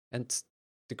 3, and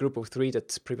the group of 3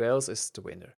 that prevails is the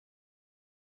winner.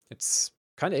 It's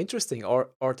kind of interesting.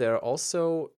 Are there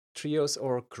also trios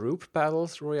or group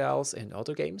battles royales in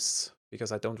other games?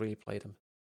 Because I don't really play them.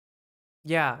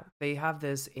 Yeah, they have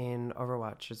this in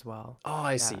Overwatch as well. Oh,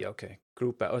 I see. Okay.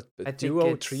 Group battle.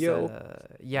 Duo, trio?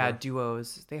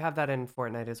 Duos. They have that in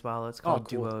Fortnite as well. It's called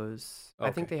cool. duos. Okay.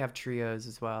 I think they have trios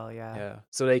as well, yeah. Yeah.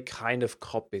 So they kind of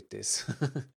copied this.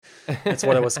 That's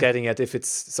what I was getting at. If it's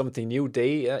something new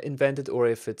they invented, or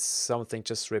if it's something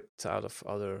just ripped out of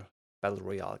other Battle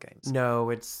Royale games.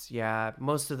 No,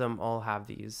 most of them all have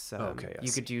these. Okay,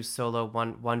 you could do solo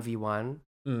 1v1,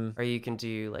 or you can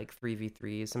do like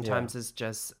 3v3. Sometimes it's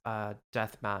just a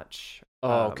deathmatch.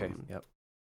 Oh, okay. Yep.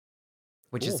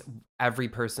 Which is every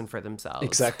person for themselves.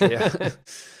 Exactly, yeah.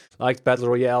 Like Battle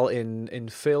Royale in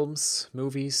films,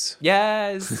 movies.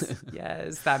 Yes,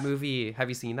 yes, that movie. Have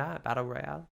you seen that, Battle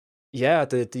Royale? Yeah,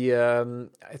 the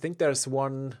I think there's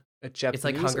one... a Japanese it's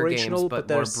like Hunger original, Games, but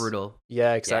more brutal.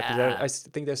 Yeah, exactly. Yeah. I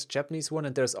think there's a Japanese one,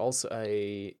 and there's also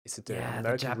an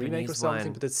American remake or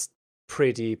something, but it's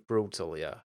pretty brutal.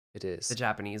 Yeah, it is. The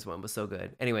Japanese one was so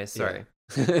good. Anyway, sorry.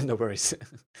 Yeah. No worries.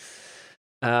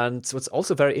 And what's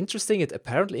also very interesting, it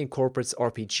apparently incorporates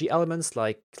RPG elements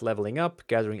like leveling up,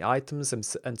 gathering items,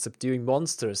 and subduing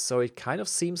monsters. So it kind of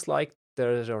seems like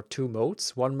there are 2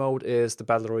 modes. One mode is the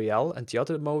Battle Royale, and the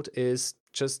other mode is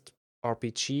just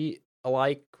RPG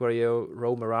alike, where you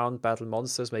roam around, battle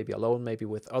monsters, maybe alone, maybe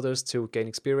with others, to gain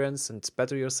experience and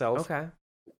better yourself. Okay.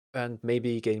 And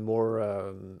maybe gain more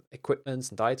equipments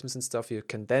and items and stuff you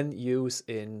can then use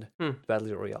in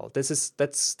Battle Royale.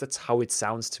 That's how it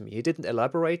sounds to me. He didn't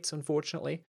elaborate,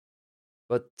 unfortunately,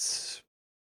 but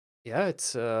yeah,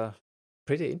 it's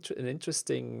pretty an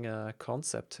interesting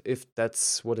concept, if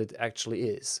that's what it actually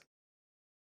is.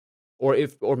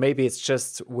 Or maybe it's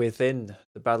just within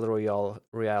the Battle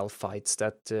Royale fights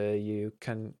that you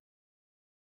can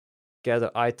gather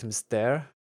items there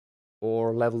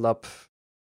or level up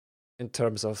in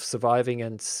terms of surviving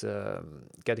and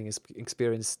getting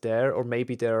experience there. Or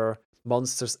maybe there are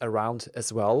monsters around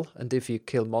as well, and if you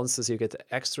kill monsters you get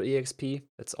extra EXP.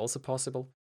 That's also possible.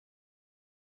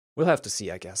 We'll have to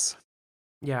see, I guess.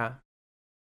 Yeah.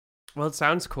 Well, it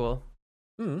sounds cool.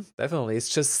 Definitely. It's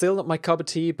just still not my cup of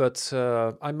tea, but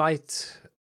I might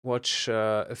watch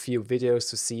a few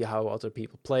videos to see how other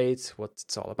people played, what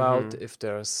it's all about, if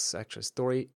there's actual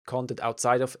story content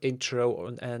outside of intro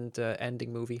and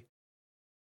ending movie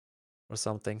or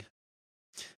something.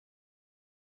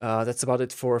 That's about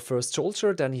it for First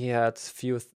Soldier. Then he had a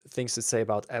few things to say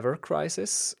about Ever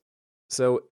Crisis.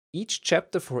 So each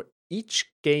chapter for each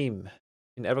game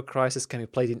in Ever Crisis can be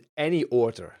played in any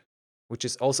order, which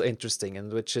is also interesting,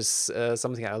 and which is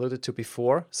something I alluded to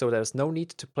before. So there's no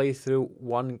need to play through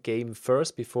one game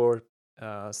first before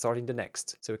starting the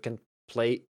next. So you can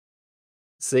play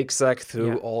zigzag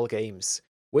through all games,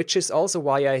 which is also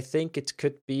why I think it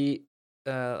could be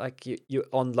like you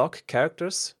unlock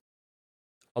characters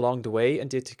along the way,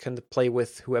 and you can play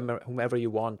with whomever you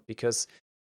want, because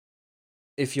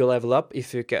if you level up,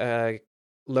 if you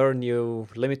learn new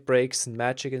limit breaks and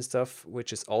magic and stuff,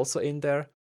 which is also in there,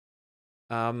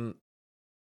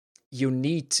 you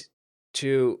need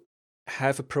to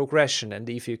have a progression. And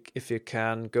if you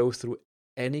can go through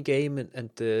any game and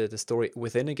the story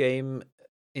within a game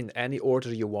in any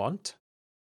order you want,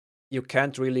 you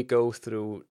can't really go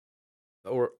through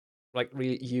or like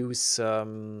really use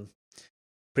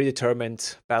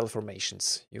predetermined battle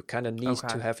formations. You kind of need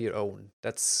to have your own.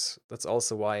 That's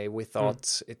also why we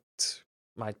thought it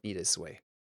might be this way.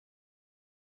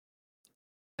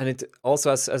 And it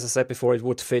also, as I said before, it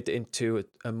would fit into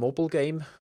a mobile game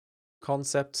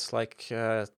concept, like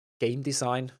game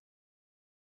design.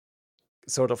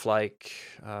 Sort of like,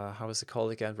 how is it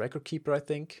called again? Record Keeper, I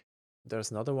think.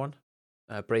 There's another one,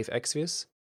 Brave Exvius,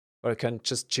 where you can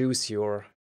just choose your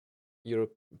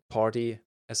party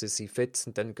as you see fit,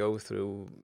 and then go through.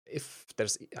 If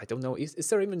there's, I don't know, is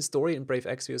there even a story in Brave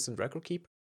Exvius and Record Keeper?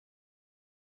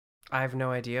 I have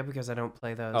no idea because I don't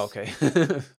play those. Okay,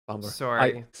 bummer.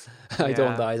 Sorry, I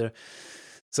don't either.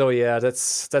 So yeah,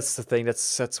 that's the thing.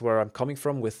 That's where I'm coming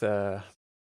from with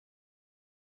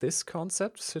this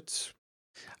concept.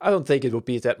 I don't think it would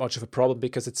be that much of a problem,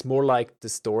 because it's more like the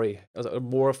story,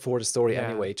 more for the story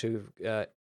anyway, to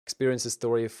experience the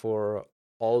story for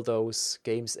all those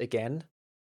games again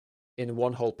in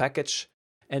one whole package.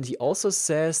 And he also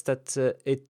says that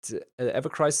Ever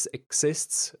Crisis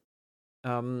exists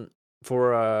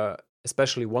for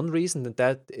especially one reason, and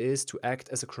that is to act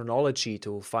as a chronology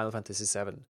to Final Fantasy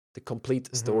VII, the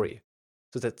complete story.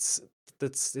 So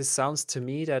this sounds to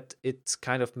me that it's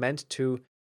kind of meant to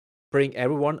bring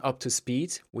everyone up to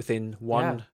speed within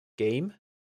one game,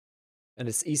 and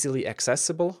it's easily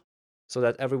accessible, so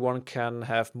that everyone can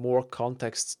have more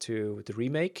context to the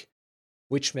remake,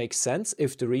 which makes sense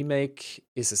if the remake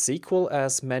is a sequel,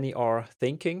 as many are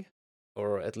thinking,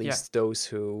 or at least those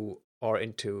who are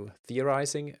into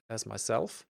theorizing, as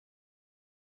myself.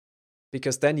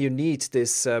 Because then you need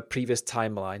this previous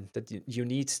timeline, that you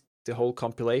need the whole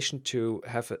compilation to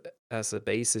have as a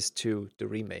basis to the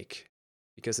remake.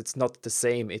 Because it's not the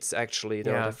same, it's actually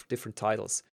there are different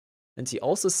titles. And he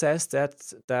also says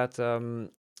that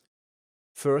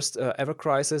first Ever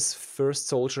Crisis, First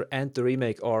Soldier, and the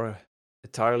remake are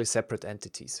entirely separate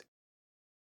entities.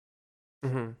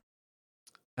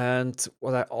 And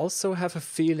what I also have a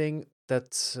feeling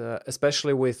that,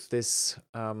 especially with this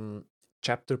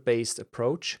chapter-based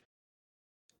approach,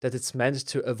 that it's meant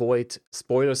to avoid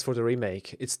spoilers for the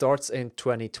remake. It starts in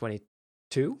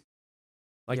 2022.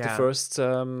 Like the first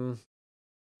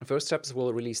chapters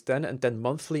will release then, and then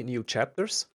monthly new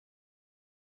chapters.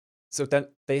 So then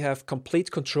they have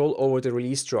complete control over the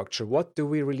release structure. What do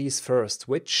we release first?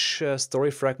 Which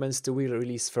story fragments do we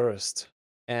release first?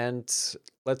 And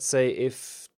let's say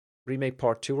if Remake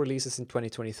Part 2 releases in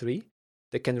 2023,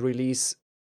 they can release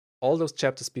all those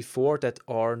chapters before that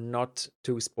are not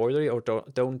too spoilery or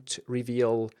don't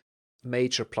reveal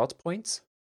major plot points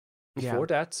before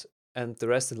that, and the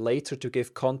rest later to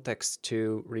give context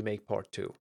to Remake Part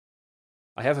 2.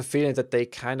 I have a feeling that they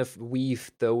kind of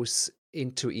weave those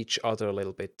into each other a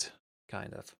little bit,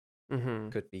 kind of.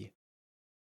 Could be.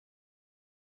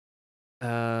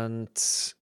 And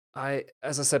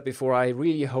as I said before, I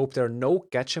really hope there are no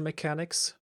gacha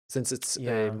mechanics, since it's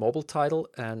a mobile title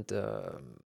and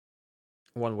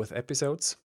one with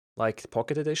episodes, like the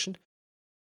Pocket Edition.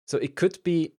 So it could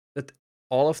be that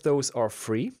all of those are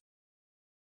free,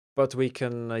 but we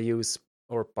can use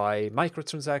or buy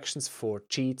microtransactions for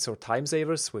cheats or time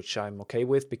savers, which I'm okay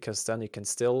with, because then you can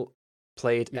still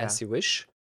play it as you wish,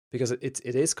 because it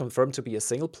is confirmed to be a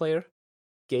single player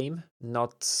game,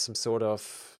 not some sort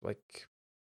of like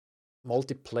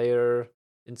multiplayer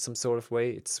in some sort of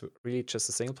way. It's really just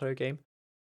a single player game.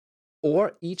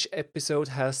 Or each episode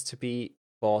has to be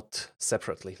bought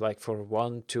separately, like for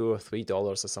 $1, $2, or $3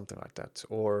 or something like that,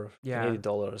 or Canadian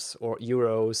dollars, or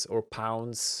euros, or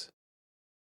pounds,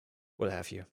 what have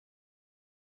you.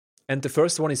 And the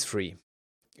first one is free.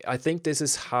 I think this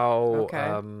is how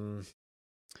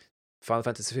Final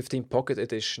Fantasy 15 Pocket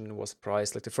Edition was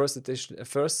priced. Like the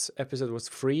first episode was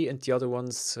free, and the other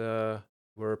ones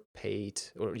were paid,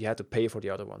 or you had to pay for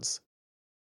the other ones,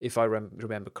 if I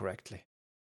remember correctly.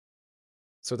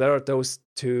 So there are those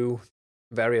two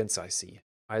variants I see.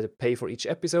 Either pay for each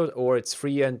episode, or it's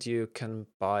free and you can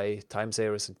buy time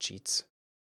savers and cheats.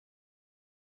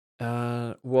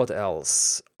 What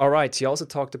else? All right, he also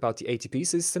talked about the ATP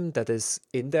system that is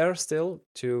in there still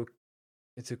to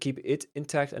to keep it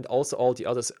intact, and also all the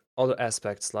other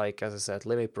aspects, like as I said,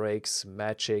 limit breaks,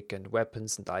 magic, and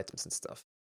weapons and items and stuff.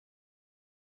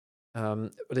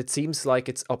 But it seems like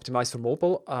it's optimized for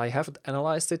mobile. I haven't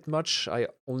analyzed it much. I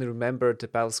only remember the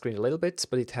battle screen a little bit,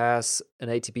 but it has an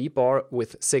ATB bar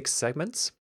with 6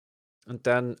 segments, and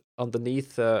then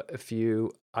underneath a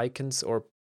few icons or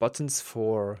buttons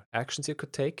for actions you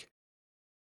could take.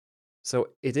 So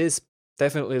it is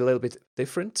definitely a little bit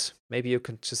different. Maybe you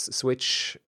can just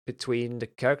switch between the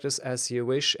characters as you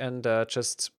wish and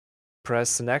just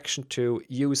press an action to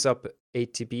use up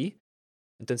ATB,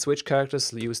 and then switch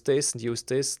characters, use this and use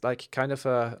this, like kind of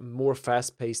a more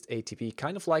fast-paced ATB,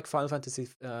 kind of like Final Fantasy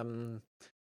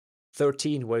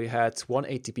 13, where you had 1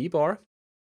 ATB bar,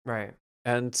 Right.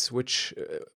 and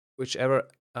whichever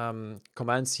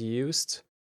commands you used.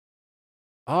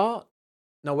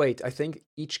 No, wait. I think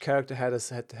each character had a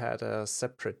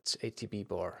separate ATB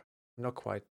bar. I'm not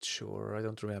quite sure. I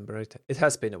don't remember it. It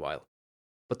has been a while.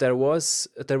 But there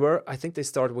were, I think they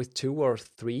started with 2 or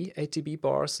 3 ATB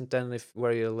bars, and then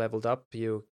where you leveled up,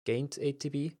 you gained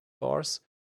ATB bars.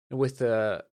 And with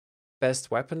the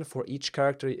best weapon for each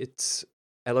character, it's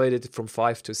elevated from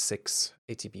 5 to 6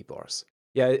 ATB bars.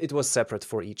 Yeah, it was separate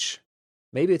for each.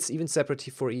 Maybe it's even separate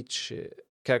for each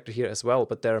character here as well,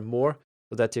 but there are more,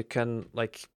 so that you can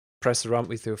like press around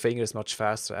with your fingers much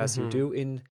faster, as you do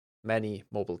in many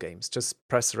mobile games. Just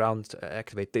press around,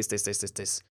 activate this,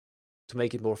 to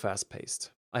make it more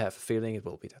fast-paced. I have a feeling it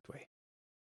will be that way.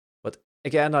 But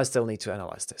again, I still need to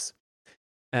analyze this.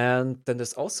 And then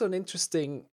there's also an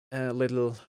interesting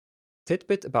little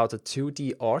tidbit about the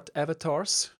 2D art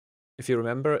avatars. If you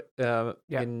remember,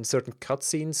 in certain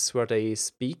cutscenes where they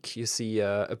speak, you see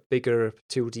a bigger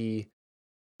 2D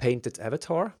painted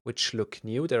avatar, which look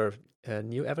new. They're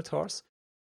new avatars.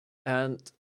 And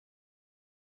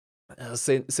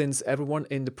since everyone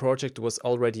in the project was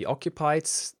already occupied,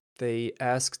 they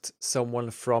asked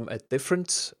someone from a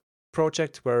different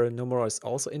project where Nomura is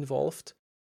also involved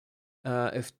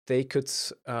if they could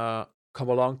come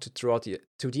along to draw the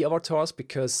 2D avatars,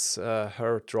 because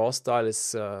her draw style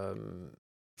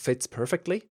fits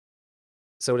perfectly.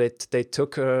 So they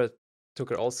took her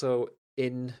also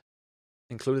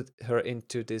included her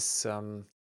into this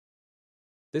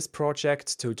this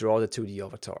project to draw the 2D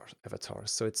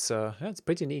avatars. So it's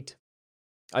pretty neat.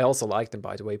 I also like them,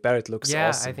 by the way. Barrett looks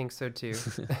awesome. Yeah, I think so too.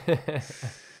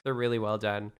 They're really well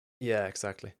done. Yeah,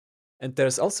 exactly. And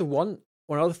there's also one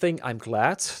other thing I'm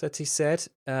glad that he said.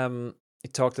 He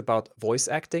talked about voice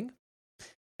acting.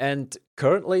 And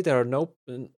currently there are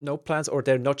no plans, or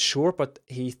they're not sure, but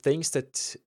he thinks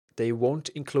that they won't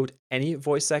include any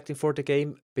voice acting for the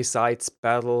game besides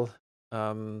battle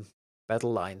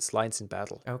lines in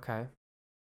battle. Okay.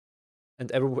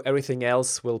 And everything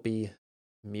else will be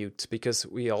mute, because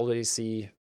we already see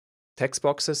text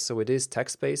boxes, so it is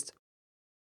text-based.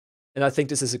 And I think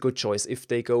this is a good choice if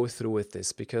they go through with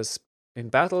this, because in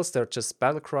battles they're just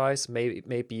battle cries,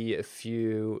 maybe a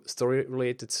few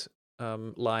story-related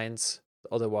lines,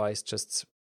 otherwise just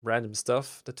random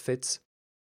stuff that fits,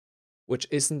 which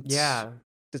isn't... Yeah.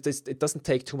 It doesn't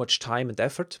take too much time and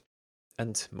effort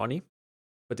and money.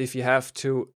 But if you have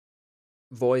to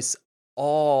voice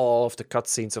all of the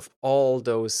cutscenes of all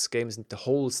those games and the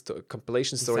whole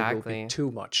compilation story will be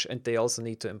too much, and they also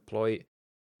need to employ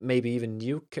maybe even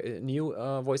new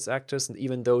voice actors, and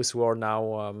even those who are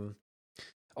now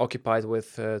occupied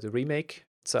with the remake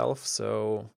itself.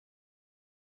 So,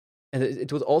 and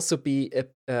it would also be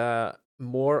a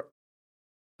more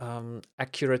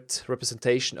accurate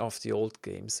representation of the old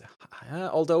games.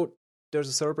 Although there's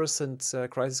a Cerberus and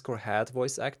Crisis Core had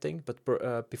voice acting,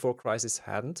 but before Crisis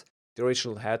hadn't. The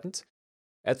original hadn't.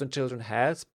 Advent Children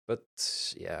had, but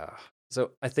yeah.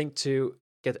 So I think to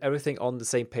get everything on the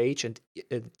same page, and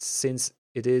since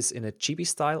it is in a chibi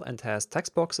style and has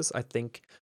text boxes, I think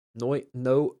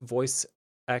no voice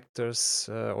actors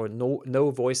or no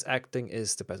voice acting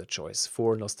is the better choice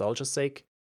for nostalgia's sake.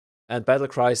 And Battle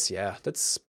Cries, yeah,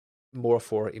 that's more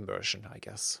for immersion, I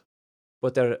guess.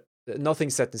 But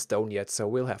nothing's set in stone yet, so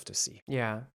we'll have to see.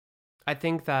 Yeah. I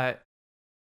think that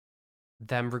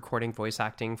them recording voice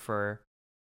acting for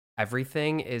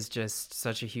everything is just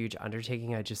such a huge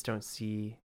undertaking. I just don't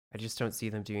see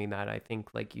them doing that. I think,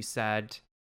 like you said,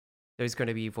 there's going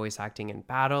to be voice acting in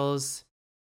battles.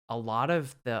 A lot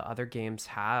of the other games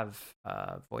have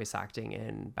voice acting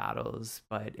in battles,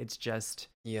 but it's just,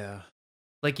 yeah,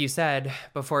 like you said,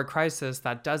 before Crisis,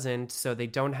 that doesn't, so they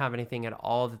don't have anything at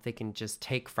all that they can just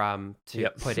take from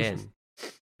to put in.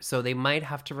 So they might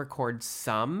have to record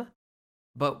some,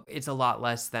 but it's a lot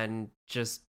less than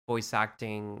just voice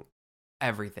acting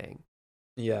everything.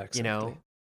 Yeah, exactly. You know,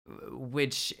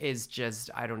 which is just,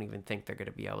 I don't even think they're going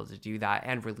to be able to do that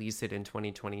and release it in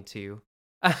 2022.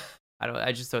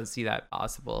 I just don't see that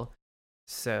possible.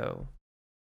 So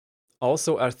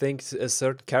also, I think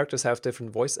certain characters have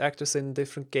different voice actors in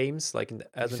different games, like in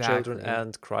Advent Children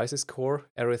and Crisis Core.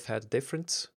 Aerith had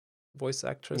different voice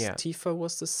actress. Yeah. Tifa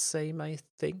was the same, I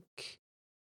think.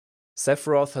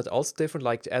 Sephiroth had also different,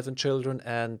 like the Advent Children,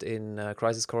 and in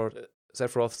Crisis Core,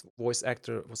 Sephiroth's voice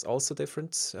actor was also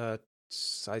different.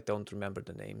 I don't remember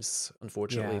the names,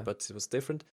 unfortunately, but it was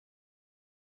different.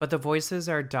 But the voices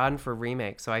are done for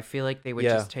remake, so I feel like they would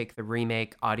just take the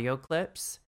remake audio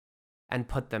clips and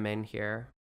put them in here.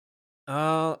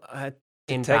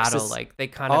 In battle, like they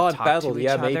kind of talk to each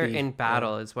other in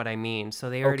battle is what I mean. So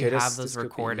they already have those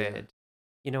recorded.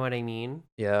 You know what I mean?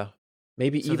 Yeah.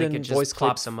 Maybe so even they could voice just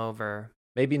clips them over.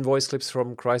 Maybe in voice clips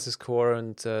from Crisis Core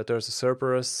and there's a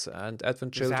Cerberus and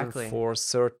Advent Children for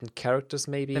certain characters,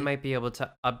 maybe. They might be able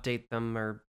to update them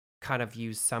or kind of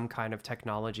use some kind of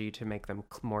technology to make them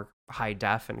more high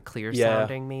def and clear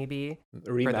sounding, maybe.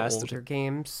 Remastered. For the older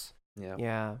games.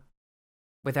 Yeah.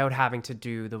 Without having to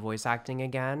do the voice acting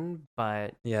again.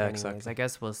 But anyways, I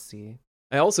guess we'll see.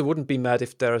 I also wouldn't be mad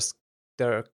if it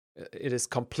is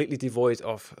completely devoid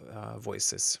of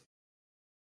voices.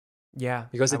 Yeah,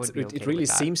 because it really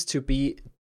seems to be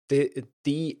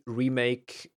the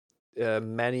remake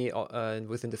many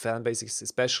within the fan base,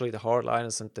 especially the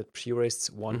hardliners and the purists,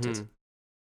 wanted. Mm-hmm.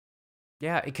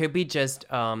 Yeah, it could be just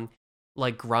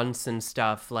like grunts and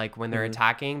stuff. Like when they're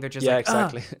attacking, they're just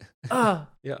exactly.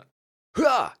 Yeah,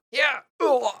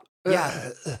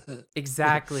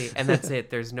 exactly. And that's it.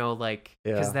 There's no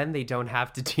because then they don't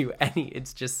have to do any.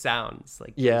 It's just sounds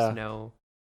like there's no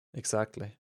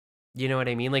exactly. You know what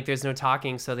I mean? Like there's no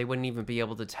talking, so they wouldn't even be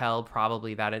able to tell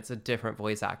probably that it's a different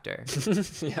voice actor.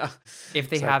 If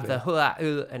they have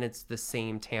the and it's the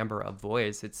same timbre of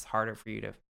voice, it's harder for you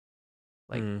to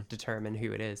determine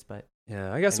who it is. But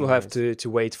I guess we'll have to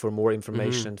wait for more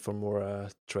information, for more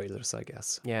trailers, I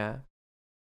guess. Yeah.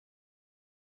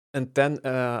 And then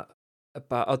there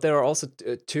are also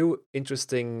two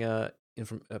interesting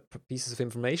pieces of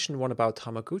information, one about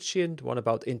Hamaguchi and one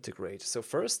about Intergrade. So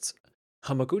first,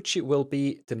 Hamaguchi will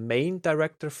be the main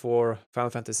director for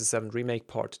Final Fantasy VII Remake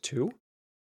Part 2.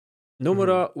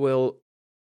 Nomura will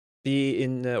be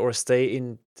or stay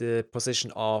in the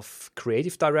position of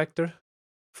creative director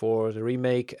for the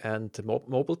remake and the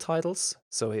mobile titles.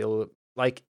 So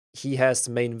he has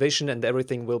the main vision and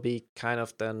everything will be kind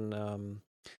of then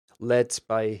led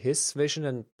by his vision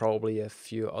and probably a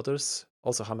few others.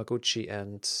 Also Hamaguchi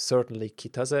and certainly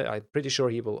Kitase. I'm pretty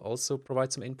sure he will also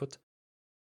provide some input.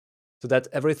 So that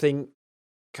everything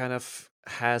kind of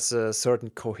has a certain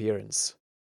coherence.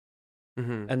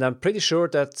 And I'm pretty sure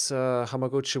that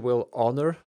Hamaguchi will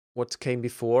honor what came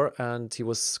before, and he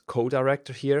was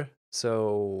co-director here.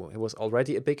 So it was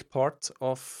already a big part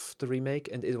of the remake,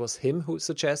 and it was him who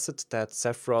suggested that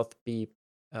Sephiroth be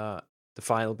the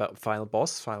final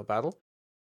battle.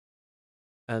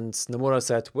 And Nomura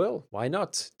said, well, why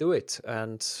not? Do it.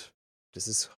 And this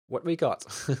is what we got.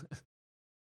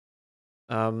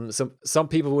 Some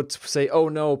people would say, "Oh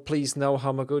no, please no,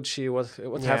 Hamaguchi,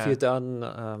 what have you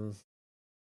done?"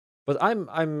 But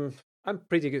I'm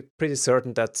pretty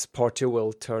certain that Part 2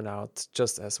 will turn out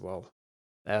just as well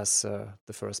as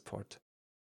the first part.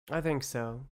 I think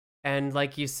so. And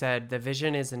like you said, the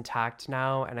vision is intact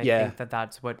now, and I think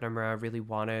that's what Nomura really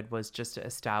wanted, was just to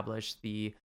establish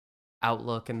the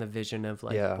outlook and the vision of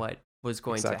what was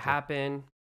going to happen.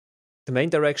 The main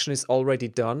direction is already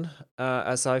done,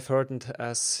 as I've heard and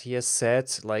as he has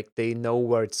said. Like they know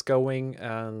where it's going,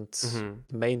 and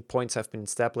the main points have been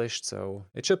established, so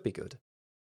it should be good.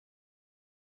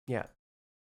 Yeah.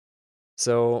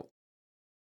 So,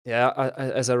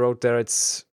 as I wrote there,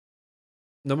 it's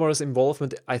Nomura's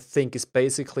involvement, I think, is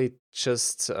basically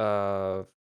just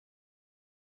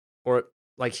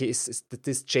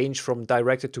this change from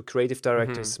director to creative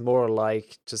director is more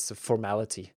like just a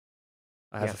formality.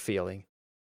 I have a feeling.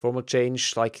 Formal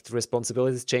change, like the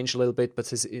responsibilities change a little bit, but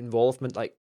his involvement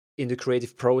in the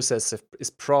creative process is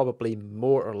probably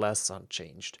more or less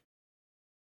unchanged.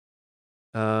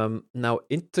 Now,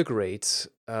 Intergrade,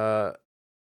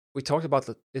 we talked about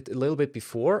it a little bit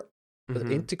before, but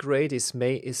Intergrade is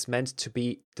meant to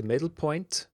be the middle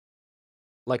point,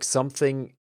 like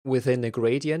something within a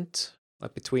gradient,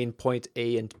 like between point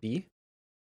A and B,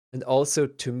 and also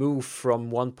to move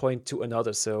from one point to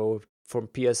another. So from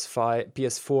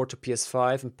PS4 to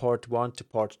PS5 and Part 1 to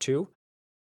Part 2.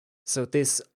 So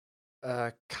this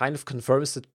kind of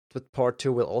confirms that Part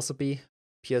 2 will also be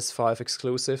PS5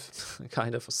 exclusive,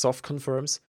 kind of soft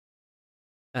confirms.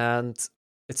 And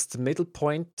It's the middle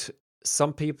point.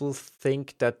 Some people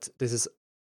think that this is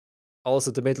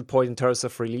also the middle point in terms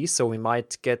of release, so we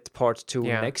might get part 2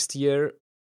 next year.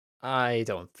 I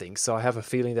don't think so. I have a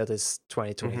feeling that it's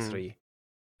 2023.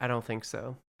 I don't think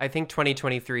so. I think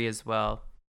 2023 as well.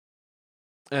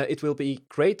 It will be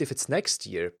great if it's next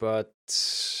year, but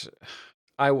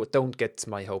I don't get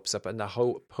my hopes up, and I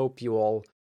hope you all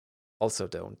also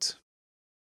don't.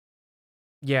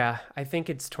 Yeah, I think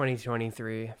it's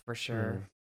 2023 for sure.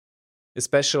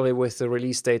 Especially with the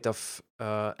release date of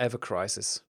Ever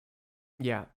Crisis.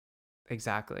 Yeah,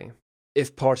 exactly.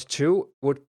 If part 2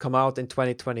 would come out in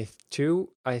 2022,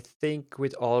 I think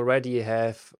we'd already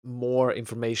have more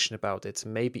information about it.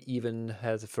 Maybe even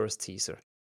have the first teaser.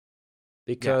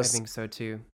 Because I think so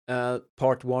too.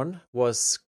 Part 1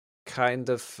 was kind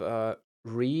of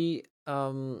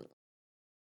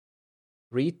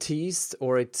re-teased,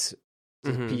 or the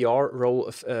PR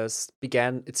role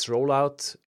began its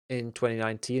rollout in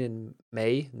 2019 in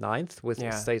May 9th with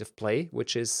State of Play,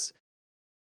 which is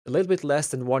a little bit less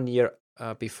than 1 year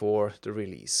before the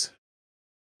release.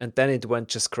 And then it went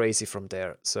just crazy from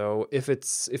there. So if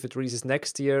it releases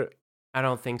next year, I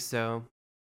don't think so.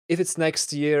 If it's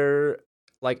next year,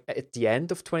 like at the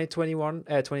end of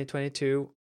 2022,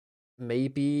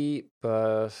 maybe,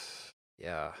 but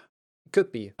yeah, it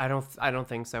could be. I don't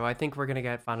think so. I think we're gonna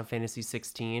get Final Fantasy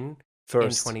 16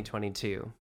 first in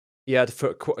 2022. Yeah,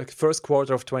 the first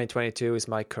quarter of 2022 is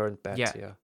my current bet.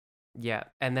 Yeah,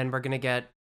 and then we're gonna get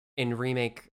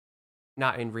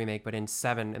not in remake, but in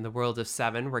 7, in the world of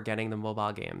 7, we're getting the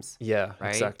mobile games. Yeah, right?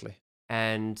 Exactly.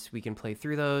 And we can play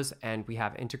through those, and we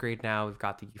have Intergrade now. We've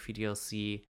got the Yuffie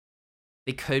DLC.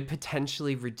 They could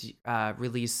potentially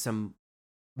release some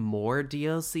more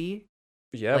DLC.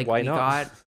 Yeah, like why we not?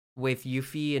 Got with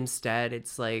Yuffie instead,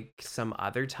 it's like some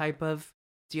other type of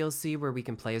DLC where we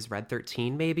can play as Red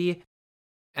 13, maybe.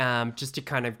 Just to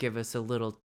kind of give us a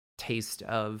little taste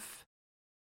of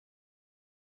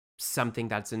something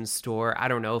that's in store. I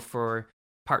don't know, for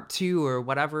part 2 or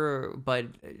whatever, but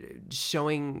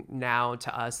showing now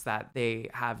to us that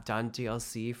they have done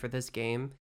DLC for this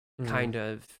game kind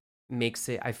of makes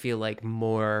it, I feel like,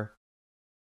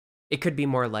 it could be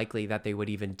more likely that they would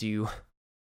even do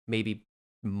maybe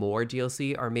more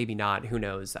DLC, or maybe not. Who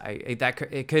knows?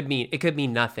 It could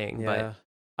mean nothing. Yeah. But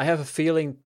I have a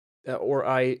feeling, or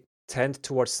I tend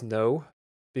towards no,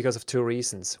 because of 2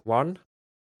 reasons. 1,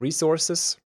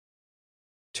 resources.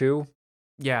 2,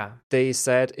 they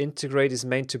said Intergrade is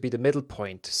meant to be the middle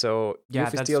point. So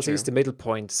Yuffie's DLC is the middle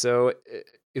point. So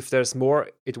if there's more,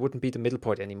 it wouldn't be the middle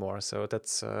point anymore. So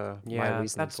that's my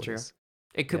reason. That's true. This.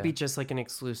 It could be just like an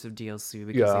exclusive DLC.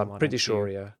 Because I'm pretty sure.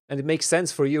 Yeah, and it makes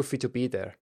sense for Yuffie to be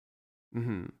there.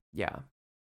 Yeah.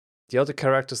 The other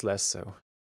characters less so.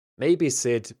 Maybe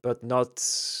Sid, but not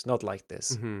like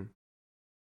this.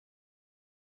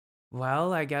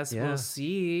 Well, I guess we'll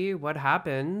see what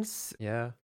happens.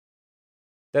 Yeah.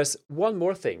 There's one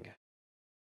more thing.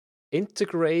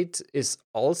 Intergrade is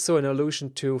also an allusion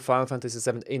to Final Fantasy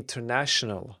VII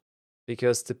International,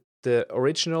 because the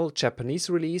original Japanese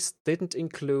release didn't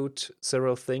include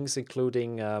several things,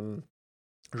 including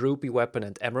Ruby Weapon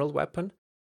and Emerald Weapon,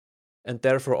 and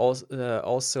therefore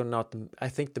also not. I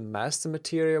think the Master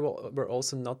Material were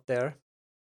also not there,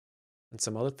 and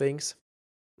some other things.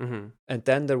 And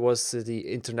then there was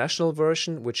the international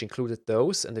version, which included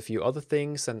those and a few other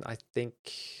things, and I think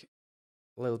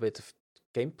a little bit of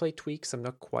gameplay tweaks. I'm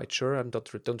not quite sure. I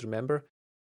don't remember.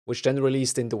 Which then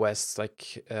released in the West,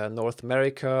 like North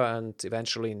America and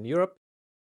eventually in Europe.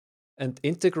 And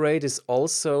Intergrade is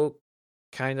also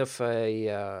kind of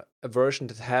a version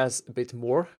that has a bit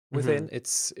more within.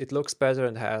 It looks better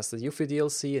and has the Yuffie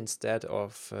DLC instead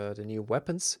of the new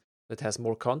weapons. That has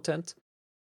more content.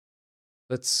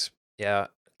 But yeah,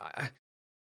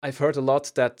 I've heard a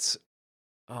lot that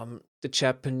the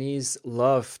Japanese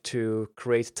love to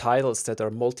create titles that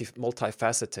are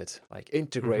multifaceted. Like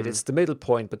Intergrade, it's the middle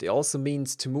point, but it also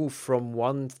means to move from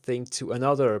one thing to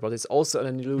another, but it's also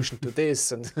an allusion to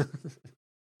this. And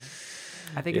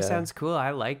I think it sounds cool.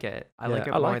 I like it. I like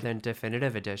it more than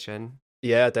Definitive Edition.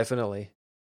 Yeah, definitely.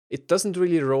 It doesn't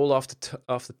really roll off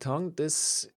the tongue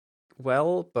this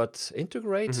well, but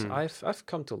Intergrade, I've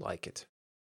come to like it.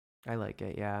 I like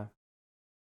it, yeah.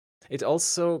 It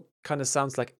also kind of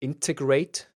sounds like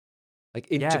integrate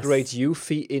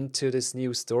Yuffie into this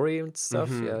new story and stuff.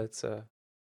 Yeah, it's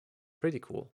pretty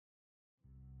cool.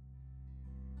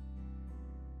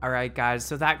 All right, guys,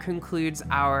 so that concludes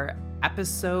our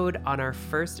episode on our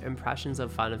first impressions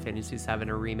of Final Fantasy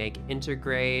VII Remake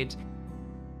Intergrade.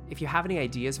 If you have any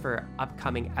ideas for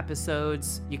upcoming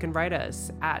episodes, you can write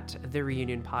us at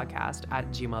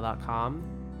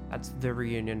thereunionpodcast@gmail.com. That's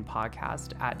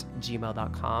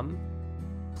thereunionpodcast@gmail.com.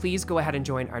 Please go ahead and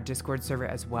join our Discord server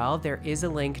as well. There is a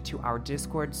link to our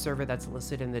Discord server that's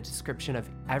listed in the description of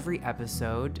every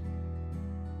episode.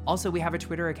 Also, we have a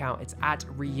Twitter account. It's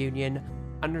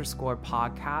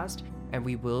 @reunion_podcast, and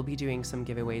we will be doing some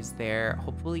giveaways there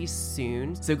hopefully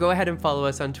soon. So go ahead and follow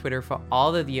us on Twitter for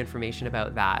all of the information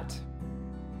about that.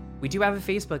 We do have a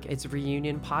Facebook. It's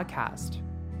Reunion Podcast.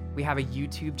 We have a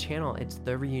YouTube channel. It's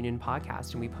The Reunion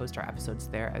Podcast, and we post our episodes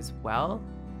there as well.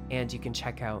 And you can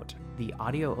check out the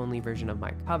audio-only version of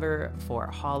my cover for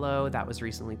Hollow that was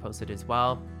recently posted as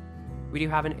well. We do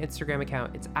have an Instagram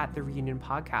account. It's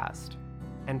 @thereunionpodcast.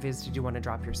 And Viz, did you want to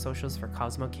drop your socials for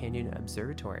Cosmo Canyon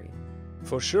Observatory?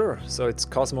 For sure. So it's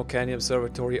Cosmo Canyon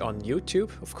Observatory on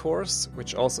YouTube, of course,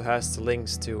 which also has the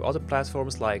links to other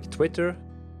platforms like Twitter,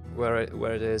 where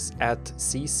it is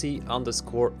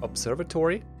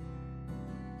 @cc_observatory.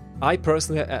 I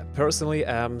personally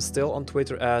am still on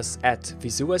Twitter as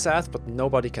 @visuasath, but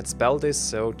nobody can spell this,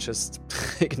 so just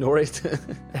ignore it.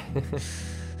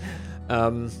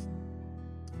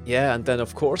 Yeah, and then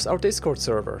of course our Discord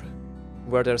server,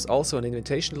 where there's also an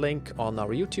invitation link on our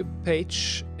YouTube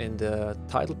page in the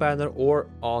title banner or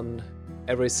on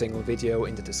every single video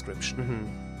in the description.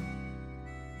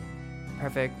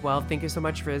 Perfect. Well, thank you so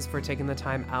much, Riz, for taking the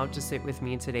time out to sit with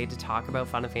me today to talk about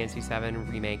Final Fantasy VII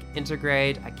Remake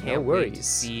Intergrade. I can't wait to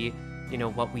see,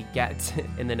 what we get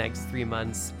in the next 3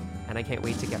 months, and I can't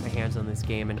wait to get my hands on this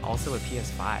game and also a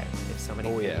PS5. If somebody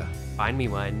can find me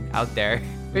one out there,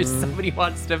 if somebody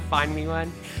wants to find me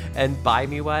one and buy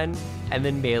me one and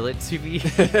then mail it to me,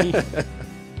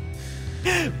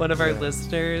 one of our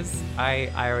listeners,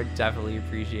 I would definitely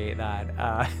appreciate that.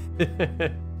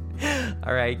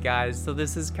 All right, guys. So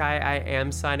this is Kai. I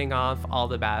am signing off. All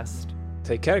the best.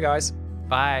 Take care, guys.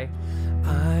 Bye.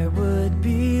 I would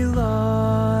be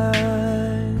lost,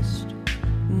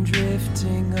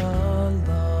 drifting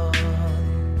along,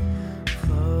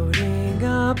 floating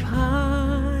up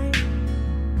high,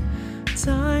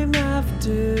 time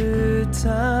after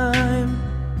time.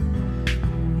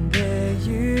 There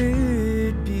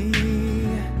you'd be,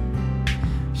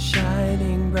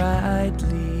 shining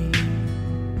brightly,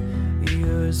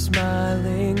 your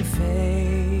smiling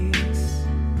face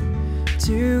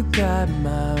to guide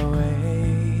my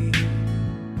way.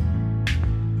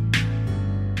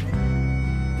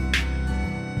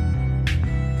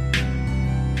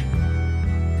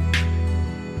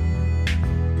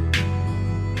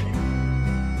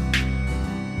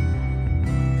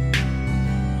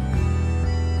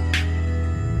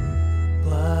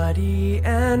 Bloody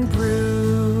and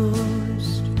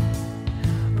bruised,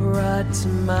 brought to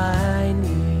my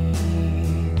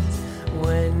knees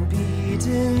when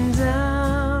beaten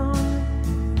down,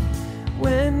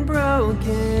 when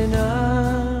broken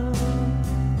up,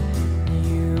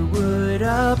 you would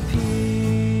appear,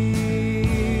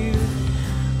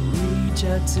 reach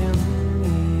out to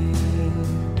me,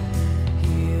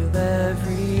 heal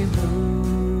every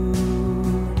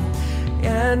wound,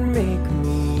 and make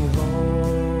me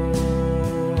whole.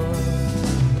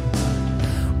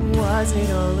 Was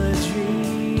it all a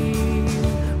dream?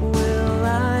 Will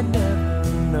I never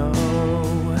know?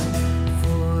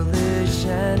 Foolish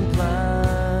and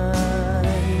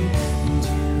blind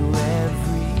to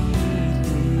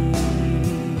everything.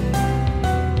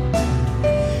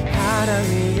 Had I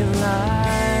realized,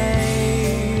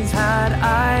 had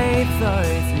I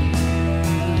thought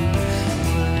through,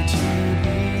 would you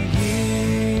be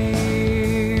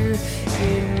here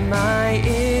in my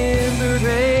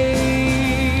embrace?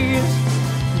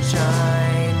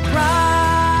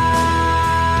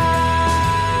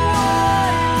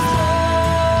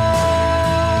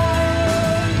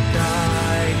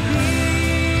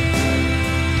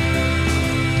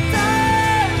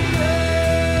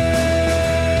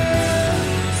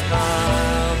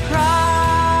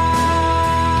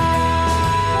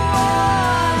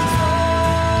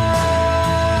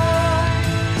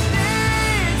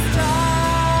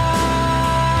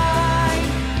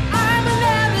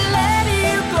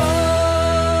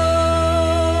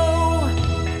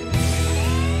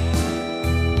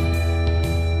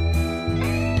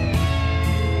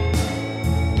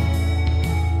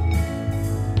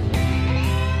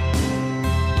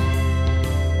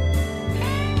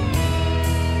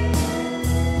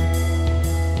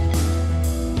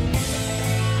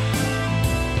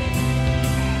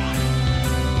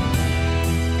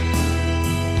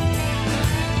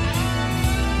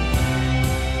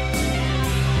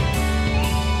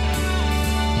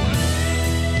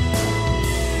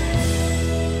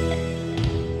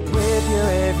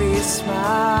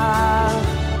 Smile,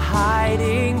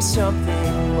 hiding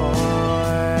something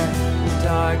more.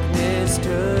 dark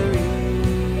mysteries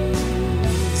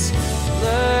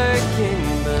lurking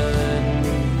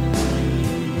beneath.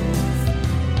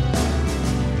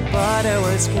 But I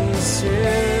was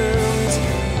consumed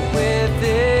with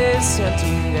this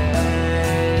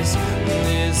emptiness,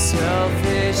 this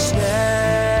selfish